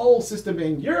with the old system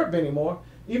in Europe anymore,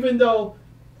 even though,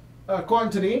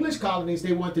 according to the English colonies,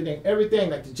 they wanted to name everything,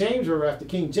 like the James River after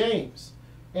King James,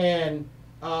 and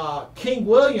King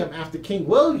William after King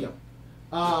William.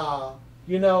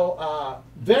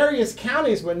 Various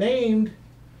counties were named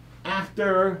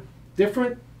after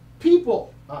different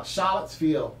people.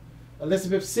 Charlottesville,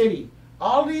 Elizabeth City.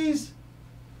 All these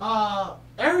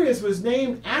areas was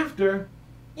named after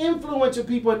influential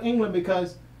people in England,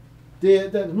 because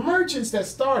the merchants that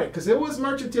started, because it was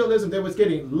mercantilism, they was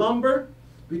getting lumber,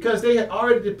 because they had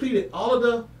already depleted all of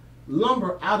the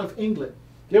lumber out of England.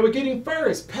 They were getting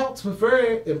furs. Pelts were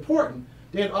very important.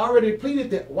 They had already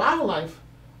depleted the wildlife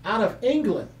out of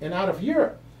England and out of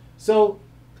Europe. So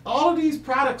all of these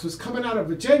products was coming out of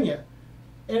Virginia,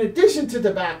 in addition to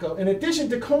tobacco, in addition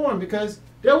to corn, because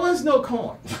there was no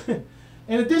corn.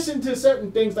 In addition to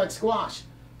certain things like squash.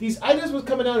 These items was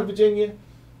coming out of Virginia.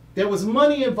 There was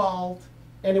money involved,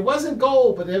 and it wasn't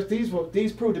gold, but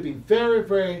these proved to be very,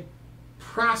 very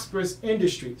prosperous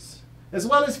industries, as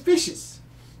well as fishes.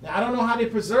 Now, I don't know how they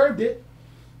preserved it,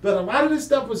 but a lot of this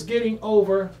stuff was getting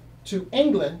over to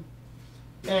England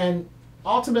and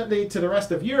ultimately to the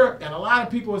rest of Europe, and a lot of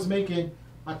people was making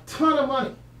a ton of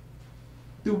money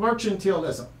through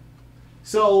mercantilism.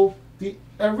 So the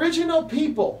original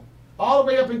people, all the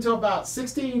way up until about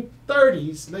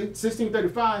 1630s, late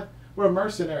 1635, were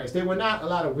mercenaries. They were not a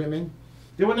lot of women.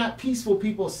 They were not peaceful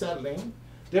people settling.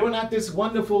 They were not this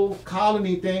wonderful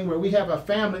colony thing where we have a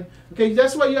family. Okay,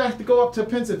 that's why you have to go up to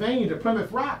Pennsylvania, to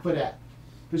Plymouth Rock, for that.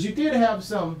 Because you did have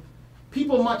some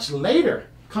people much later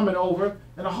coming over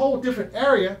in a whole different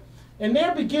area, and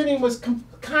their beginning was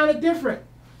kind of different.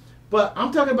 But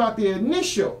I'm talking about the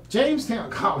initial Jamestown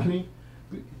colony,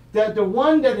 that the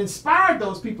one that inspired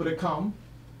those people to come,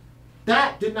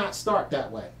 that did not start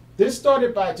that way. This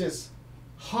started by just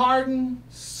hardened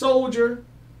soldier,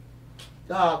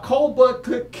 cold blood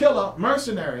killer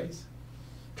mercenaries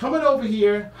coming over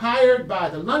here, hired by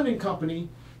the London Company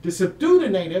to subdue the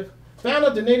native, found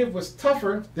out the native was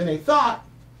tougher than they thought,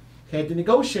 had to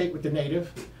negotiate with the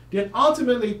native, then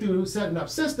ultimately through setting up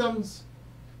systems,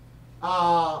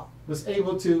 was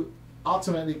able to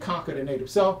ultimately conquer the native.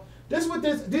 So this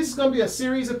is going to be a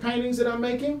series of paintings that I'm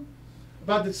making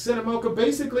about the Tsenacommacah.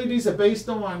 Basically, these are based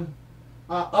on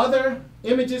other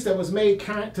images that was made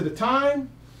current to the time,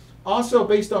 also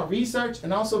based on research,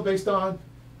 and also based on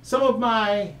some of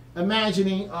my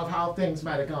imagining of how things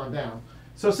might have gone down.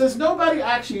 So since nobody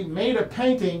actually made a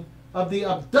painting of the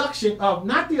abduction of,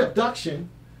 not the abduction,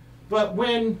 but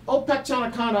when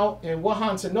Opechanacano and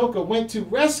Wahan Sanoka went to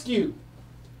rescue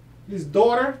his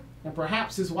daughter and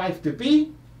perhaps his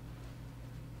wife-to-be,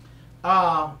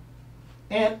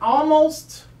 and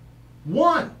almost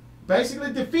won,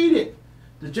 basically defeated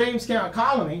the Jamestown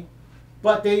colony,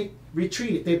 but they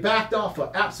retreated. They backed off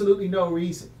for absolutely no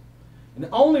reason. And the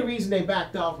only reason they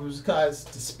backed off was because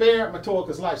to spare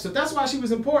Matoaka's life. So that's why she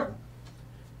was important.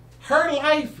 Her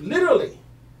life, literally,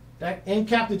 that in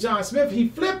Captain John Smith, he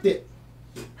flipped it.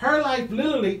 Her life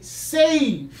literally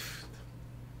saved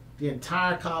the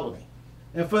entire colony.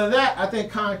 And for that, I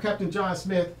think Captain John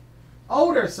Smith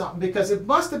owed her something, because it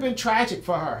must have been tragic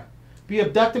for her. be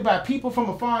abducted by people from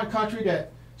a foreign country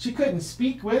that she couldn't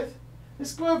speak with.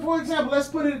 Let's go, for example,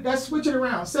 let's switch it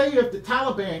around. Say if the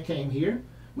Taliban came here,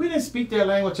 we didn't speak their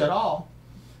language at all,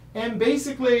 and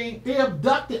basically they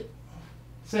abducted,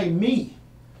 say me,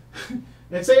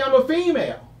 and say I'm a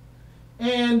female,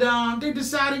 and they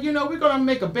decided, you know, we're going to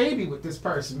make a baby with this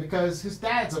person because his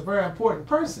dad's a very important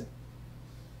person.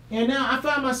 And now I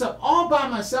find myself all by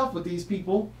myself with these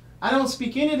people. I don't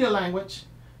speak any of their language,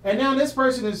 and now this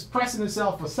person is pressing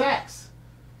himself for sex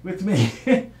with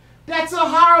me. That's a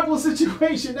horrible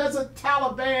situation. That's a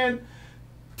Taliban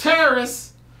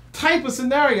terrorist type of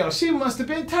scenario. She must have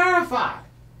been terrified.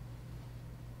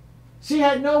 She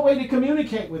had no way to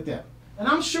communicate with them. And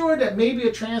I'm sure that maybe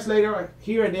a translator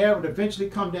here and there would eventually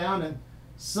come down and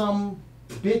some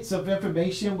bits of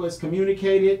information was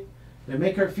communicated to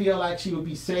make her feel like she would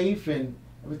be safe and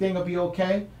everything will be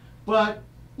okay. But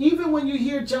even when you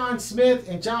hear John Smith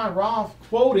and John Rolfe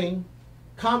quoting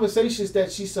conversations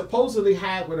that she supposedly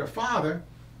had with her father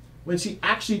when she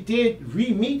actually did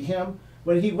re-meet him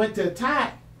when he went to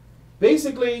attack,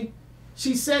 basically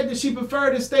she said that she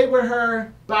preferred to stay with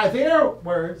her by their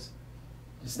words.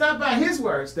 It's not by his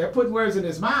words. They're putting words in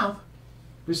his mouth.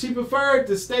 But she preferred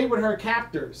to stay with her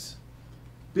captors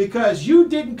because you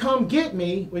didn't come get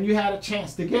me when you had a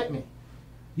chance to get me.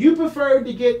 You preferred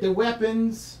to get the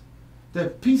weapons, the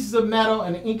pieces of metal,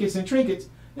 and the ingots and trinkets.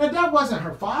 Now, that wasn't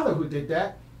her father who did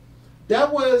that.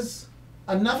 That was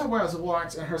another Rosa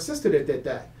Parks and her sister that did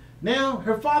that. Now,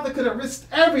 her father could have risked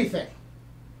everything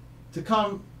to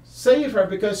come save her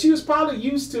because she was probably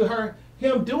used to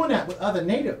him doing that with other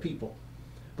native people.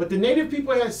 But the native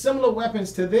people had similar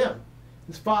weapons to them.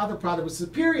 His father probably was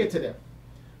superior to them.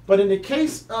 But in the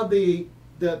case of the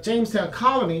Jamestown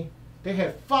colony, they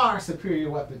had far superior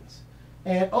weapons.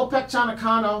 And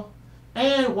Tsenacommacah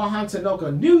and Powhatan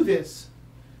Confederacy knew this,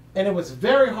 and it was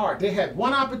very hard. They had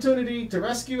one opportunity to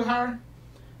rescue her,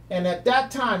 and at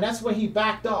that time, that's when he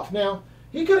backed off. Now,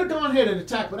 he could have gone ahead and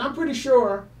attacked, but I'm pretty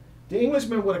sure the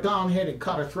Englishmen would have gone ahead and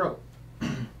cut her throat.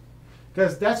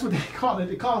 Because that's what they call it.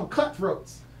 They call them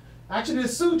cutthroats. Actually, the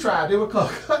Sioux tribe, they were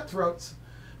called cutthroats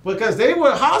because they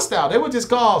were hostile. They were just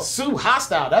called Sioux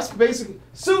hostile. That's basically,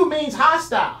 Sioux means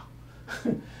hostile.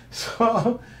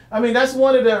 So, I mean, that's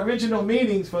one of the original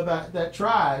meanings for that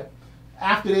tribe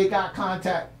after they got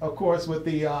contact, of course, with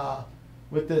the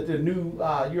new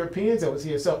Europeans that was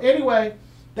here. So anyway,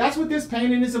 that's what this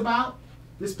painting is about.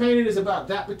 This painting is about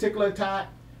that particular attack.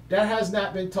 That has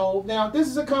not been told. Now, this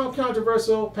is a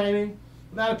controversial painting.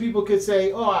 A lot of people could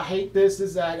say, oh, I hate this,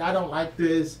 that, I don't like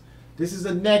this. This is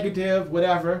a negative,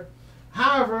 whatever.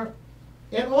 However,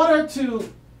 in order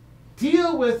to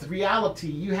deal with reality,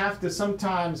 you have to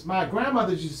sometimes, my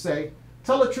grandmother used to say,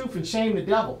 tell the truth and shame the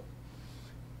devil.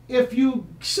 If you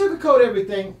sugarcoat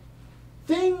everything,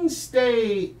 things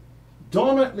stay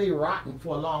dormantly rotten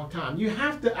for a long time. You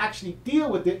have to actually deal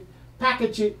with it,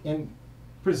 package it, and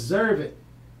preserve it.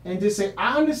 And just say,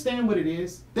 I understand what it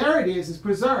is. There it is, it's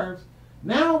preserved.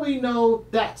 Now we know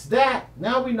that's that.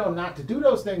 Now we know not to do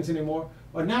those things anymore.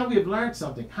 Or now we have learned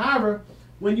something. However,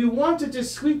 when you want to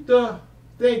just sweep the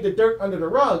dirt under the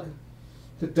rug,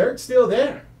 the dirt's still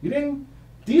there. You didn't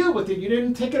deal with it. You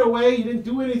didn't take it away. You didn't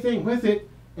do anything with it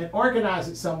and organize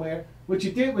it somewhere. What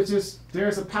you did was just,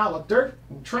 there's a pile of dirt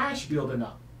and trash building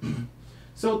up.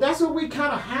 So that's what we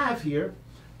kind of have here.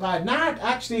 By not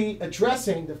actually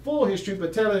addressing the full history,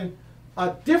 but telling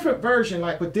a different version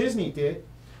like what Disney did.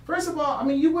 First of all, I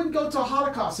mean, you wouldn't go to a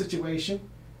Holocaust situation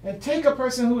and take a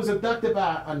person who was abducted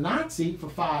by a Nazi for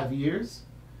 5 years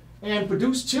and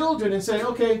produce children and say,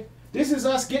 okay, this is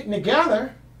us getting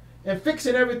together and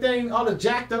fixing everything, all the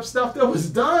jacked up stuff that was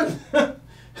done.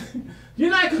 You're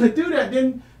not going to do that.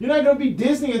 Then you're not going to be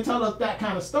Disney and tell us that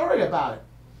kind of story about it.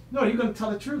 No, you're going to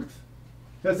tell the truth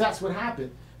because that's what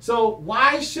happened. So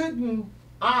why shouldn't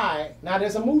I, not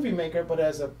as a movie maker, but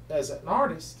as an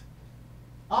artist,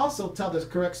 also tell the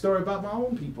correct story about my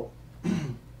own people?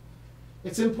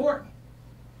 It's important.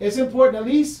 It's important at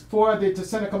least for the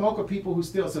Tsenacommacah people who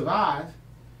still survive.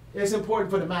 It's important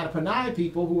for the Mattaponi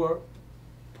people who are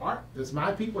that's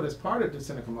my people, that's part of the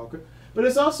Tsenacommacah. But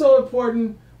it's also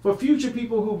important for future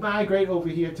people who migrate over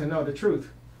here to know the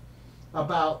truth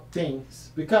about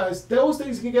things, because those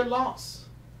things can get lost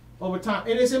over time.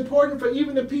 And it's important for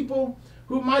even the people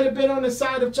who might have been on the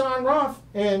side of John Rolfe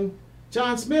and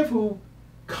John Smith who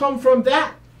come from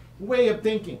that way of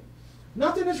thinking.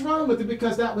 Nothing is wrong with it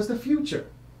because that was the future.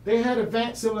 They had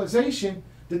advanced civilization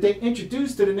that they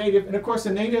introduced to the native, and of course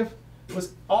the native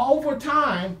was over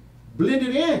time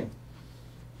blended in.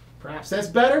 Perhaps that's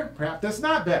better, perhaps that's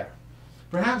not better.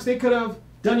 Perhaps they could have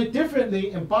done it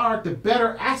differently and borrowed the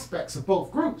better aspects of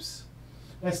both groups.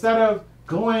 instead of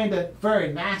going the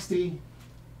very nasty,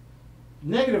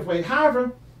 negative way.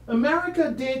 However,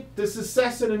 America did the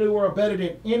success in the New World better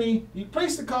than any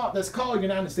place that's called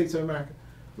United States of America.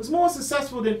 It was more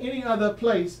successful than any other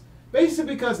place,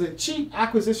 basically because of the cheap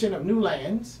acquisition of new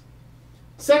lands.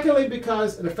 Secondly,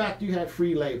 because of the fact you had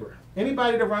free labor.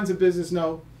 Anybody that runs a business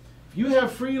know, if you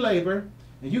have free labor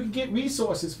and you can get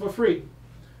resources for free,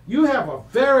 you have a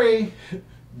very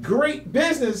great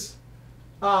business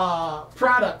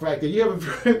product right there. You have a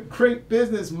very great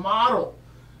business model.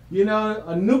 You know,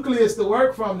 a nucleus to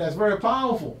work from that's very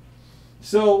powerful.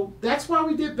 So that's why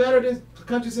we did better than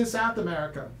countries in South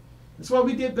America. That's why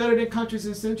we did better than countries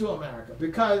in Central America,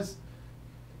 because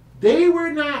they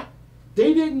did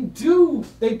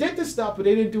the stuff, but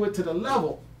they didn't do it to the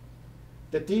level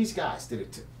that these guys did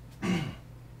it to.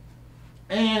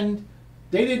 And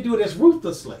they didn't do it as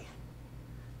ruthlessly.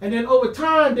 And then over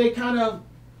time, they kind of,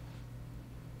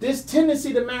 this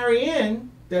tendency to marry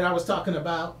in that I was talking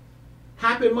about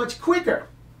happened much quicker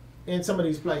in some of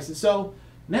these places. So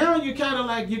now you're kind of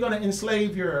like, you're going to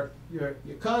enslave your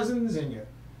cousins and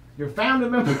your family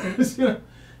members, you know?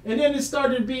 And then it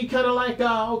started to be kind of like,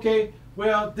 okay,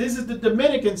 well, this is the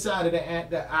Dominican side of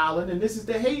the island, and this is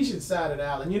the Haitian side of the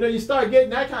island. You know, you start getting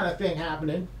that kind of thing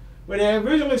happening, where they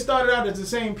originally started out as the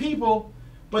same people,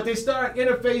 but they start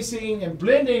interfacing and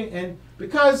blending, and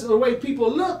because of the way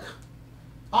people look,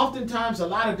 oftentimes a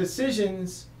lot of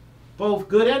decisions, both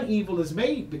good and evil, is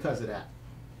made because of that.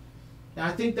 And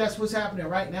I think that's what's happening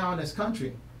right now in this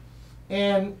country.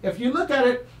 And if you look at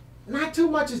it, not too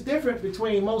much is different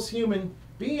between most human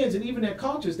beings and even their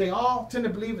cultures. They all tend to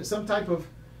believe in some type of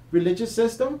religious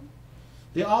system.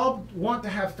 They all want to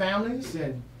have families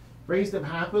and raise them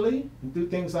happily and do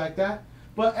things like that.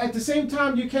 But at the same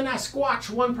time, you cannot squash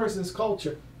one person's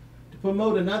culture to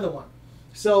promote another one.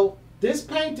 So this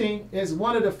painting is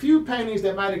one of the few paintings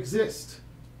that might exist,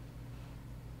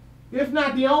 if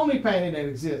not the only painting that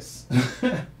exists,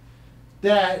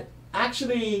 that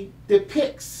actually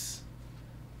depicts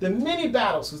the many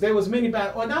battles, because there was many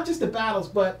battles, or not just the battles,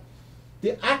 but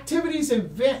the activities and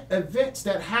events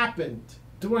that happened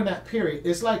during that period.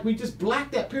 It's like we just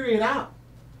blacked that period out.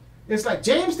 It's like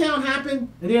Jamestown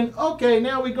happened, and then, okay,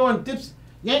 now we go and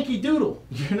Yankee Doodle,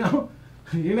 you know?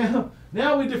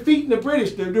 Now we're defeating the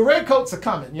British. The Redcoats are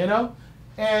coming, you know?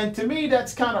 And to me,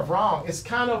 that's kind of wrong. It's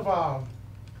kind of,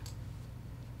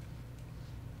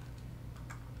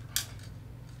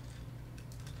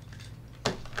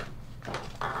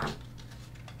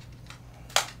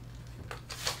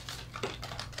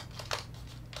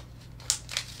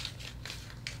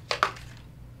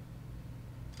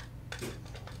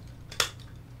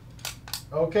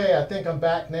 okay, I think I'm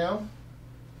back now.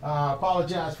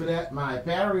 Apologize for that. My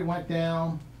battery went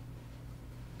down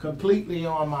completely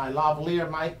on my lavalier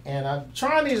mic, and I'm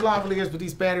trying these lavaliers, but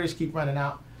these batteries keep running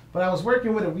out. But I was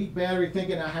working with a weak battery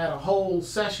thinking I had a whole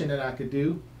session that I could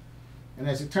do, and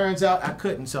as it turns out, I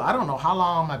couldn't. So I don't know how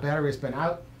long my battery has been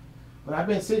out, but I've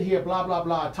been sitting here blah, blah,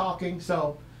 blah, talking.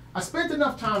 So I spent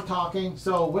enough time talking,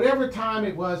 so whatever time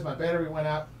it was, my battery went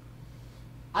out.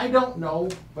 I don't know,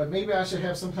 but maybe I should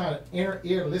have some kind of inner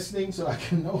ear listening so I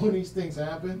can know when these things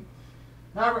happen.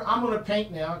 However, I'm going to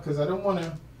paint now because I don't want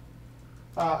to.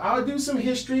 I'll do some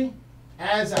history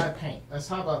as I paint.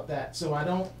 How about that? So I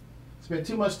don't spend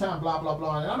too much time blah, blah,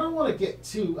 blah. And I don't want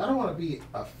to be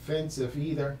offensive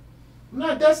either.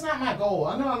 That's not my goal.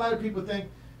 I know a lot of people think,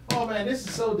 oh man, this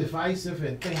is so divisive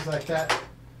and things like that.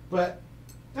 But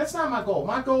that's not my goal.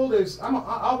 My goal is, I've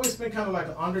always been kind of like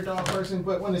an underdog person,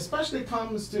 but when it especially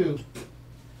comes to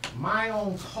my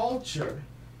own culture,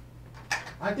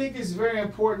 I think it's very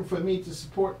important for me to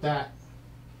support that.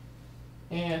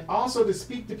 And also to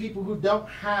speak to people who don't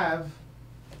have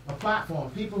a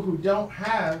platform, people who don't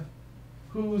have,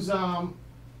 whose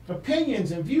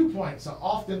opinions and viewpoints are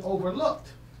often overlooked.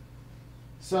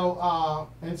 So,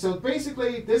 and so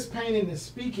basically this painting is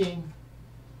speaking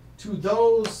to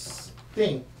those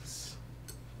things,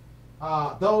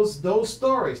 those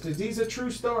stories. These are true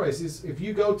stories. If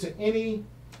you go to any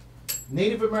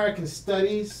Native American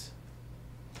studies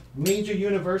major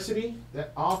university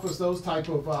that offers those type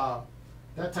of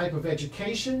that type of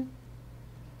education,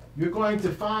 you're going to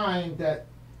find that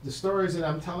the stories that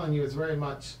I'm telling you is very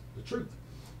much the truth.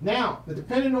 Now,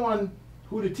 depending on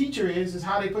who the teacher is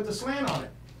how they put the slant on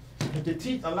it.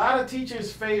 If a lot of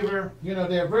teachers favor,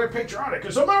 they're very patriotic.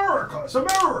 It's America. It's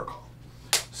America.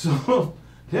 So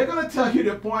they're going to tell you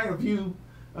the point of view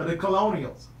of the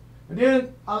colonials. And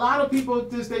then a lot of people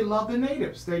they love the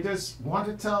natives. They just want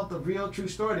to tell the real true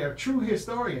story. They're true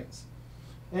historians.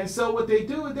 And so what they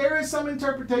do, there is some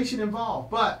interpretation involved.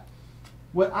 But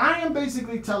What I am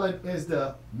basically telling is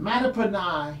the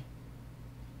Matoaka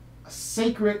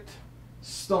sacred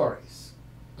stories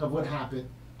of what happened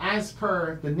as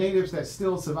per the natives that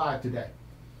still survive today.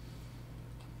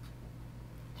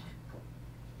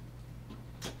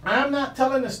 I'm not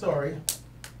telling the story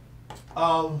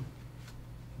of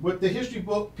what the history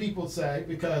book people say,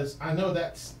 because I know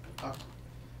that's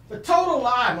the total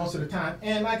lie most of the time.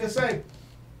 And like I say,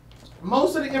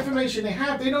 most of the information they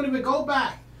have, they don't even go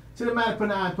back to the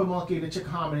Matoaka, Pamunkey, the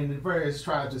Tsenacommacah, and the various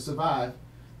tribes that survived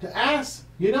to ask.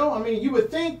 You know, I mean, you would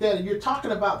think that you're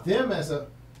talking about them as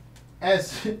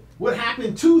what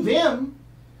happened to them,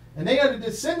 and they are the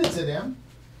descendants of them.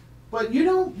 But you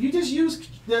don't. You just use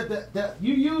the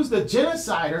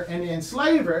genocider and the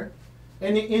enslaver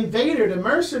and the invader, the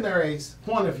mercenaries'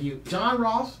 point of view. John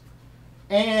Ross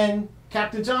and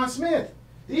Captain John Smith.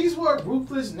 These were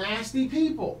ruthless, nasty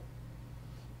people.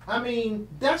 I mean,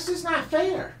 that's just not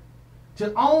fair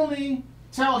to only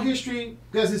tell history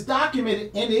because it's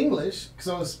documented in English.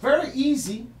 So it's very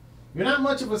easy. You're not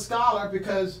much of a scholar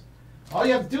because all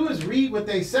you have to do is read what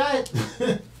they said.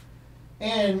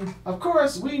 And of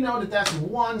course, we know that that's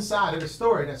one side of the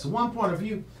story. That's one point of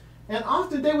view. And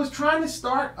often they was trying to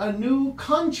start a new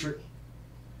country.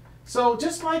 So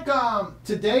just like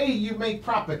today you make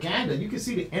propaganda, you can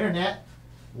see the internet.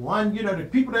 One, you know, the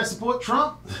people that support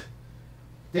Trump,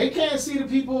 they can't see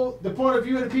the point of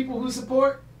view of the people who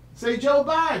support, say, Joe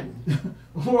Biden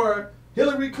or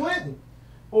Hillary Clinton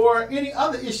or any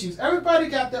other issues. Everybody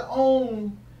got their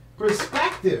own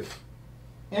perspective.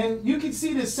 And you can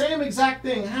see the same exact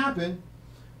thing happen,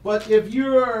 but if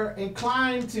you're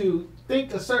inclined to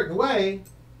think a certain way,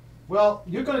 well,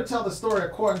 you're going to tell the story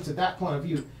according to that point of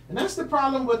view. And that's the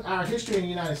problem with our history in the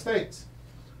United States.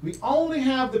 We only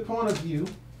have the point of view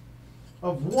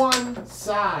of one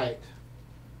side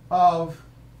of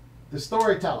the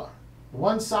storyteller,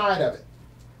 one side of it.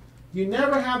 You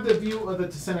never have the view of the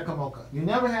Tsenacommacah. You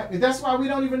never have. That's why we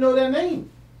don't even know their name.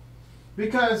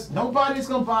 Because nobody's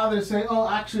going to bother to say, oh,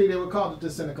 actually, they were called the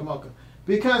Tsenacommacah.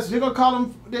 Because you're going to call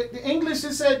them, the English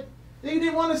just said, they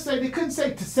didn't want to say, they couldn't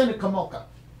say Tsenacommacah.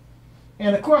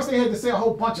 And of course, they had to say a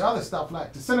whole bunch of other stuff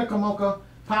like Tsenacommacah,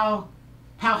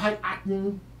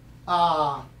 Powhatan,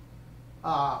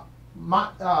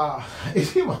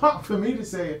 it's even hard for me to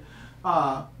say it,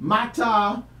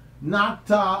 Mata,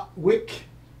 Nata, Wick,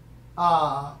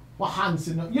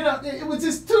 Wahansin. You know, it was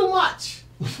just too much.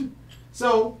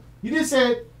 So, you just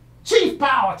said, Chief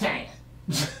Powhatan.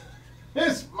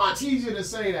 It's much easier to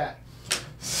say that.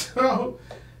 So,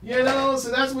 you know,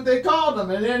 so that's what they called him.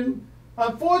 And then,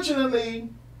 unfortunately,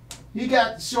 he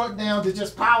got shortened down to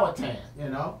just Powhatan, you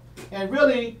know. And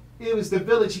really, it was the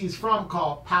village he's from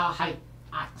called Powhatan.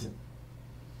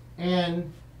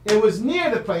 And it was near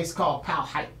the place called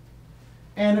Powhatan.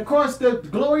 And, of course, the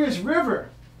glorious river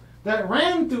that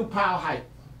ran through Powhatan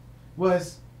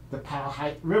was the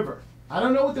Powhatan River. I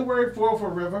don't know what the word for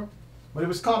river, but it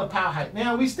was called a Powhatan.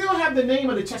 Now, we still have the name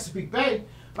of the Chesapeake Bay.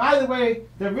 By the way,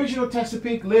 the original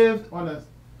Chesapeake lived on the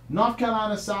North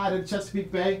Carolina side of the Chesapeake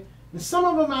Bay. And some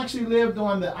of them actually lived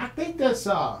on the, I think that's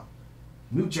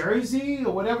New Jersey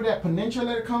or whatever that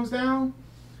peninsula that comes down.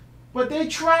 But they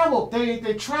traveled.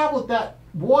 They traveled that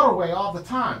waterway all the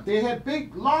time. They had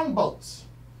big longboats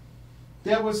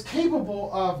that was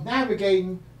capable of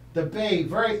navigating the bay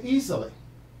very easily.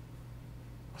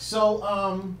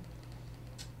 So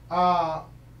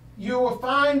you will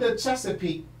find the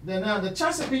Chesapeake. Now the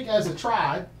Chesapeake as a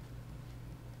tribe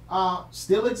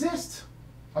still exists.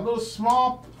 A little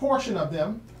small portion of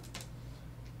them.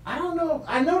 I don't know.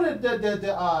 I know that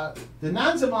the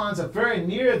Nanzamans are very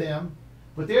near them,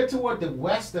 but they're toward the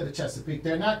west of the Chesapeake.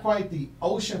 They're not quite the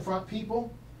oceanfront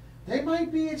people. They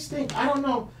might be extinct. I don't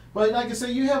know. But like I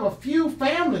say, you have a few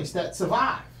families that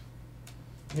survive.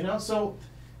 You know, so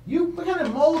you kind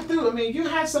of mold through. I mean, you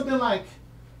had something like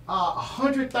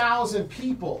 100,000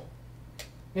 people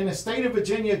in the state of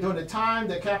Virginia during the time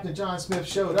that Captain John Smith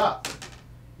showed up.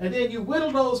 And then you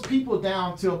whittle those people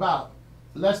down to about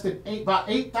less than about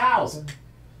 8,000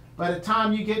 by the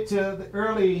time you get to the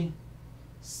early,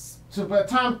 so by the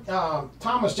time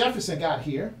Thomas Jefferson got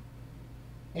here,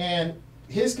 and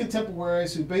his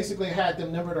contemporaries who basically had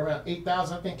them numbered around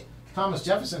 8,000, I think Thomas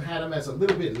Jefferson had them as a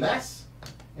little bit less,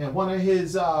 and one of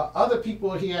his other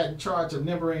people he had in charge of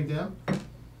numbering them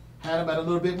had them at a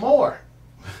little bit more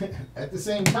at the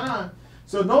same time.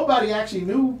 So nobody actually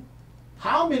knew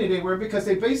how many they were because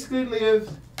they basically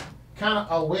lived kind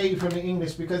of away from the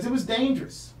English because it was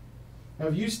dangerous. Now,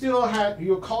 if you still had,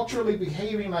 you're culturally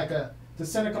behaving like the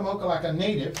Tsenacommacah, like a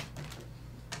native,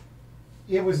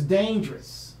 it was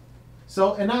dangerous.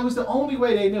 So, and that was the only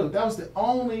way they knew. That was the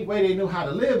only way they knew how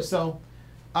to live. So,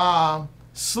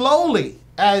 slowly,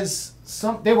 as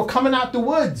they were coming out the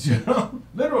woods, you know,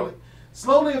 literally,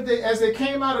 slowly as they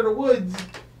came out of the woods,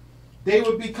 they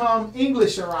would become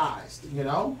Englisherized, you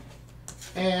know.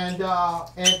 And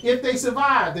if they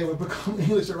survived, they would become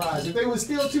Englisherized. If they were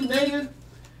still too native,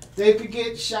 they could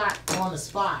get shot on the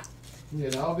spot, you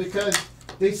know, because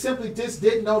they simply just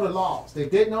didn't know the laws. They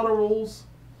didn't know the rules.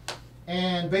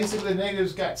 And basically the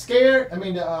natives got scared. I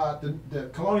mean, the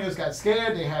colonials got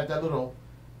scared. They had their little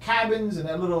cabins and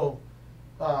their little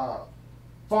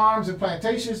farms and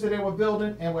plantations that they were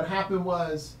building. And what happened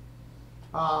was,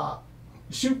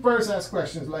 shoot first, ask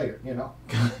questions later, you know.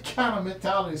 Kind of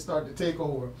mentality started to take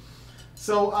over.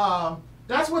 So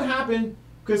that's what happened,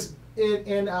 because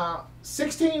in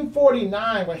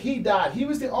 1649, when he died, he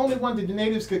was the only one that the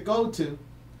natives could go to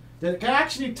that could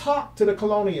actually talk to the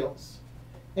colonials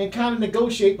and kind of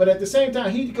negotiate, but at the same time,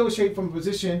 he negotiated from a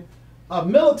position of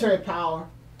military power,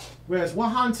 whereas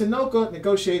Powhatan Tsenacommacah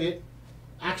negotiated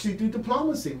actually through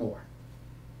diplomacy more.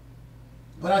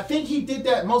 But I think he did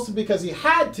that mostly because he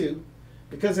had to,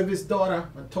 because of his daughter,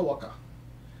 Matoaka.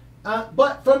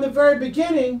 But from the very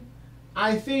beginning,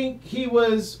 I think he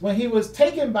was, when he was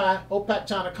taken by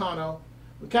Tsenacommacah,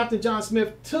 when Captain John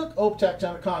Smith took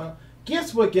Tsenacommacah,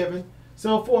 gifts were given.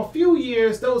 So for a few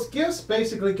years, those gifts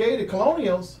basically gave the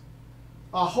colonials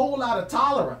a whole lot of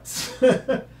tolerance.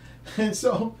 And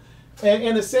so,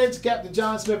 in a sense, Captain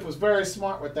John Smith was very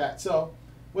smart with that. So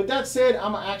with that said,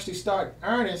 I'm going to actually start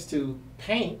earnest to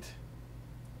paint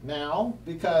now,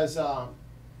 because,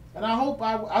 and I hope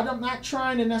I'm not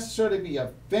trying to necessarily be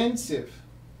offensive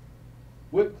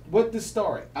with the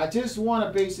story. I just want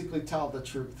to basically tell the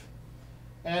truth.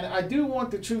 And I do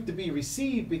want the truth to be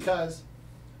received, because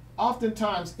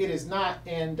oftentimes it is not.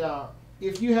 And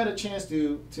if you had a chance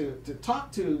to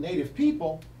talk to Native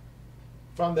people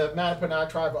from the Matoaka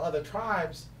tribe or other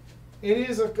tribes, it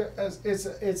is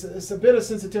it's a bit of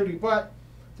sensitivity. But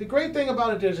the great thing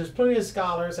about it is there's plenty of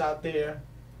scholars out there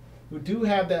who do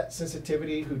have that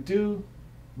sensitivity, who do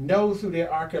know through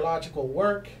their archaeological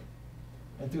work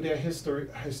and through their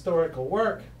historical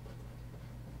work,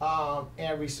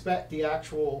 and respect the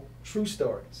actual true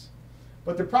stories.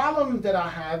 But the problem that I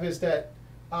have is that,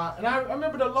 and I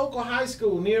remember the local high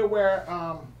school near where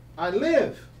I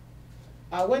live.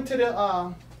 I went to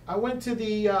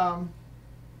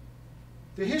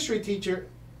the history teacher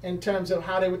in terms of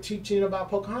how they were teaching about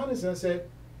Pocahontas, and I said,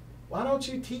 why don't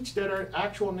you teach that her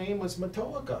actual name was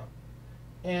Matoaka,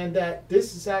 and that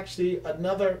this is actually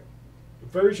another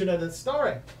version of the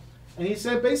story? And he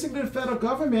said, basically, the federal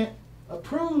government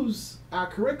approves our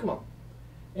curriculum.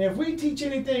 And if we teach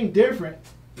anything different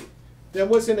than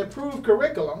what's an approved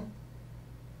curriculum,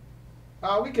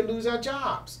 we can lose our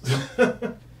jobs.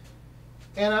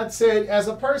 And I said, as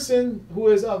a person who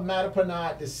is of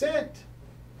Matoaka descent,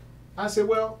 I said,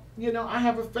 well, you know, I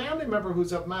have a family member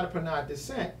who's of Matoaka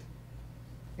descent,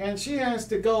 and she has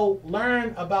to go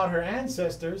learn about her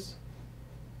ancestors,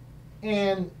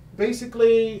 and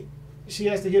basically she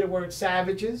has to hear the word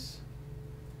savages.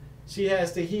 She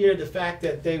has to hear the fact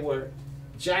that they were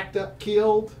jacked up,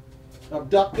 killed,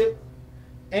 abducted,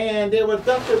 and they were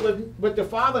abducted with the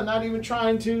father not even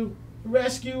trying to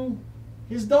rescue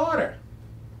his daughter.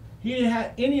 He didn't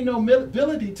have any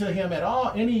nobility to him at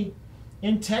all, any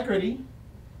integrity.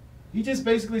 He just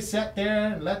basically sat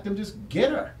there and let them just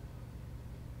get her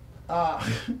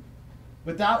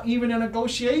without even a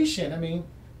negotiation. I mean,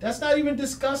 that's not even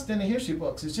discussed in the history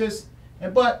books. It's just,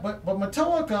 but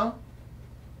Matoaka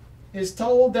is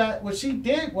told that what she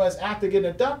did was, after getting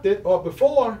abducted, or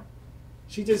before,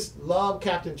 she just loved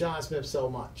Captain John Smith so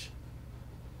much.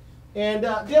 And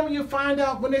then when you find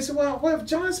out, when they say, well, if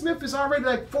John Smith is already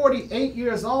like 48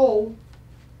 years old,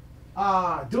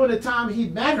 during the time he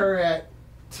met her at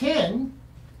 10,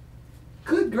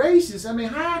 good gracious, I mean,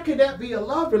 how could that be a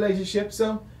love relationship?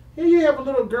 So here you have a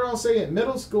little girl, say in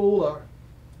middle school, or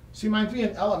she might be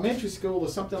in elementary school or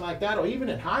something like that, or even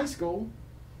in high school.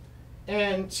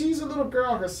 And she's a little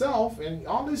girl herself, and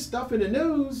all this stuff in the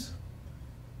news.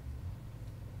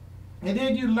 And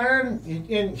then you learn,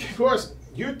 and of course,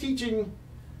 you're teaching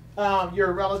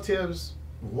your relatives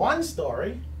one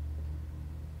story,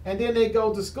 and then they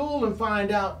go to school and find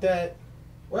out that,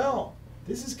 well,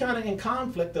 this is kind of in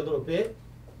conflict a little bit.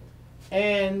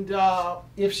 And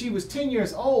if she was 10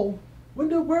 years old, when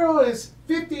the world is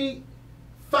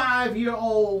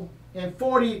 55-year-old and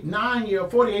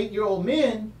 48-year-old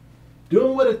men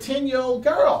doing with a 10-year-old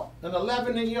girl, an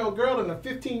 11-year-old girl, and a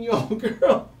 15-year-old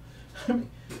girl? I mean,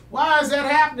 why is that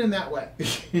happening that way?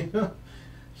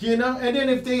 You know, and then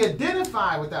if they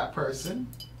identify with that person,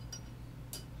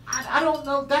 I don't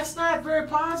know. That's not very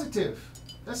positive.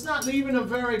 That's not leaving a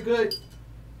very good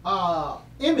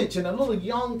image in a little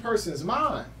young person's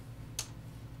mind.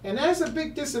 And that's a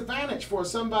big disadvantage for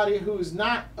somebody who's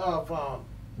not of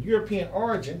European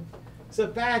origin. It's a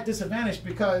bad disadvantage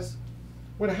because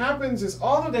what happens is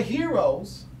all of the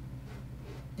heroes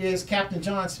is Captain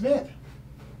John Smith.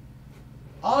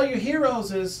 All your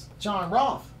heroes is John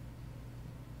Roth.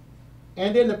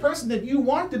 And then the person that you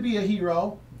want to be a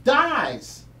hero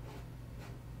dies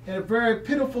at a very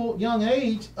pitiful young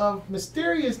age of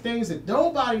mysterious things that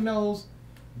nobody knows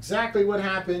exactly what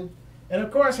happened. And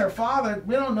of course her father,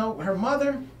 we don't know. Her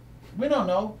mother, we don't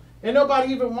know. And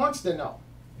nobody even wants to know.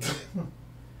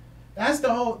 That's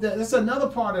another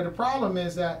part of the problem,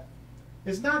 is that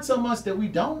it's not so much that we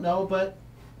don't know, but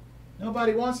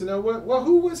nobody wants to know. Well,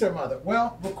 who was her mother?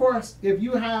 Well, of course, if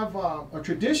you have a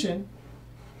tradition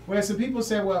where some people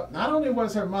say, well, not only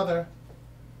was her mother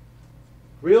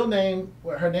real name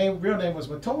was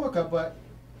Matoaka, but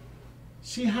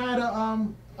she had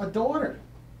a daughter.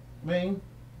 And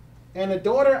the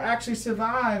daughter actually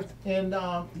survived in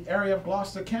the area of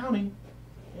Gloucester County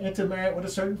and intermarried with a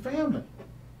certain family.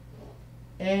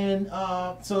 And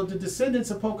so the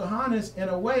descendants of Pocahontas, in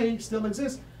a way, still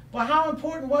exist. But how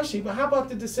important was she? But how about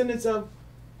the descendants of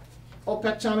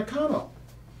Tsenacommacah?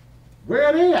 Where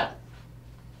are they at?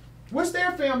 What's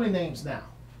their family names now?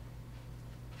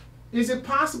 Is it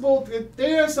possible that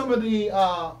they're some of the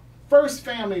first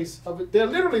families they're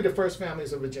literally the first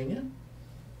families of Virginia?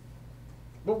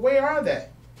 But where are they?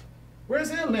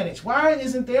 Where's their lineage? Why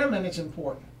isn't their lineage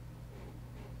important?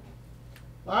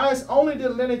 Why is only the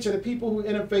lineage of the people who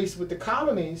interface with the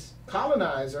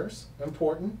colonizers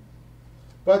important?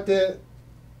 But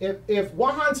if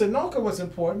Powhatan Tsenacommacah was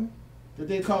important, that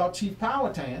they called Chief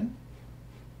Powhatan,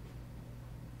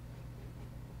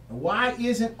 why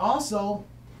isn't also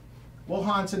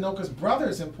Powhatan Tsenacommacah's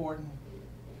brothers important,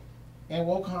 and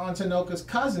Powhatan Tsenacommacah's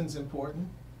cousins important,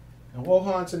 and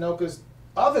Powhatan Tsenacommacah's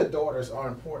other daughters are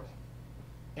important,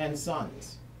 and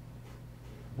sons?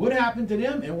 What happened to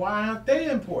them, and why aren't they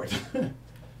important?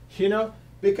 You know,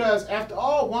 because after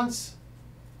all, once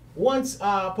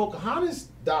Pocahontas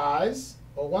dies,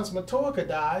 or once Matoaka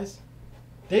dies,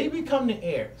 they become the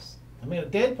heirs. I mean, a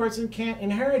dead person can't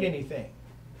inherit anything.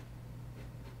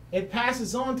 It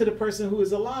passes on to the person who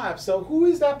is alive. So who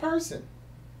is that person?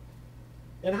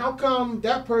 And how come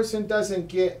that person doesn't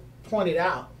get pointed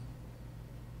out,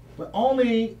 but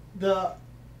only the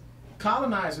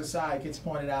colonizer side gets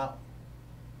pointed out,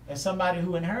 and somebody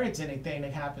who inherits anything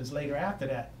that happens later after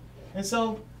that? And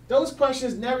so those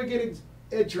questions never get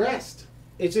addressed.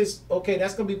 It's just, okay,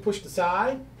 that's going to be pushed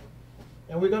aside,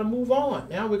 and we're going to move on.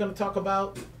 Now we're going to talk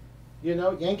about, you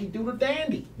know, Yankee Doodle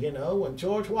Dandy, you know, when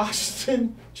George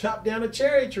Washington chopped down a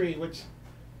cherry tree, which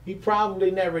he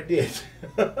probably never did.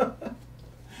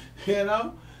 You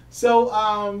know?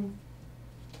 So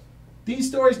these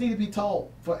stories need to be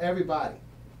told for everybody,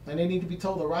 and they need to be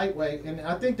told the right way, and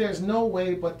I think there's no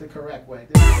way but the correct way.